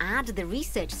want to add the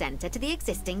research centre to the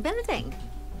existing building.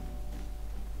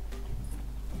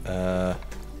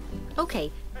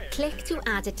 Okay, click to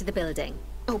add it to the building.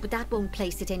 Oh, but that won't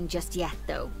place it in just yet,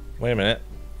 though. Wait a minute.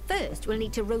 First, we'll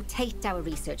need to rotate our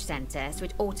research centre so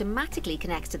it automatically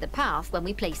connects to the path when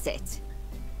we place it.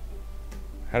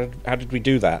 How did we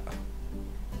do that?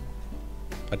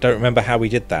 I don't remember how we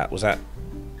did that. Was that...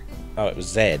 Oh, it was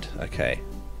Z. Okay.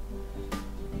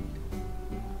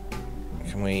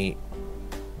 Can we...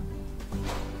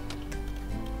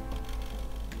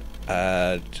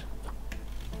 Add...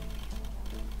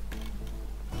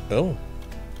 Oh.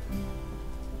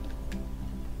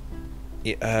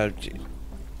 Yeah,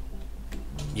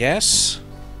 yes?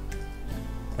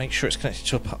 Make sure it's connected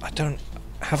to a... I don't...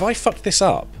 Have I fucked this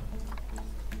up?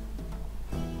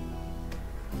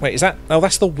 Wait, is that... Oh,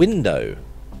 that's the window.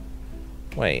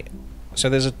 Wait. So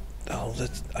there's a... Oh,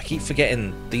 I keep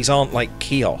forgetting. These aren't like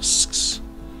kiosks.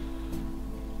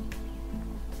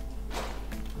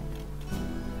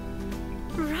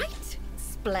 Right.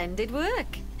 Splendid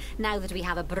work. Now that we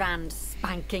have a brand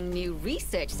spanking new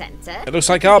research centre... It looks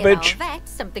like we can give garbage. our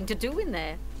vets something to do in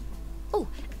there. Oh,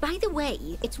 by the way,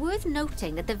 it's worth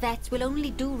noting that the vets will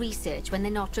only do research when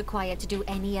they're not required to do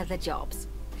any other jobs.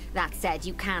 That said,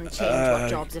 you can change what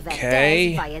jobs a vet Okay.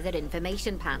 does via their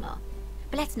information panel.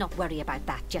 But let's not worry about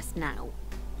that just now.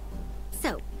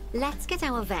 So, let's get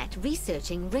our vet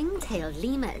researching ring-tailed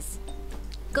lemurs.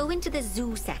 Go into the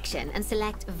zoo section and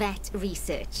select Vet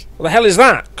Research. What the hell is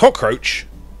that? Cockroach?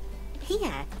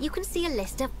 Here, you can see a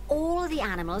list of all the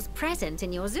animals present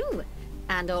in your zoo,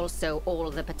 and also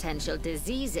all the potential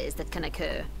diseases that can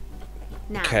occur.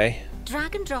 Now, Okay.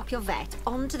 drag and drop your vet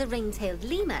onto the ring-tailed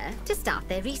lemur to start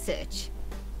their research.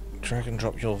 Drag and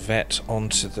drop your vet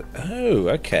onto the... Oh,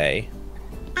 okay.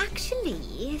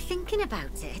 Actually, thinking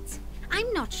about it,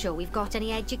 I'm not sure we've got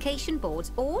any education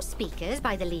boards or speakers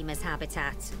by the lemur's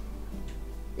habitat.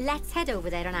 Let's head over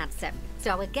there and add some,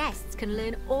 so our guests can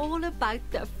learn all about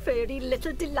the furry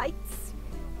little delights.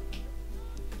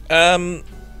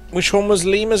 Which one was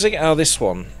lemurs again? Oh, this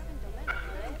one.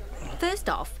 First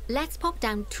off, let's pop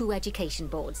down 2 education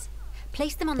boards.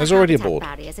 Place them on There's the already a habitat board.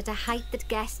 barriers at a height that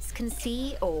guests can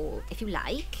see, or, if you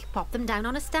like, pop them down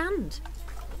on a stand.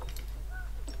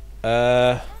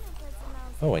 Oh,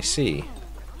 I see.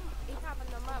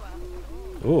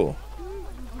 Ooh.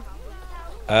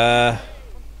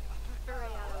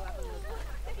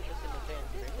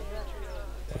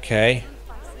 Okay.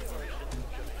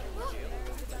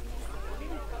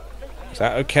 Is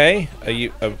that okay?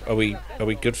 Are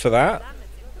we good for that?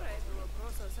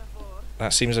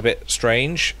 That seems a bit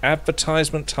strange.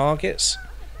 Advertisement targets.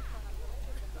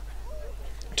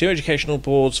 2 educational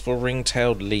boards for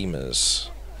ring-tailed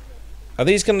lemurs. Are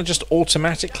these going to just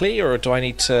automatically, or do I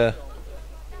need to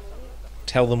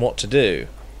tell them what to do?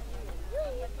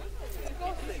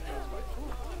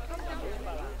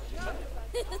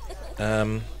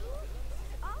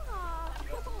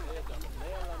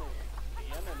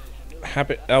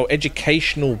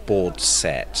 Educational board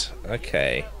set.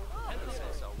 Okay.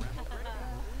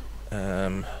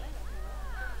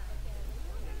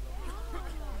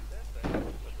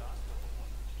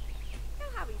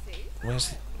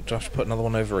 Where's... Do I have to put another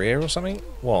one over here or something?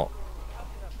 What?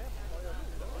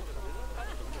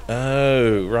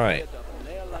 Oh, right.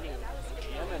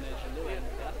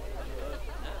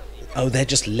 Oh, they're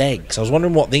just legs. I was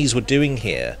wondering what these were doing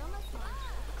here.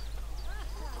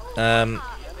 That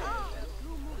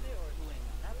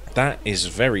is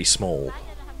very small.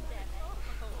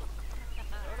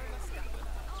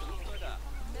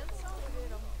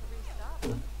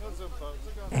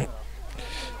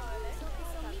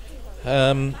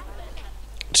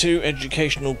 Two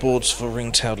educational boards for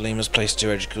ring-tailed lemurs. Place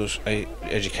 2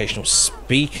 educational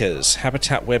speakers.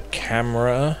 Habitat web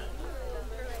camera.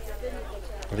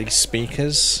 Are these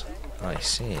speakers? I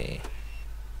see.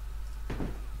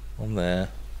 One there.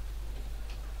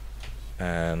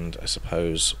 And I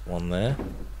suppose one there.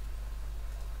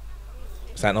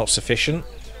 Is that not sufficient?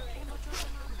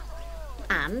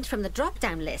 And from the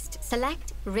drop-down list,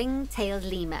 select ring-tailed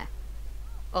lemur.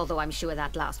 Although I'm sure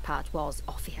that last part was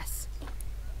obvious.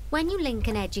 When you link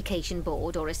an education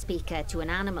board or a speaker to an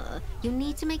animal, you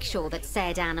need to make sure that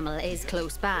said animal is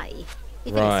close by.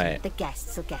 If it isn't, the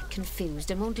guests will get confused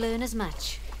and won't learn as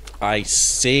much. I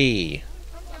see.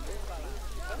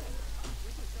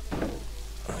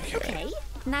 Okay,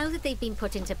 now that they've been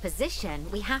put into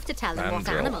position, we have to tell them what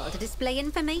animal to display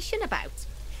information about.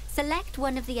 Select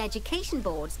one of the education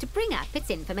boards to bring up its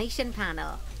information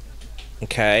panel.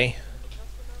 Okay.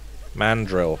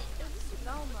 Mandrill.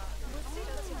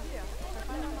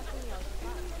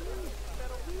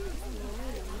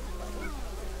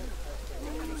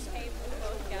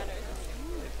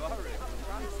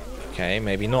 Okay,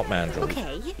 maybe not mandrill.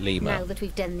 Okay, lemur. Now that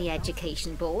we've done the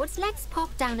education boards, let's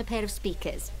pop down a pair of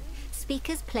speakers.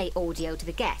 Speakers play audio to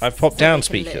the guests. I've popped down they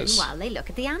can speakers. learn while they look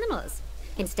at the animals,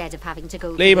 instead of having to go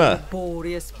lemur. through the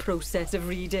laborious process of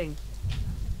reading.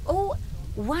 Oh,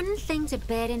 one thing to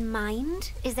bear in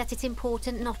mind is that it's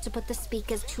important not to put the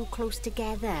speakers too close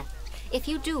together. If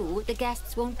you do, the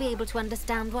guests won't be able to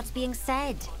understand what's being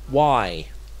said. Why?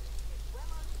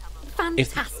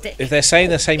 Fantastic. If they're saying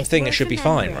the same It's thing, it worth should be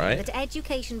fine, remembering right? that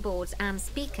education boards and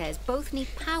speakers both need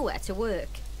power to work.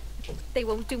 They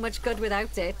won't do much good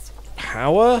without it.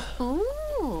 Power?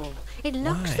 Ooh, it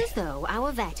looks Why? as though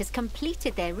our vet has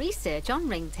completed their research on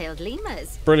ring-tailed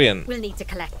lemurs. Brilliant. We'll need to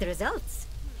collect the results.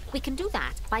 We can do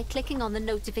that by clicking on the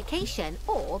notification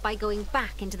or by going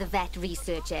back into the vet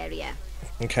research area.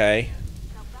 Okay.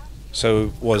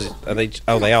 So are they?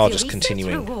 Oh, they are just Research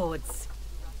continuing. Rewards.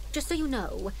 Just so you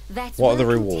know, vets What are will the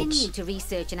rewards? continue to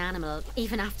research an animal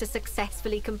even after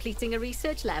successfully completing a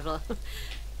research level.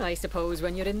 I suppose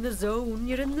when you're in the zone,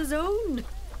 you're in the zone.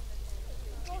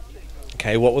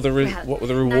 Okay, what were the Well, what were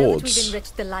the now that rewards? we've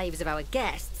enriched the lives of our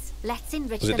guests, let's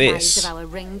enrich Was the it lives this? of our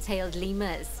ring-tailed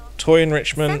lemurs. Toy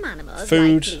enrichment, Some animals,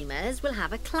 food. like lemurs, will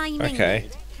have a climbing Okay.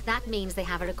 need. That means they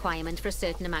have a requirement for a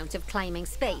certain amount of climbing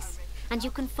space, and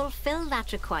you can fulfill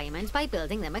that requirement by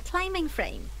building them a climbing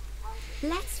frame.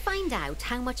 Let's find out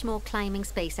how much more climbing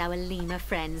space our lemur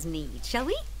friends need, shall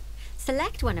we?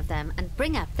 Select one of them and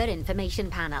bring up their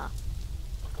information panel.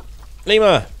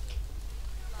 Lemur.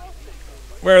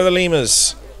 Where are the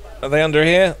lemurs? Are they under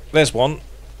here? There's one.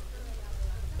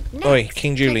 Next, Oi,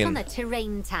 King Julian. Click on the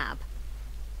terrain tab.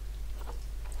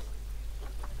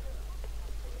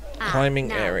 Climbing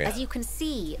now, area. As you can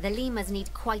see, the lemurs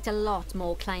need quite a lot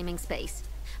more climbing space.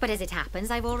 But as it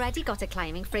happens, I've already got a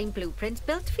climbing frame blueprint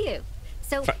built for you.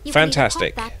 So you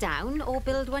fantastic. can either pop that down or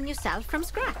build one yourself from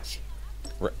scratch.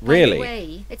 Really? By the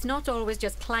way, it's not always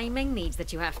just climbing needs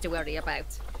that you have to worry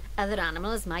about. Other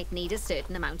animals might need a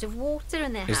certain amount of water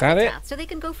in their Is that habitat it? so they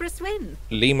can go for a swim.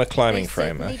 Lemur climbing They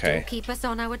frame. certainly Okay. do keep us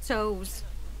on our toes.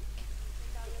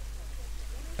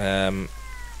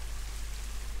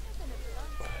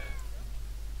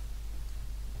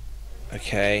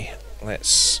 Okay,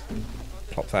 let's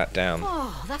plop that down.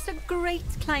 Oh, that's a great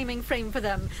climbing frame for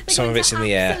them. They're Some going of it's to in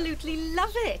the air. Absolutely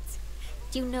love it.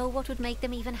 Do you know what would make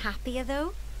them even happier,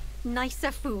 though?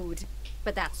 Nicer food.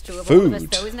 But that's true of all of us,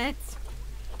 Food? though, isn't it?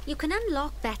 You can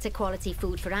unlock better quality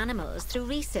food for animals through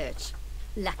research.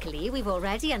 Luckily, we've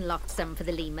already unlocked some for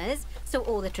the lemurs, so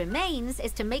all that remains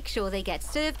is to make sure they get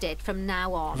served it from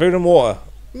now on. Food and water.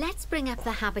 Let's bring up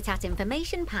the habitat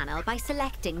information panel by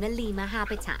selecting the lemur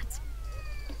habitat.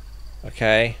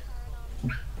 Okay.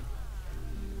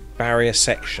 Barrier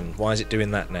section. Why is it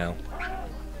doing that now?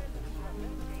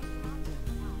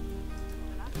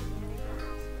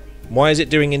 Why is it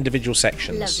doing individual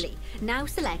sections? Lovely. Now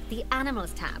select the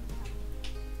Animals tab.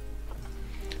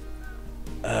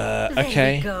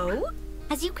 Okay. There we go.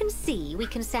 As you can see, we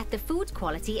can set the food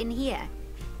quality in here.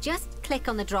 Just click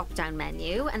on the drop-down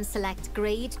menu and select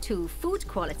Grade 2 Food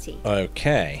Quality.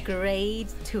 Okay. Grade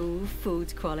 2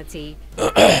 Food Quality.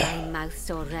 My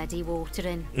mouth's already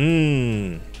watering.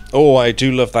 Mmm. Oh, I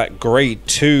do love that Grade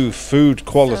 2 food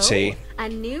quality. So, a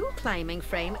new climbing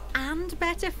frame and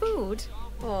better food.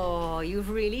 Oh,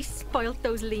 you've really spoilt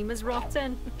those lemurs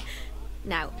rotten.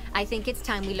 Now, I think it's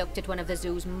time we looked at one of the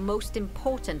zoo's most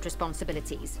important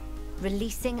responsibilities.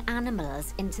 Releasing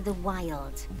animals into the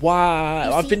wild.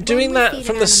 Wow, I've been doing that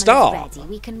from the start. Ready,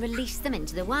 we can release them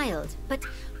into the wild. But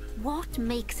what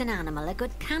makes an animal a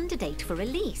good candidate for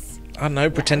release? I don't know,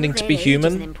 pretending to be Their age human.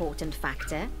 is an important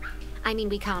factor. I mean,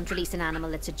 we can't release an animal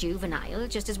that's a juvenile,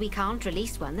 just as we can't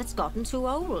release one that's gotten too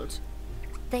old.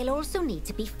 They'll also need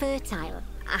to be fertile.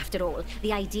 After all,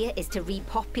 the idea is to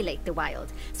repopulate the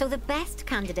wild, so the best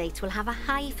candidates will have a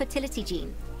high fertility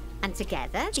gene. And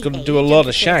together, the gonna age do a lot and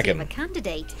of fertility shagging. of a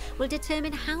candidate will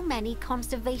determine how many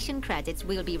conservation credits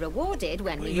will be rewarded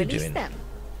when we you release doing? them.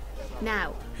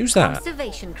 Now, Who's that?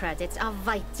 conservation credits are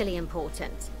vitally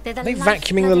important. They're the Are they lifeblood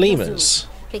vacuuming the of lemurs? zoo,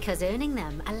 because earning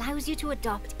them allows you to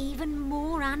adopt even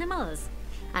more animals.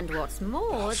 And what's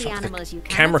more, the Fuck, the animals you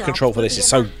can camera adopt control for will this be is of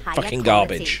so a higher fucking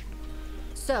quality. garbage.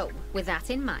 So, with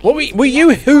that in mind, Were you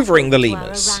let's hoovering the go to our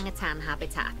lemurs? orangutan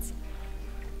habitat.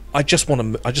 I just want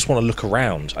to look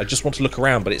around. I just want to look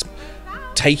around, but it's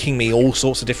taking me all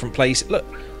sorts of different places. Look,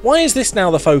 why is this now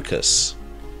the focus?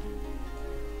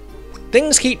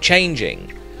 Things keep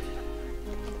changing.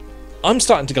 I'm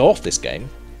starting to go off this game.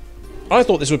 I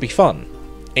thought this would be fun.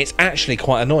 It's actually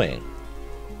quite annoying.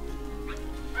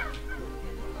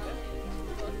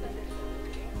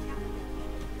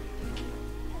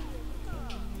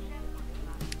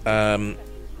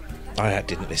 I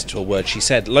didn't listen to a word she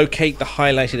said. Locate the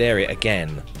highlighted area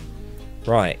again.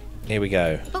 Right, here we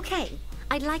go. Okay,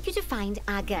 I'd like you to find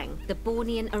Agang, the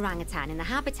Bornean orangutan in the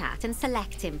habitat, and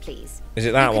select him, please. Is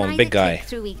it that You can one, either big guy? click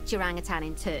through each orangutan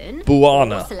in turn,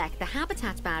 Buana. or select the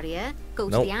habitat barrier, go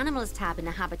Nope. to the Animals tab in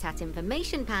the Habitat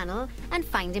Information panel, and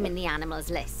find him in the Animals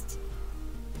list.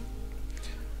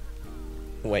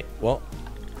 Wait, what?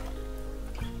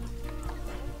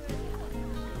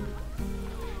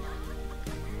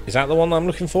 Is that the one I'm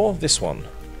looking for? This one.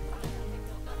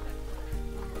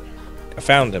 I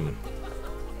found him.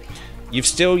 You've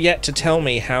still yet to tell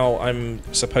me how I'm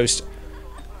supposed to...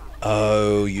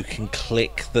 Oh, you can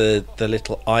click the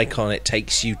little icon. It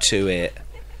takes you to it.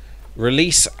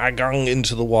 Release Agang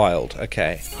into the wild.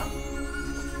 Okay.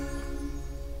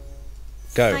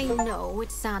 Go. I know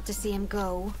it's sad to see him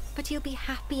go, but he'll be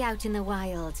happy out in the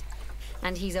wild.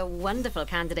 And he's a wonderful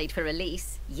candidate for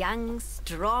release. Young,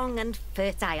 strong, and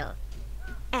fertile.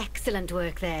 Excellent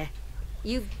work there.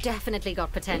 You've definitely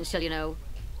got potential, you know.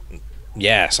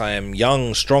 Yes, I am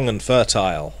young, strong, and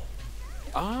fertile.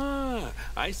 Ah,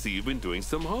 I see you've been doing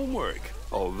some homework.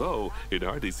 Although, it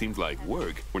hardly seems like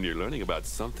work when you're learning about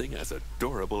something as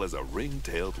adorable as a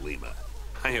ring-tailed lemur.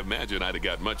 I imagine I'd have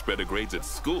got much better grades at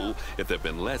school if there'd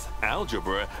been less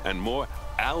algebra and more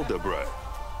aldebra.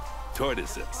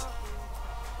 Tortoises.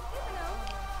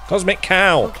 Cosmic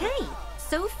cow. Okay,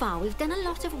 so far we've done a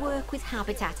lot of work with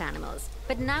habitat animals,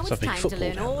 but now There's a it's big time to football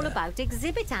learn down all there. about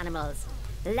exhibit animals.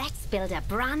 Let's build a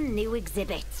brand new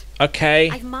exhibit. Okay.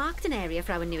 I've marked an area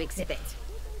for our new exhibit.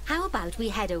 How about we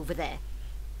head over there?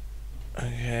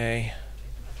 Okay.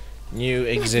 New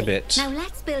Lovely. exhibit. Now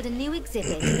let's build a new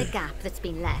exhibit in the gap that's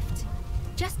been left.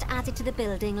 Just add it to the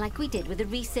building like we did with the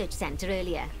research centre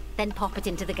earlier, then pop it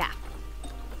into the gap.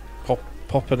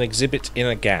 Pop an exhibit in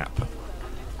a gap.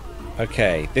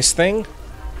 Okay, this thing?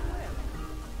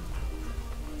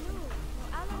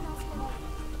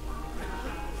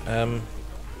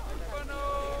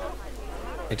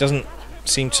 It doesn't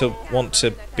seem to want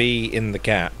to be in the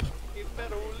gap.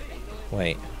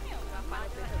 Wait.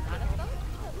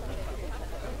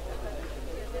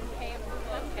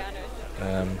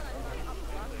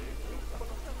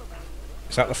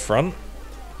 Is that the front?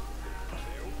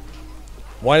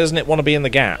 Why doesn't it want to be in the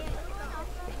gap?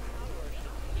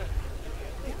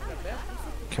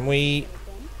 Can we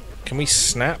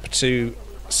snap to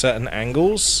certain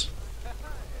angles?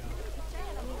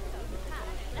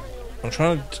 I'm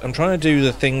trying to do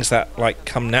the things that like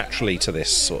come naturally to this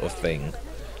sort of thing.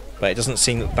 But it doesn't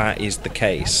seem that that is the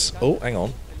case. Oh, hang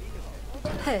on.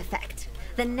 Perfect.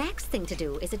 The next thing to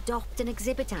do is adopt an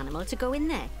exhibit animal to go in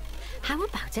there. How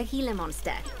about a Gila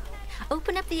monster?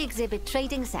 Open up the exhibit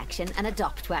trading section and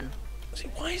adopt one. See,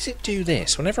 why does it do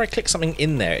this? Whenever I click something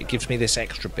in there, it gives me this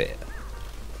extra bit.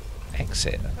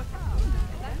 Exit.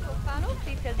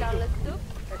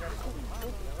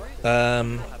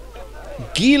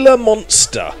 Gila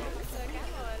monster.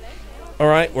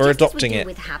 Alright, we're adopting it.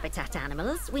 With habitat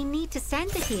animals, we need to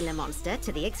send the Gila monster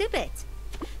to the exhibit.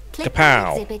 Click Kapow.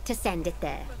 on the exhibit to send it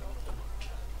there.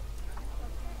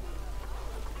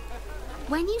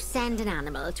 When you send an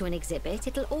animal to an exhibit,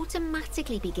 it'll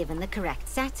automatically be given the correct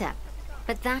setup.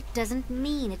 But that doesn't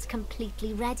mean it's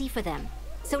completely ready for them.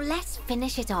 So let's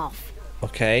finish it off.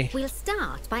 Okay. We'll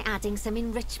start by adding some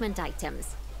enrichment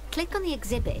items. Click on the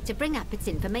exhibit to bring up its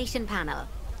information panel.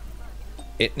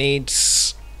 It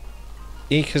needs...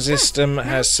 Ecosystem Now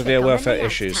has click severe on the welfare Layout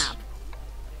issues. tab.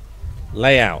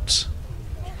 Layout.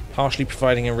 Partially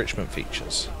providing enrichment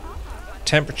features.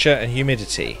 Temperature and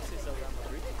humidity.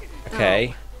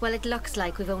 Okay. Oh, well, it looks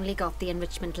like we've only got the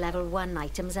enrichment level 1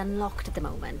 items unlocked at the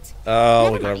moment. Oh,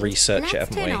 Never we've got to mind. research it, Let's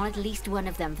haven't turn on we? at least one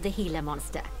of them for the Gila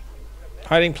monster.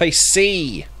 Hiding place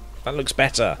C. That looks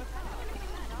better.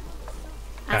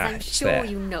 As I'm it's sure there.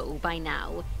 you know by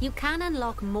now, you can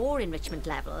unlock more enrichment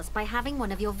levels by having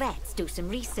one of your vets do some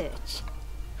research.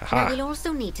 Now, Aha. we'll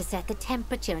also need to set the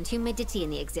temperature and humidity in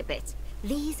the exhibit.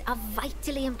 These are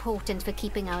vitally important for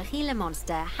keeping our Gila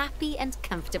monster happy and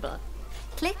comfortable.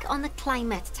 Click on the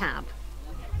Climate tab.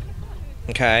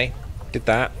 Okay. Did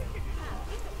that.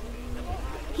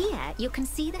 Here, you can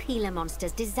see the Gila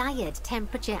monster's desired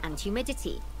temperature and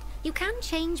humidity. You can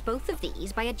change both of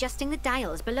these by adjusting the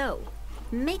dials below.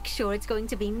 Make sure it's going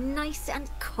to be nice and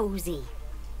cozy.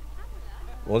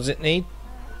 What does it need?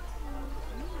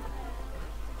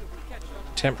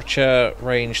 Temperature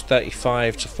range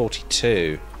 35 to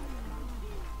 42.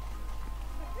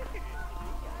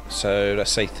 So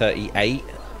let's say 38.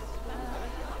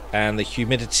 And the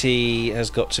humidity has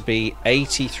got to be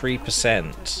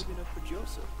 83%.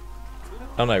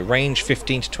 Oh no, range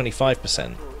 15 to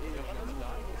 25%.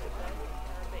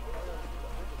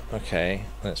 Okay,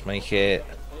 let's make it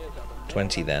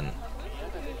 20 then.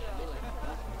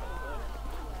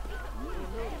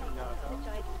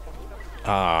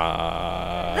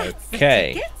 That's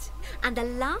Okay. it. And the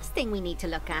last thing we need to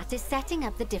look at is setting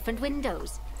up the different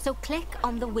windows. So click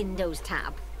on the Windows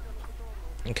tab.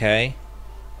 Okay.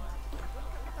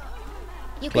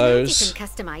 You Close. can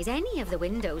customize any of the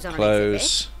windows on an Close.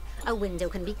 exhibit. A window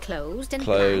can be closed and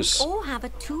Close. blank, or have a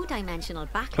 2-dimensional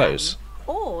background. Close.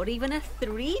 Or even a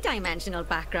 3-dimensional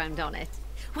background on it.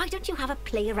 Why don't you have a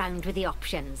play around with the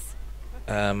options?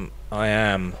 I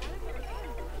am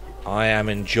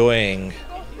enjoying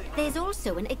There's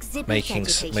also an exhibit making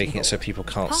education it so board. people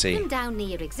can't Pop see. them down near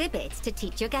your exhibits to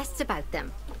teach your guests about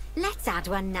them. Let's add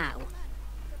one now.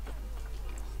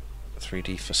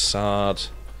 3D facade.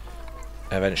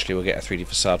 Eventually we'll get a 3D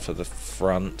facade for the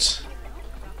front.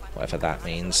 Whatever that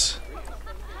means.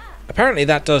 Apparently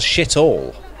that does shit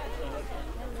all.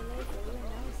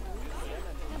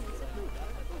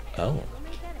 Oh.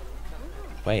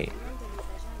 Wait.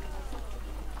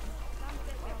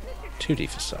 2D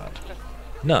facade.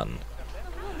 None.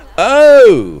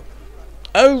 Oh!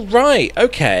 Oh, right.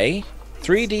 Okay.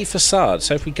 3D facade.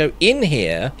 So if we go in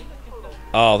here...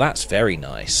 Oh, that's very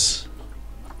nice.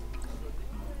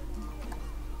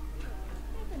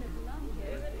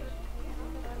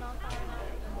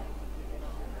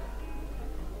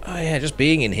 Oh yeah, just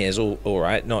being in here is all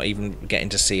right. Not even getting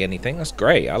to see anything. That's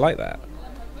great. I like that.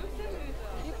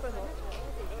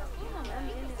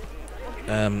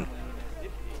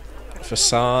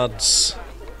 Facades.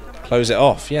 Close it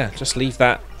off. Yeah, just leave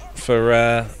that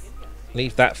for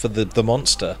the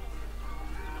monster.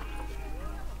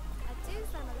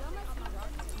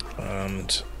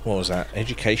 And what was that?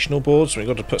 Educational boards. We've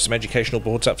got to put some educational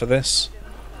boards up for this.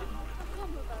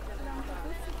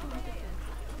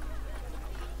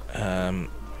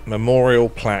 Memorial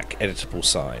plaque editable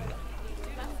sign.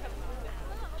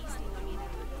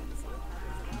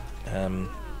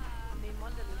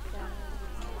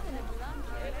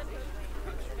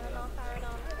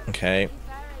 Okay.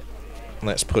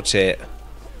 Let's put it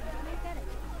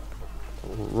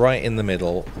right in the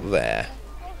middle there.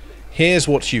 Here's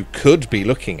what you could be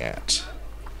looking at.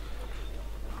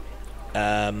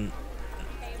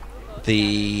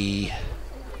 The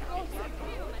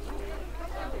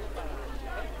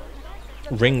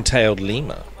ring-tailed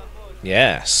lemur.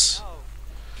 Yes.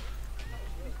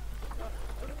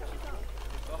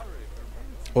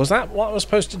 Was that what I was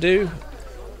supposed to do?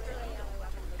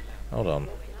 Hold on.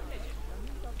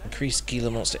 Increase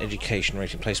Gila Monster education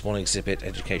rating. Place 1 exhibit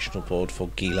educational board for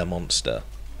Gila Monster.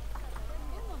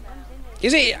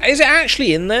 Is it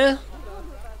actually in there?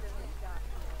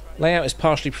 Layout is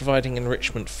partially providing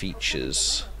enrichment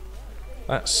features.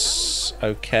 That's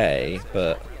okay,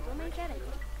 but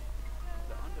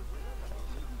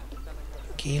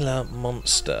Gila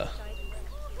Monster.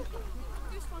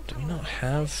 Do we not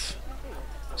have?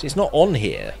 See, it's not on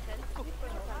here.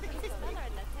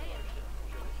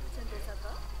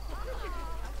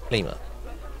 Lima.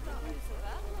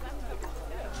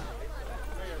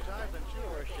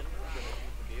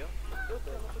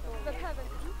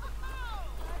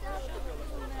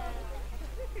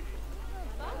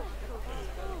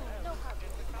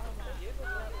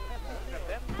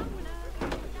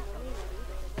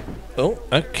 Oh,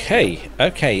 okay.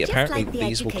 Okay, apparently like the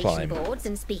these will climb. boards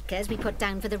and speakers we put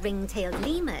down for the ring-tailed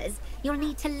lemurs, you'll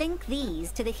need to link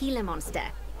these to the Gila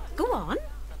Monster. Go on.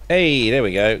 Hey, there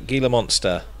we go. Gila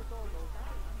Monster.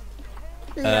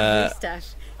 Lovely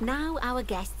stuff. Now our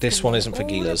guests This one isn't for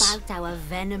Gilas. about our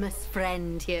venomous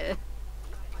friend here.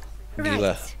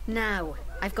 Gila. Right, now,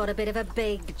 I've got a bit of a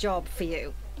big job for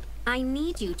you. I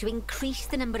need you to increase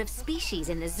the number of species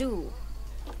in the zoo.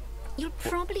 You'll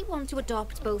probably want to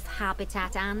adopt both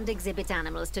habitat and exhibit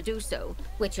animals to do so,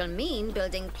 which will mean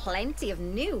building plenty of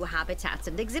new habitats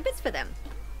and exhibits for them.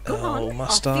 Go on,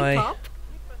 must off you I? pop.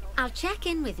 I'll check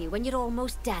in with you when you're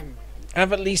almost done.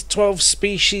 Have at least 12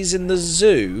 species in the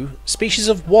zoo? Species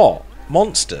of what?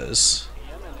 Monsters?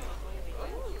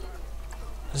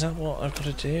 Is that what I've got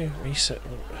to do? Research.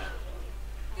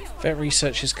 Vet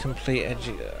research is complete.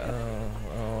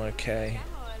 Oh, okay.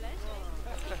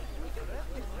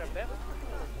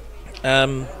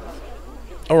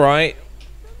 Alright.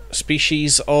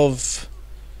 Species of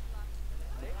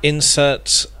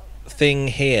insert thing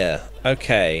here.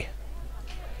 Okay.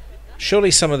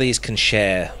 Surely some of these can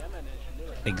share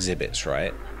exhibits,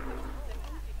 right?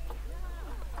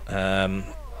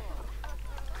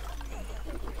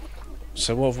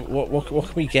 So what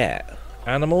can we get?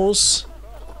 Animals?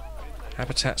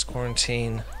 Habitats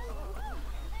quarantine.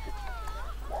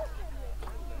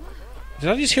 Did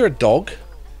I just hear a dog?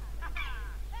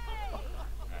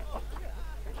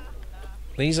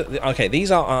 These are okay.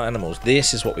 These are our animals.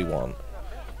 This is what we want.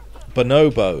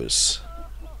 Bonobos.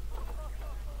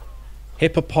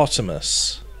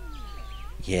 Hippopotamus.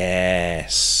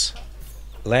 Yes.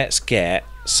 Let's get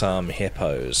some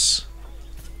hippos.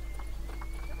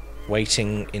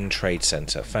 Waiting in trade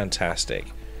center. Fantastic.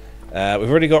 We've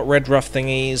already got red ruff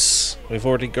thingies. We've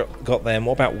already got them.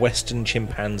 What about western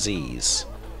chimpanzees?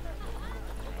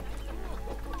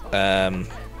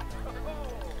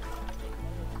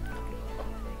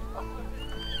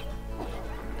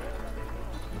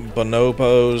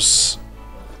 Bonobos.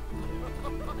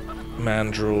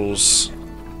 Mandrills.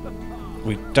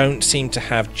 We don't seem to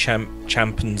have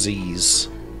chimpanzees.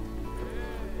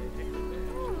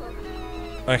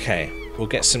 Okay, we'll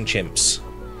get some chimps.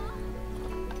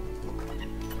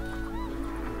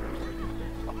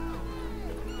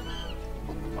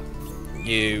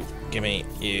 You, gimme,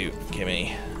 you,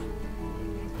 gimme.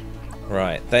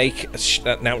 Right, they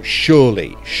now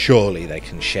surely they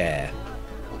can share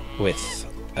with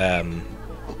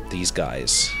these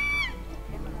guys.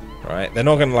 Right, they're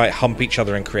not going to like hump each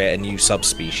other and create a new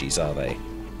subspecies, are they?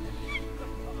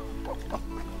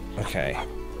 Okay.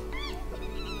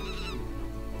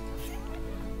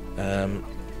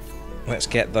 Let's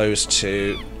get those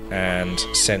two and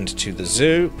send to the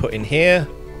zoo. Put in here.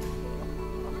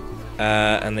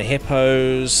 And the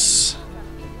hippos.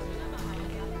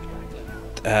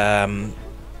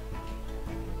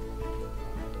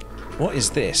 What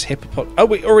is this? Oh,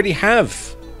 we already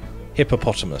have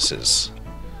hippopotamuses.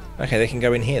 Okay, they can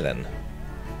go in here then.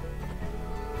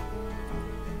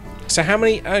 So how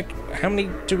many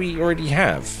do we already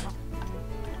have?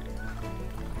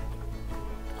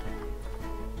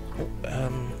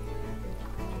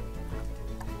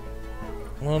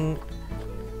 One,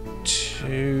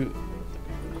 two.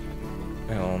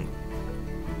 Hang on.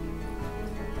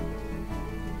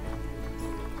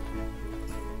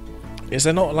 Is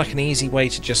there not like an easy way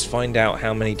to just find out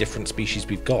how many different species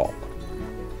we've got?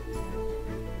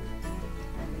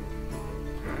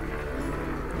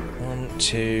 One,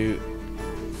 two.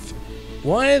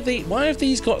 Why have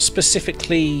these got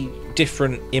specifically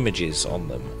different images on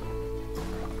them?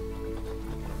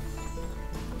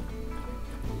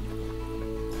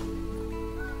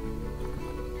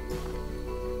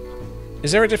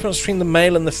 Is there a difference between the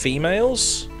male and the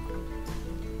females?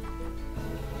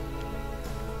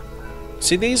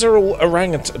 See, these are all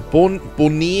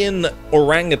Bornean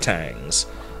orangutans,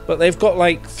 but they've got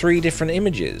like 3 different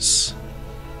images.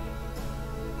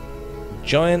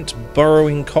 Giant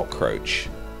burrowing cockroach.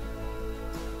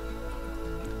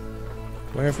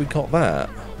 Where have we got that?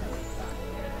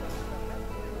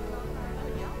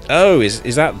 Oh, is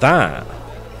that that?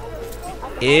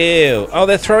 Ew. Oh,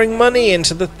 they're throwing money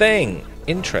into the thing.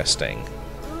 Interesting.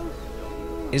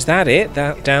 Is that it?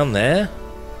 That down there?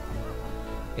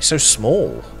 It's so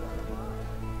small.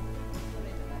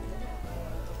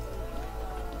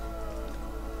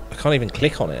 I can't even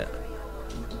click on it.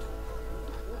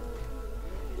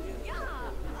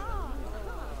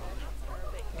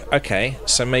 Okay,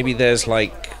 so maybe there's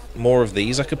like more of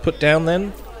these I could put down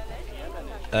then.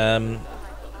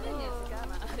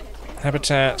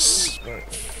 Habitats.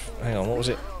 Hang on, what was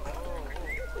it?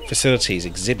 Facilities,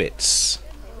 exhibits.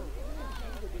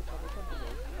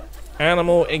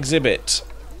 Animal exhibit.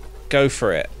 Go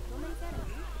for it.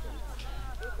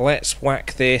 Let's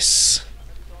whack this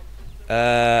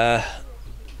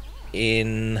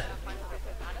in.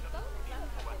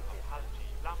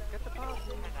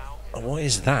 What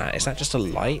is that? Is that just a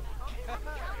light?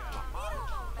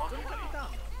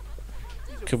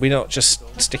 Could we not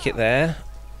just stick it there?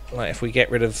 Like if we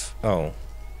get rid of... Oh.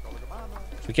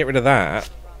 If we get rid of that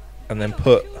and then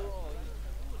put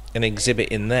an exhibit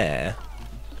in there,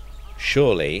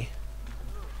 surely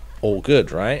all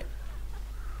good, right?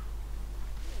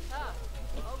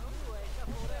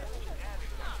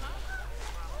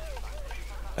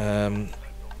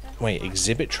 Wait,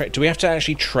 exhibit trade? Do we have to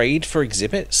actually trade for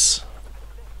exhibits?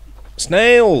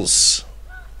 Snails!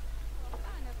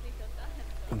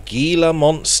 Gila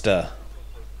monster.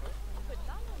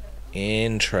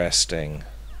 Interesting.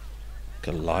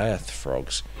 Goliath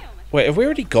frogs. Wait, have we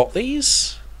already got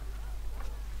these?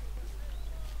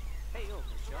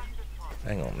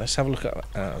 Hang on, let's have a look at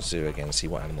our zoo again, see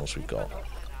what animals we've got.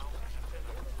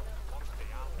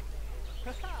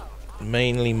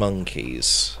 Mainly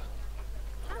monkeys.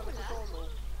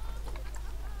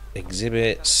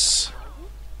 Exhibits.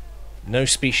 No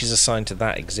species assigned to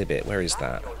that exhibit. Where is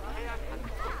that?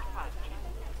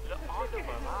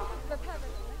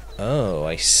 Oh,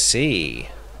 I see.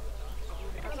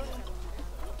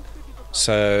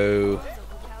 So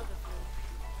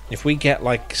if we get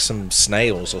like some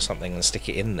snails or something and stick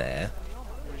it in there.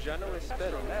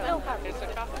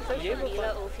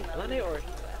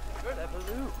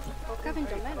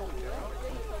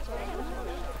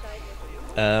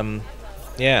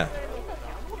 Yeah.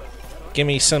 Give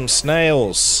me some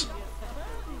snails.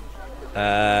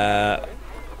 Can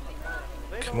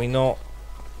we not?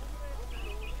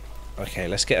 Okay,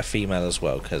 let's get a female as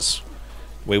well, because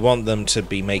we want them to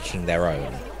be making their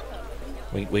own.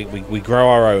 We grow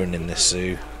our own in this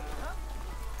zoo.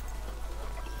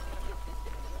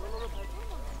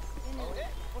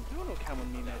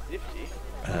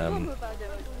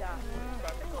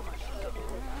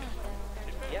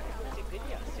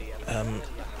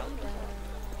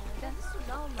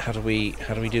 How do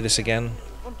we do this again?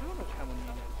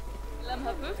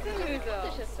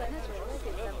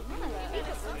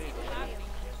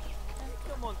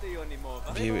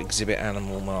 View exhibit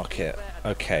animal market.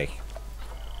 Okay.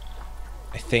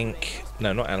 I think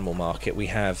no, not animal market. We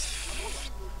have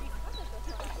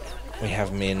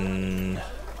them in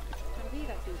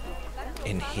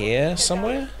here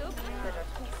somewhere.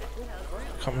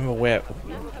 Can't remember where.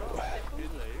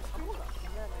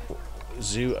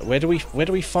 Zoo. Where do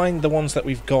we find the ones that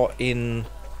we've got in?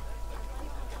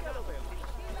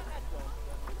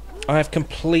 I have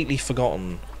completely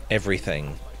forgotten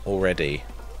everything already.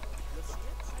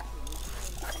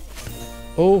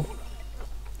 Oh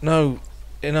no!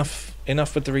 Enough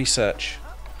with the research.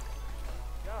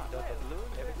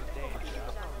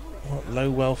 What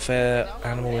low welfare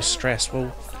animal with stress?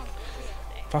 Well,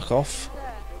 fuck off.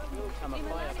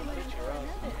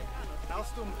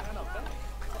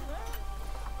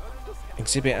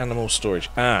 Exhibit animal storage.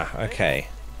 Ah, okay.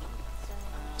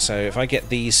 So if I get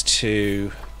these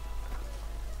two,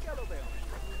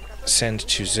 send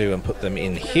to zoo and put them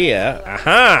in here.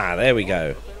 Aha! There we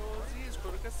go.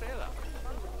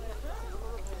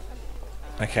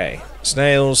 Okay,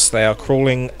 snails. They are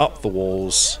crawling up the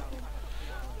walls.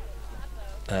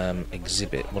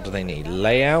 Exhibit. What do they need?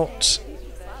 Layout.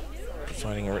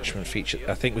 Providing enrichment feature.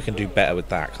 I think we can do better with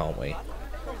that, can't we?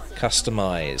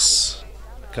 Customize.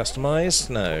 Customize?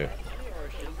 No.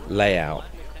 Layout.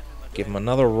 Give them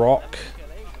another rock.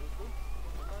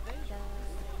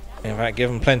 In fact, give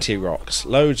them plenty of rocks.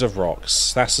 Loads of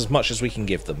rocks. That's as much as we can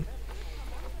give them.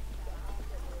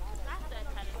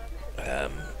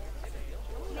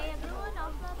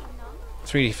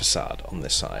 3D facade on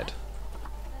this side.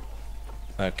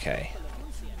 Okay.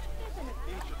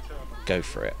 Go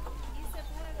for it.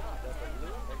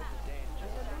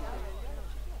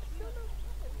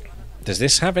 Does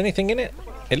this have anything in it?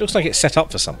 It looks like it's set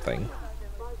up for something.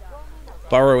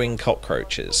 Burrowing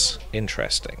cockroaches.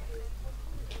 Interesting.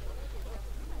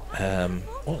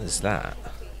 What is that?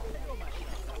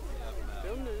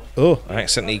 Oh, I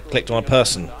accidentally clicked on a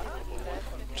person.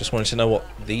 Just wanted to know what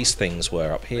these things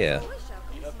were up here.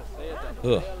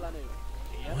 Ugh.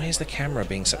 Why is the camera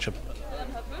being such a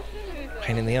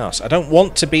pain in the ass? I don't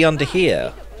want to be under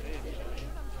here.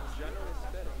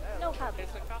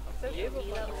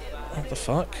 What the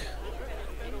fuck?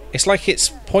 It's like its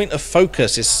point of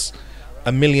focus is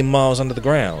a million miles under the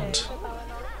ground.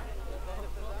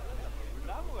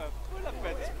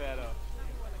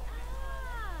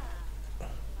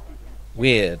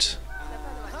 Weird.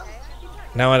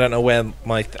 Now I don't know where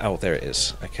my... oh, there it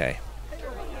is. Okay.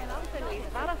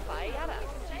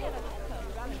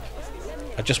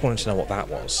 I just wanted to know what that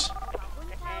was.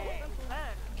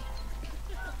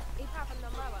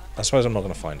 I suppose I'm not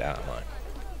going to find out, am I?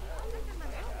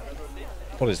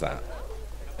 What is that?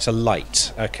 It's a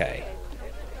light. Okay.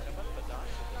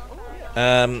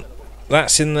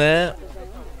 That's in there.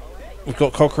 We've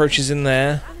got cockroaches in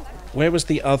there. Where was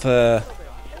the other...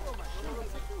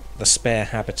 the spare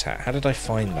habitat? How did I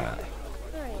find that?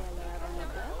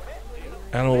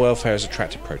 Animal welfare has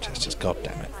attracted protesters. God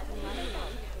damn it.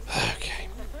 Okay.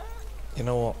 You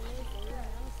know what?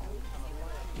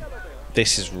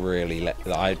 This is really...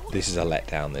 this is a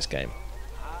letdown, this game.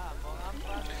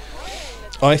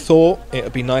 I thought it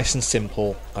would be nice and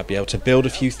simple. I'd be able to build a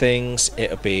few things.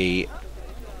 It would be...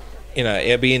 you know,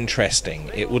 it would be interesting.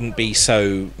 It wouldn't be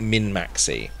so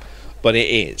min-maxy. But it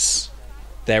is.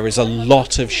 There is a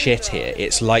lot of shit here.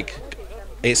 It's like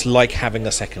having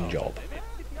a second job.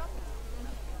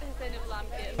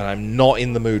 And I'm not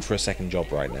in the mood for a second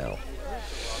job right now.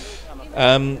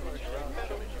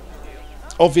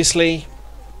 Obviously,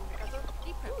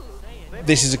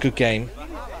 this is a good game.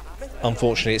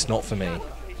 Unfortunately, it's not for me.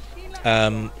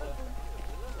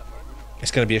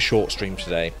 It's going to be a short stream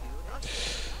today.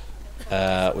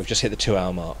 We've just hit the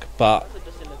 2-hour mark. But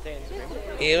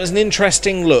it was an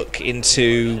interesting look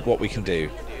into what we can do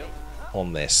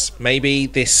on this. Maybe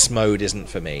this mode isn't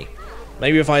for me.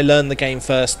 Maybe if I learned the game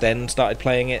first, then started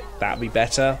playing it, that'd be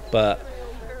better. But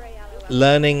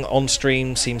learning on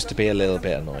stream seems to be a little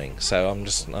bit annoying. So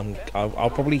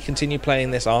I'll probably continue playing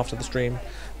this after the stream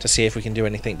to see if we can do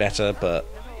anything better. But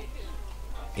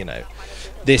you know,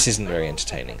 this isn't very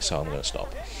entertaining, so I'm going to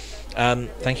stop.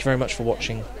 Thank you very much for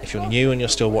watching. If you're new and you're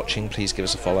still watching, please give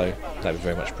us a follow. That would be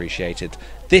very much appreciated.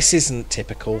 This isn't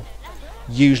typical.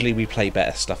 Usually we play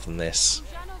better stuff than this.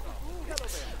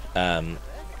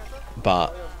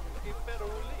 But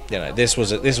you know, this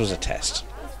was a test.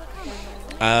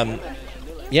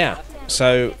 Yeah.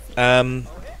 So I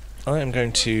am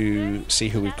going to see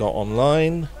who we've got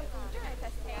online.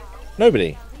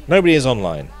 Nobody is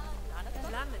online.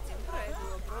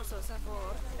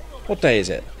 What day is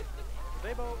it?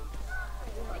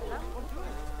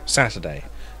 Saturday.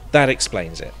 That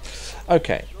explains it.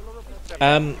 Okay.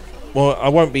 Well, I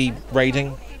won't be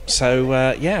raiding,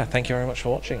 so yeah, thank you very much for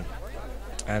watching.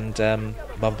 And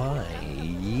bye-bye.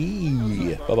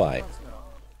 Bye-bye.